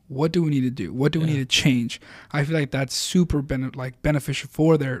qualifying? What do we need to do? What do we need to change? I feel like that's super beneficial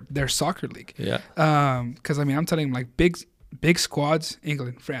for their soccer league. Yeah. Because I mean, I'm telling them, like, big squads,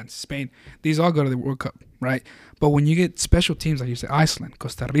 England, France, Spain, these all go to the World Cup, right? But when you get special teams like you say, Iceland,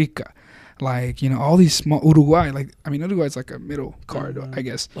 Costa Rica, like, you know, all these small, Uruguay, like, I mean, Uruguay is like a middle card, I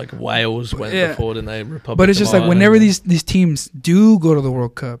guess. Like Wales went before the name Republic. But it's just like whenever these teams do go to the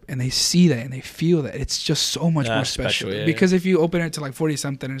World Cup and they see that and they feel that, it's just so much more special. Because if you open it to like 40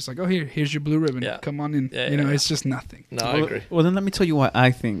 something and it's like, oh, here's your blue ribbon, come on in, you know, it's just nothing. No, I agree. Well, then let me tell you why I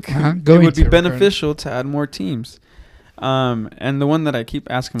think it would be beneficial to add more teams. And the one that I keep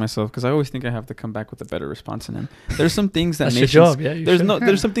asking myself, because I always think I have to come back with a better response than him. There's some things that nations. Your job, yeah,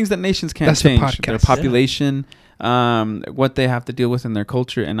 there's some things that nations can't That's change. The their population, what they have to deal with in their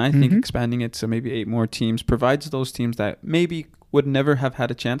culture, and I think expanding it to maybe 8 more teams provides those teams that maybe would never have had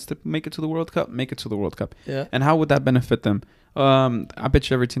a chance to make it to the World Cup, make it to the World Cup. Yeah. And how would that benefit them? I bet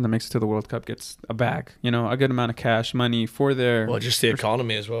you every team that makes it to the World Cup gets a bag, you know, a good amount of cash money for their. Well, just the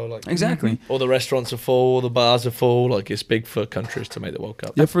economy as well, like exactly. All the restaurants are full, all the bars are full. Like, it's big for countries to make the World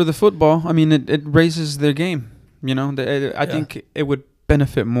Cup. Yeah, for the football, I mean, it raises their game. You know, I think it would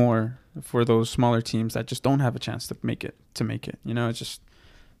benefit more for those smaller teams that just don't have a chance to make it. You know, it's just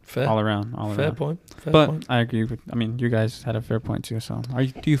fair. all around. Fair point. But I agree with. I mean, you guys had a fair point too. So,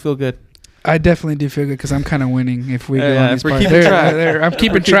 do you feel good? I definitely do feel good because I'm kind of winning if we go on this part. I'm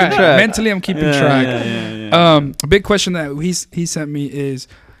keeping track. Mentally, I'm keeping track. A big question that he sent me is,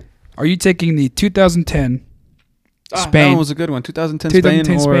 are you taking the 2010 Spain? That one was a good one. 2010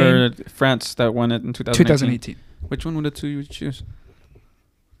 Spain or France that won it in 2018? Which one would the two you would choose?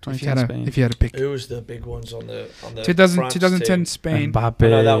 If you had to pick. Who was the big ones on the 2010 Spain? Mbappe. I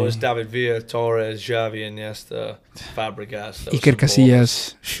know that was David Villa, Torres, Xavi, Iniesta, Fabregas. Iker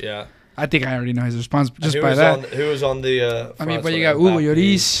Casillas. Yeah. I think I already know his response just by that. Who was on the? I mean, but you got Hugo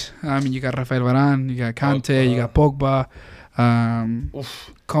Lloris. I mean, you got Rafael Varane. You got Kante. You got Pogba.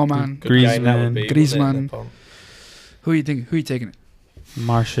 Coman. Griezmann. Who you think? Who you taking it?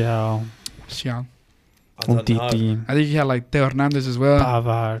 Martial. Umtiti. I think you had like Theo Hernandez as well.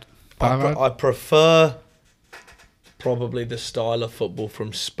 Pavard. I prefer probably the style of football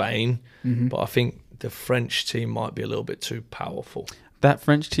from Spain, but I think the French team might be a little bit too powerful. That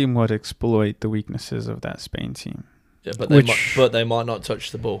French team would exploit the weaknesses of that Spain team. Yeah, but they might not touch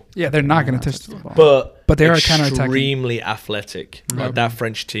the ball. Yeah, they're not going to touch the ball. But they are kind of extremely athletic. Like, that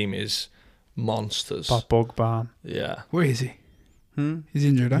French team is monsters. Pogba. Yeah. Where is he? He's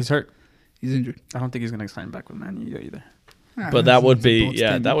injured. He's hurt. He's injured. I don't think he's going to sign back with Man U either. But that would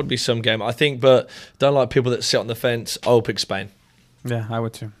be some game. I think, but don't like people that sit on the fence. I'll pick Spain. Yeah, I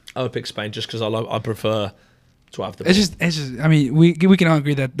would too. I would pick Spain just because I prefer to have the ball. It's just. I mean, we can all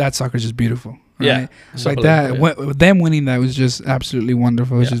agree that soccer is just beautiful. Right? Yeah, like that. Them winning that was just absolutely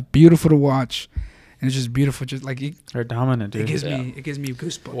wonderful. It's just beautiful to watch, and it's just beautiful. Just like they're dominant, dude. It gives me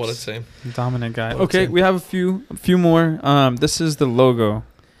goosebumps. What a team! Dominant guy. Okay, we have a few more. This is the logo,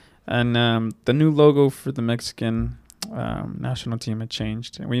 and the new logo for the Mexican national team had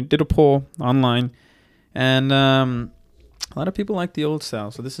changed. And we did a poll online, and a lot of people like the old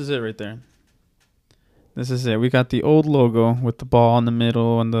style. So this is it right there. This is it. We got the old logo with the ball in the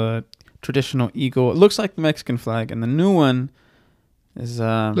middle and the traditional eagle. It looks like the Mexican flag, and the new one is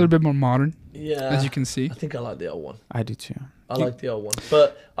a little bit more modern. Yeah, as you can see. I think I like the old one. I do too. I like the old one,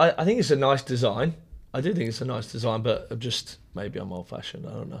 but I think it's a nice design. I do think it's a nice design, but maybe I'm old-fashioned.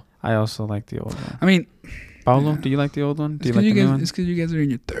 I don't know. I also like the old one. I mean, Paulo, do you like the old one? Do you like the new one? It's because you guys are in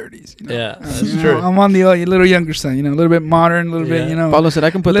your 30s. You know? Yeah, that's true. I'm on the little younger side. A little bit modern, a little bit. Paulo said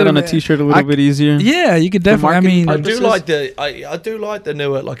I can put that on a T-shirt a little bit easier. Yeah, you could definitely. I do like the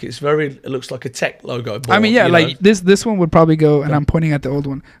newer. Like it looks like a tech logo board. I mean, yeah, like this one would probably go, and I'm pointing at the old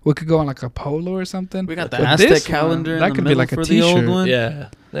one. We could go on like a polo or something. We got the Aztec calendar. That could be like a T-shirt.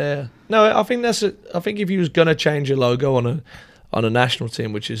 Yeah. No, I think I think if you was gonna change your logo on a national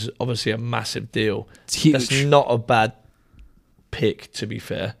team, which is obviously a massive deal, it's huge. That's not a bad pick, to be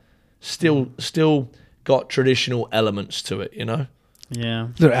fair. Still got traditional elements to it, you know? Yeah.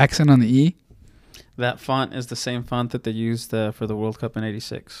 Little accent on the E. That font is the same font that they used for the World Cup in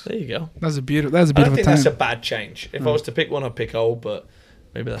 '86. There you go. That's a beautiful. I don't think time. that's a bad change. If I was to pick one, I'd pick old, but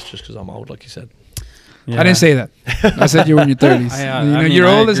maybe that's just because I'm old, like you said. Yeah. I didn't say that. I said you were in your 30s. I mean, you're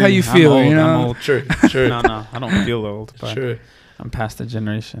I old as how agree. you feel. I'm old, you know. I'm old. True. No, I don't feel old, but True. I'm past the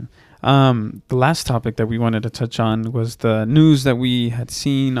generation. The last topic that we wanted to touch on was the news that we had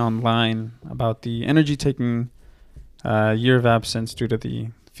seen online about the Energy taking a year of absence due to the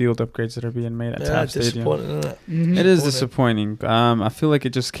field upgrades that are being made at Taft Stadium. Disappointing, isn't it? Mhm. It is disappointing. I feel like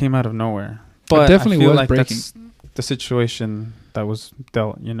it just came out of nowhere. But definitely I feel was like breaking. that's the situation that was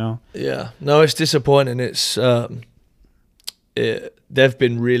dealt, you know? Yeah. No, it's disappointing. It's they've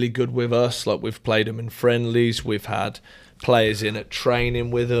been really good with us. Like, we've played them in friendlies. We've had players in at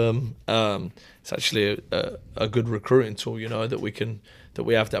training with them. It's actually a good recruiting tool, you know, that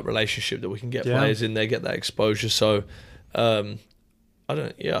we have that relationship, that we can get players in there, get that exposure. So I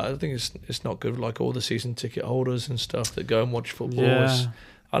think it's not good, like all the season ticket holders and stuff that go and watch football. Yeah.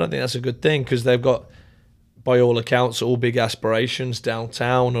 I don't think that's a good thing, because they've got, by all accounts, all big aspirations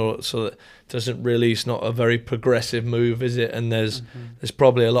downtown, so that doesn't really, it's not a very progressive move, is it? And there's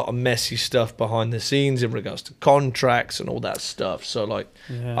probably a lot of messy stuff behind the scenes in regards to contracts and all that stuff. So, like,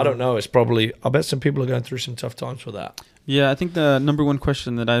 I don't know. It's probably, I bet some people are going through some tough times for that. Yeah, I think the number one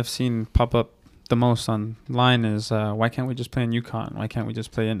question that I've seen pop up the most online is why can't we just play in UConn? Why can't we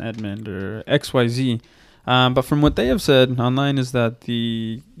just play in Edmond or XYZ? But from what they have said online is that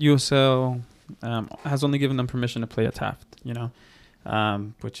the USL has only given them permission to play at Taft, you know,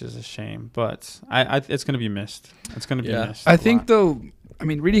 which is a shame. But it's going to be missed. It's going to be missed. I think, though, I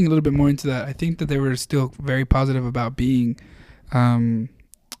mean, reading a little bit more into that, I think that they were still very positive about being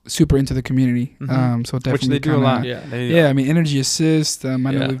super into the community. So definitely, which they do a lot. Yeah, I mean, Energy Assist. I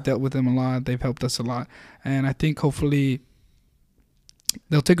know Yeah. we've dealt with them a lot. They've helped us a lot, and I think hopefully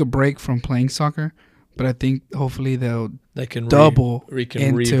they'll take a break from playing soccer. But I think hopefully they can double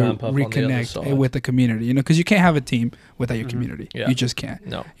into revamp up reconnect with the community. You know, because you can't have a team without your community. Yeah. You just can't.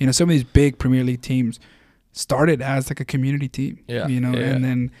 No. You know, some of these big Premier League teams started as like a community team. Yeah. You know, Yeah. and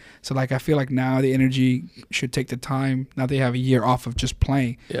then so like I feel like now the Energy should take the time. Now they have a year off of just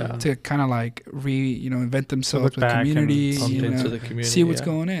playing to kind of like invent themselves with the community. Pump You into know, the community, see what's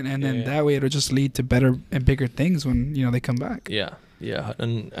going in, and then that way it'll just lead to better and bigger things when they come back. Yeah,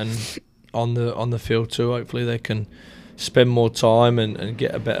 and on the field too. Hopefully they can spend more time and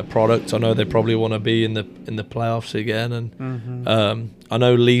get a better product. I know they probably want to be in the playoffs again, and I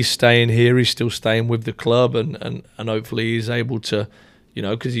know Lee's staying here. He's still staying with the club, and hopefully he's able to, you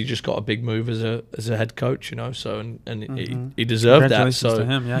know, because he just got a big move as a head coach, you know. So and he deserved that. So to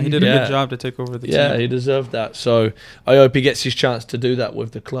him. Yeah, he did a good job to take over the team. Yeah, he deserved that. So I hope he gets his chance to do that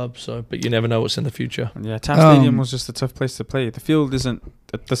with the club. So, but you never know what's in the future. Yeah, Taft Stadium was just a tough place to play. The field isn't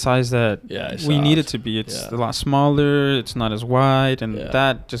the size that we need it to be. It's a lot smaller. It's not as wide, and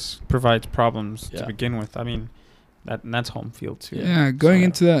that just provides problems to begin with. I mean, that's home field too. Yeah, going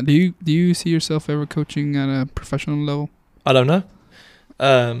into that, do you see yourself ever coaching at a professional level? I don't know.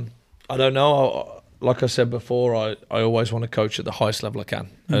 I don't know. Like I said before, I always want to coach at the highest level I can,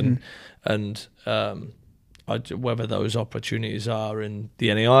 and whether those opportunities are in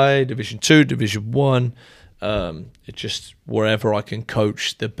the NAI, Division 2, Division 1, it's just wherever I can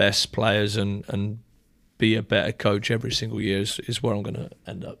coach the best players and be a better coach every single year is where I'm going to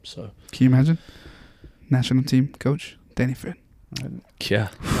end up. So, can you imagine national team coach Danny Frid? Yeah,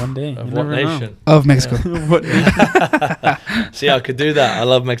 one day. Of what nation? Of Mexico. See, I could do that. I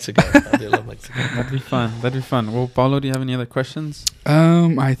love Mexico. I do love Mexico. That'd be fun. Well, Paulo, do you have any other questions?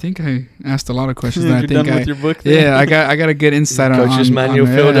 I think I asked a lot of questions. You're done with your book? Yeah, I got a good insight on Coach's manual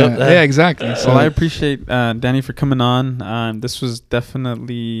filled up there. Yeah, exactly. So I appreciate Danny for coming on. This was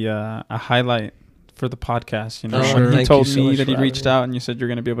definitely a highlight for the podcast. You know, when you told me that he reached out and you said you're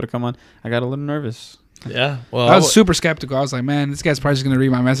going to be able to come on, I got a little nervous. Yeah, well, I was super skeptical. I was like, man, this guy's probably just gonna read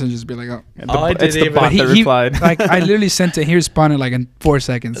my messages and be like, oh. It's the bot that replied. Like, I literally sent it. He responded like in 4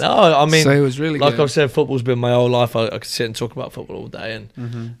 seconds. No, I mean, so it was really like good. I've said, football's been my whole life. I could sit and talk about football all day,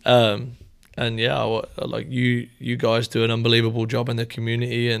 and like you guys do an unbelievable job in the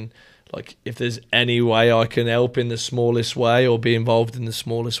community, and like if there's any way I can help in the smallest way or be involved in the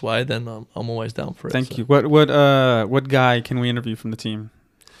smallest way, then I'm always down for it. Thank you. What guy can we interview from the team?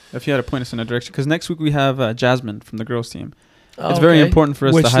 If you had to point us in a direction, because next week we have Jasmine from the girls team. It's very important for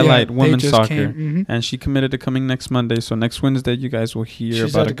us to highlight women's soccer, and she committed to coming next Monday. So next Wednesday, you guys will hear about a girl.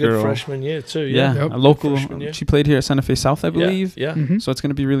 She's had a good freshman year too. Yeah, a local. She played here at Santa Fe South, I believe. Yeah. So it's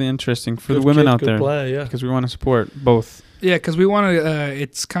going to be really interesting for the women out there. Player, because we want to support both. Yeah, because we want to.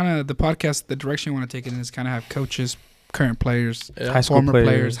 It's kind of the podcast. The direction we want to take it in is kind of have coaches current players, High school former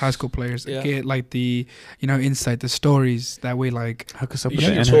players. high school players, Yeah. get like the insight, the stories that way. Like, Hook us up You with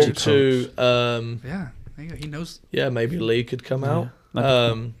the should energy talk to yeah, there you go. He knows. maybe Lee could come Yeah, out.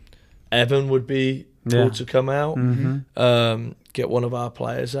 that'd be Evan would be Yeah. cool to come out. Mm-hmm. Get one of our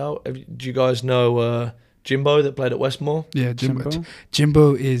players out. Do you guys know Jimbo that played at Westmore? Yeah,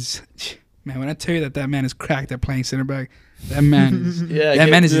 Jimbo is, man. When I tell you that man is cracked at playing center back, that man is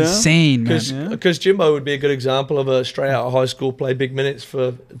man is insane, man. Because Jimbo would be a good example of a straight out of high school, play big minutes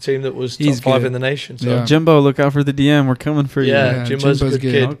for a team that was He's top 5 good. in the nation. So Yeah. Jimbo, look out for the DM. We're coming for you. yeah, Jimbo's a good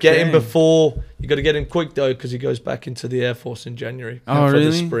kid. Okay. Get him before. You got to get him quick though, because he goes back into the Air Force in January. Oh, for really?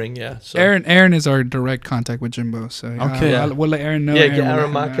 the spring, yeah. So. Aaron is our direct contact with Jimbo. So Okay. we'll let Aaron know. Yeah, get will Aaron let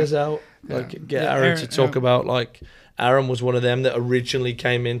him know. Marquez out. Yeah. Like, get Yeah, Aaron to talk about, like, Aaron was one of them that originally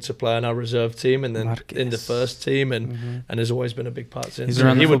came in to play on our reserve team and then in the first team and has always been a big part since. He's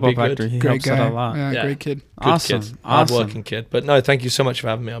around the he would football be good. factory. He Great helps guy. out a lot. Yeah, Yeah. great kid. Good Awesome. kid. Awesome. Hard-working kid. But no, thank you so much for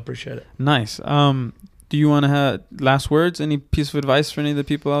having me. I appreciate it. Nice. Do you want to have last words? Any piece of advice for any of the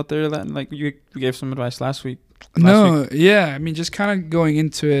people out there that, like, you gave some advice last week? Yeah. I mean, just kind of going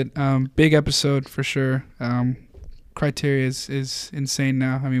into it. Big episode for sure. Criteria is insane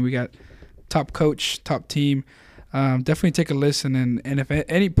now. I mean, we got top coach, top team. Definitely take a listen. And if at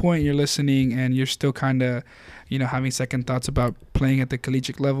any point you're listening and you're still kind of, having second thoughts about playing at the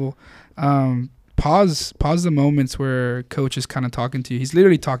collegiate level, pause the moments where coach is kind of talking to you. He's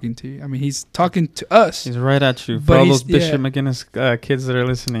literally talking to you. I mean, he's talking to us. He's right at you. For But all he's- those Bishop McGinnis kids that are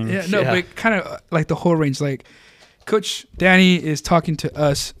listening. Yeah, no, but kind of like the whole range. Like, Coach Danny is talking to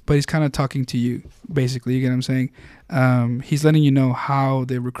us, but he's kind of talking to you, basically. You get what I'm saying? He's letting you know how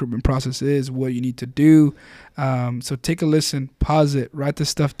the recruitment process is, what you need to do. So take a listen, pause it, write this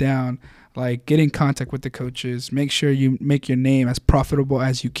stuff down. Like, get in contact with the coaches. Make sure you make your name as profitable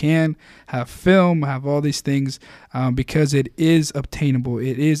as you can. Have film, have all these things, because it is obtainable.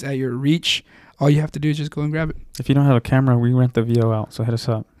 It is at your reach. All you have to do is just go and grab it. If you don't have a camera, we rent the VO out, so hit us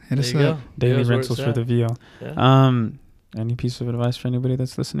up. Hit us There you up. go. Daily Here's where rentals it's for at. the VO. Yeah. Any piece of advice for anybody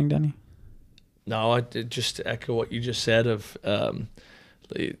that's listening, Danny? No, I did just echo what you just said of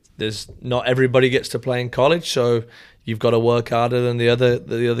there's not everybody gets to play in college, so you've got to work harder than the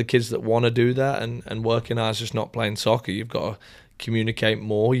other kids that want to do that, and working hard is just not playing soccer. You've got to communicate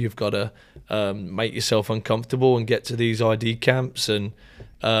more. You've got to make yourself uncomfortable and get to these ID camps. And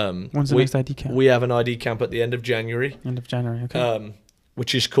When's the next ID camp? We have an ID camp at the end of January. End of January, okay.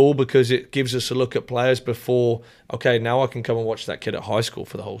 Which is cool because it gives us a look at players before, okay, now I can come and watch that kid at high school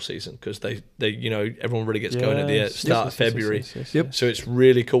for the whole season, because they everyone really gets going at the start of February. Yep. So it's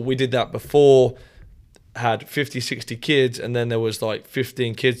really cool. We did that before, had 50, 60 kids, and then there was like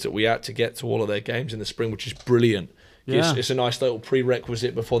 15 kids that we had to get to all of their games in the spring, which is brilliant. Yeah. It's a nice little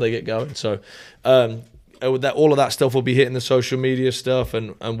prerequisite before they get going. So all of that stuff will be hitting the social media stuff,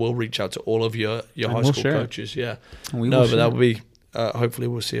 and we'll reach out to all of your high school coaches. Yeah. That would be... hopefully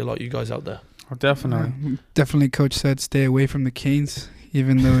we'll see a lot of you guys out there. Oh, definitely. Definitely, Coach said stay away from the canes,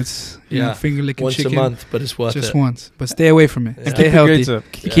 even though it's finger licking once chicken. a month, but it's worth just it. once, but stay away from it. Yeah. Stay Keep healthy. your grades up.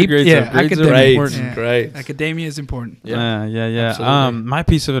 Keep Keep- your grades yeah, up. Grades are academic. important. Yeah. Great. Academia is important. Yeah. Absolutely. My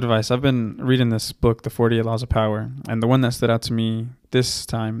piece of advice, I've been reading this book, The 48 Laws of Power, and the one that stood out to me this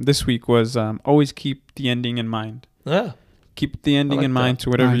week was always keep the ending in mind. Yeah. Keep the ending like in mind that. to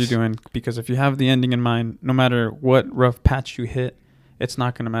whatever Nice. you're doing, because if you have the ending in mind, no matter what rough patch you hit, it's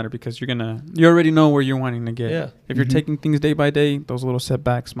not going to matter, because you already know where you're wanting to get. Yeah. If you're taking things day by day, those little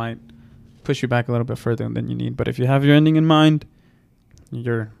setbacks might push you back a little bit further than you need. But if you have your ending in mind,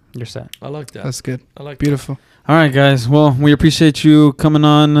 you're set. I like that. That's good. I like Beautiful. All right, guys. Well, we appreciate you coming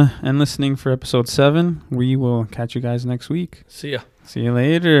on and listening for episode 7. We will catch you guys next week. that. See ya. See you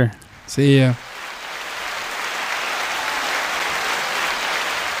later. See ya.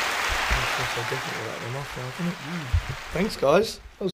 Thanks, guys.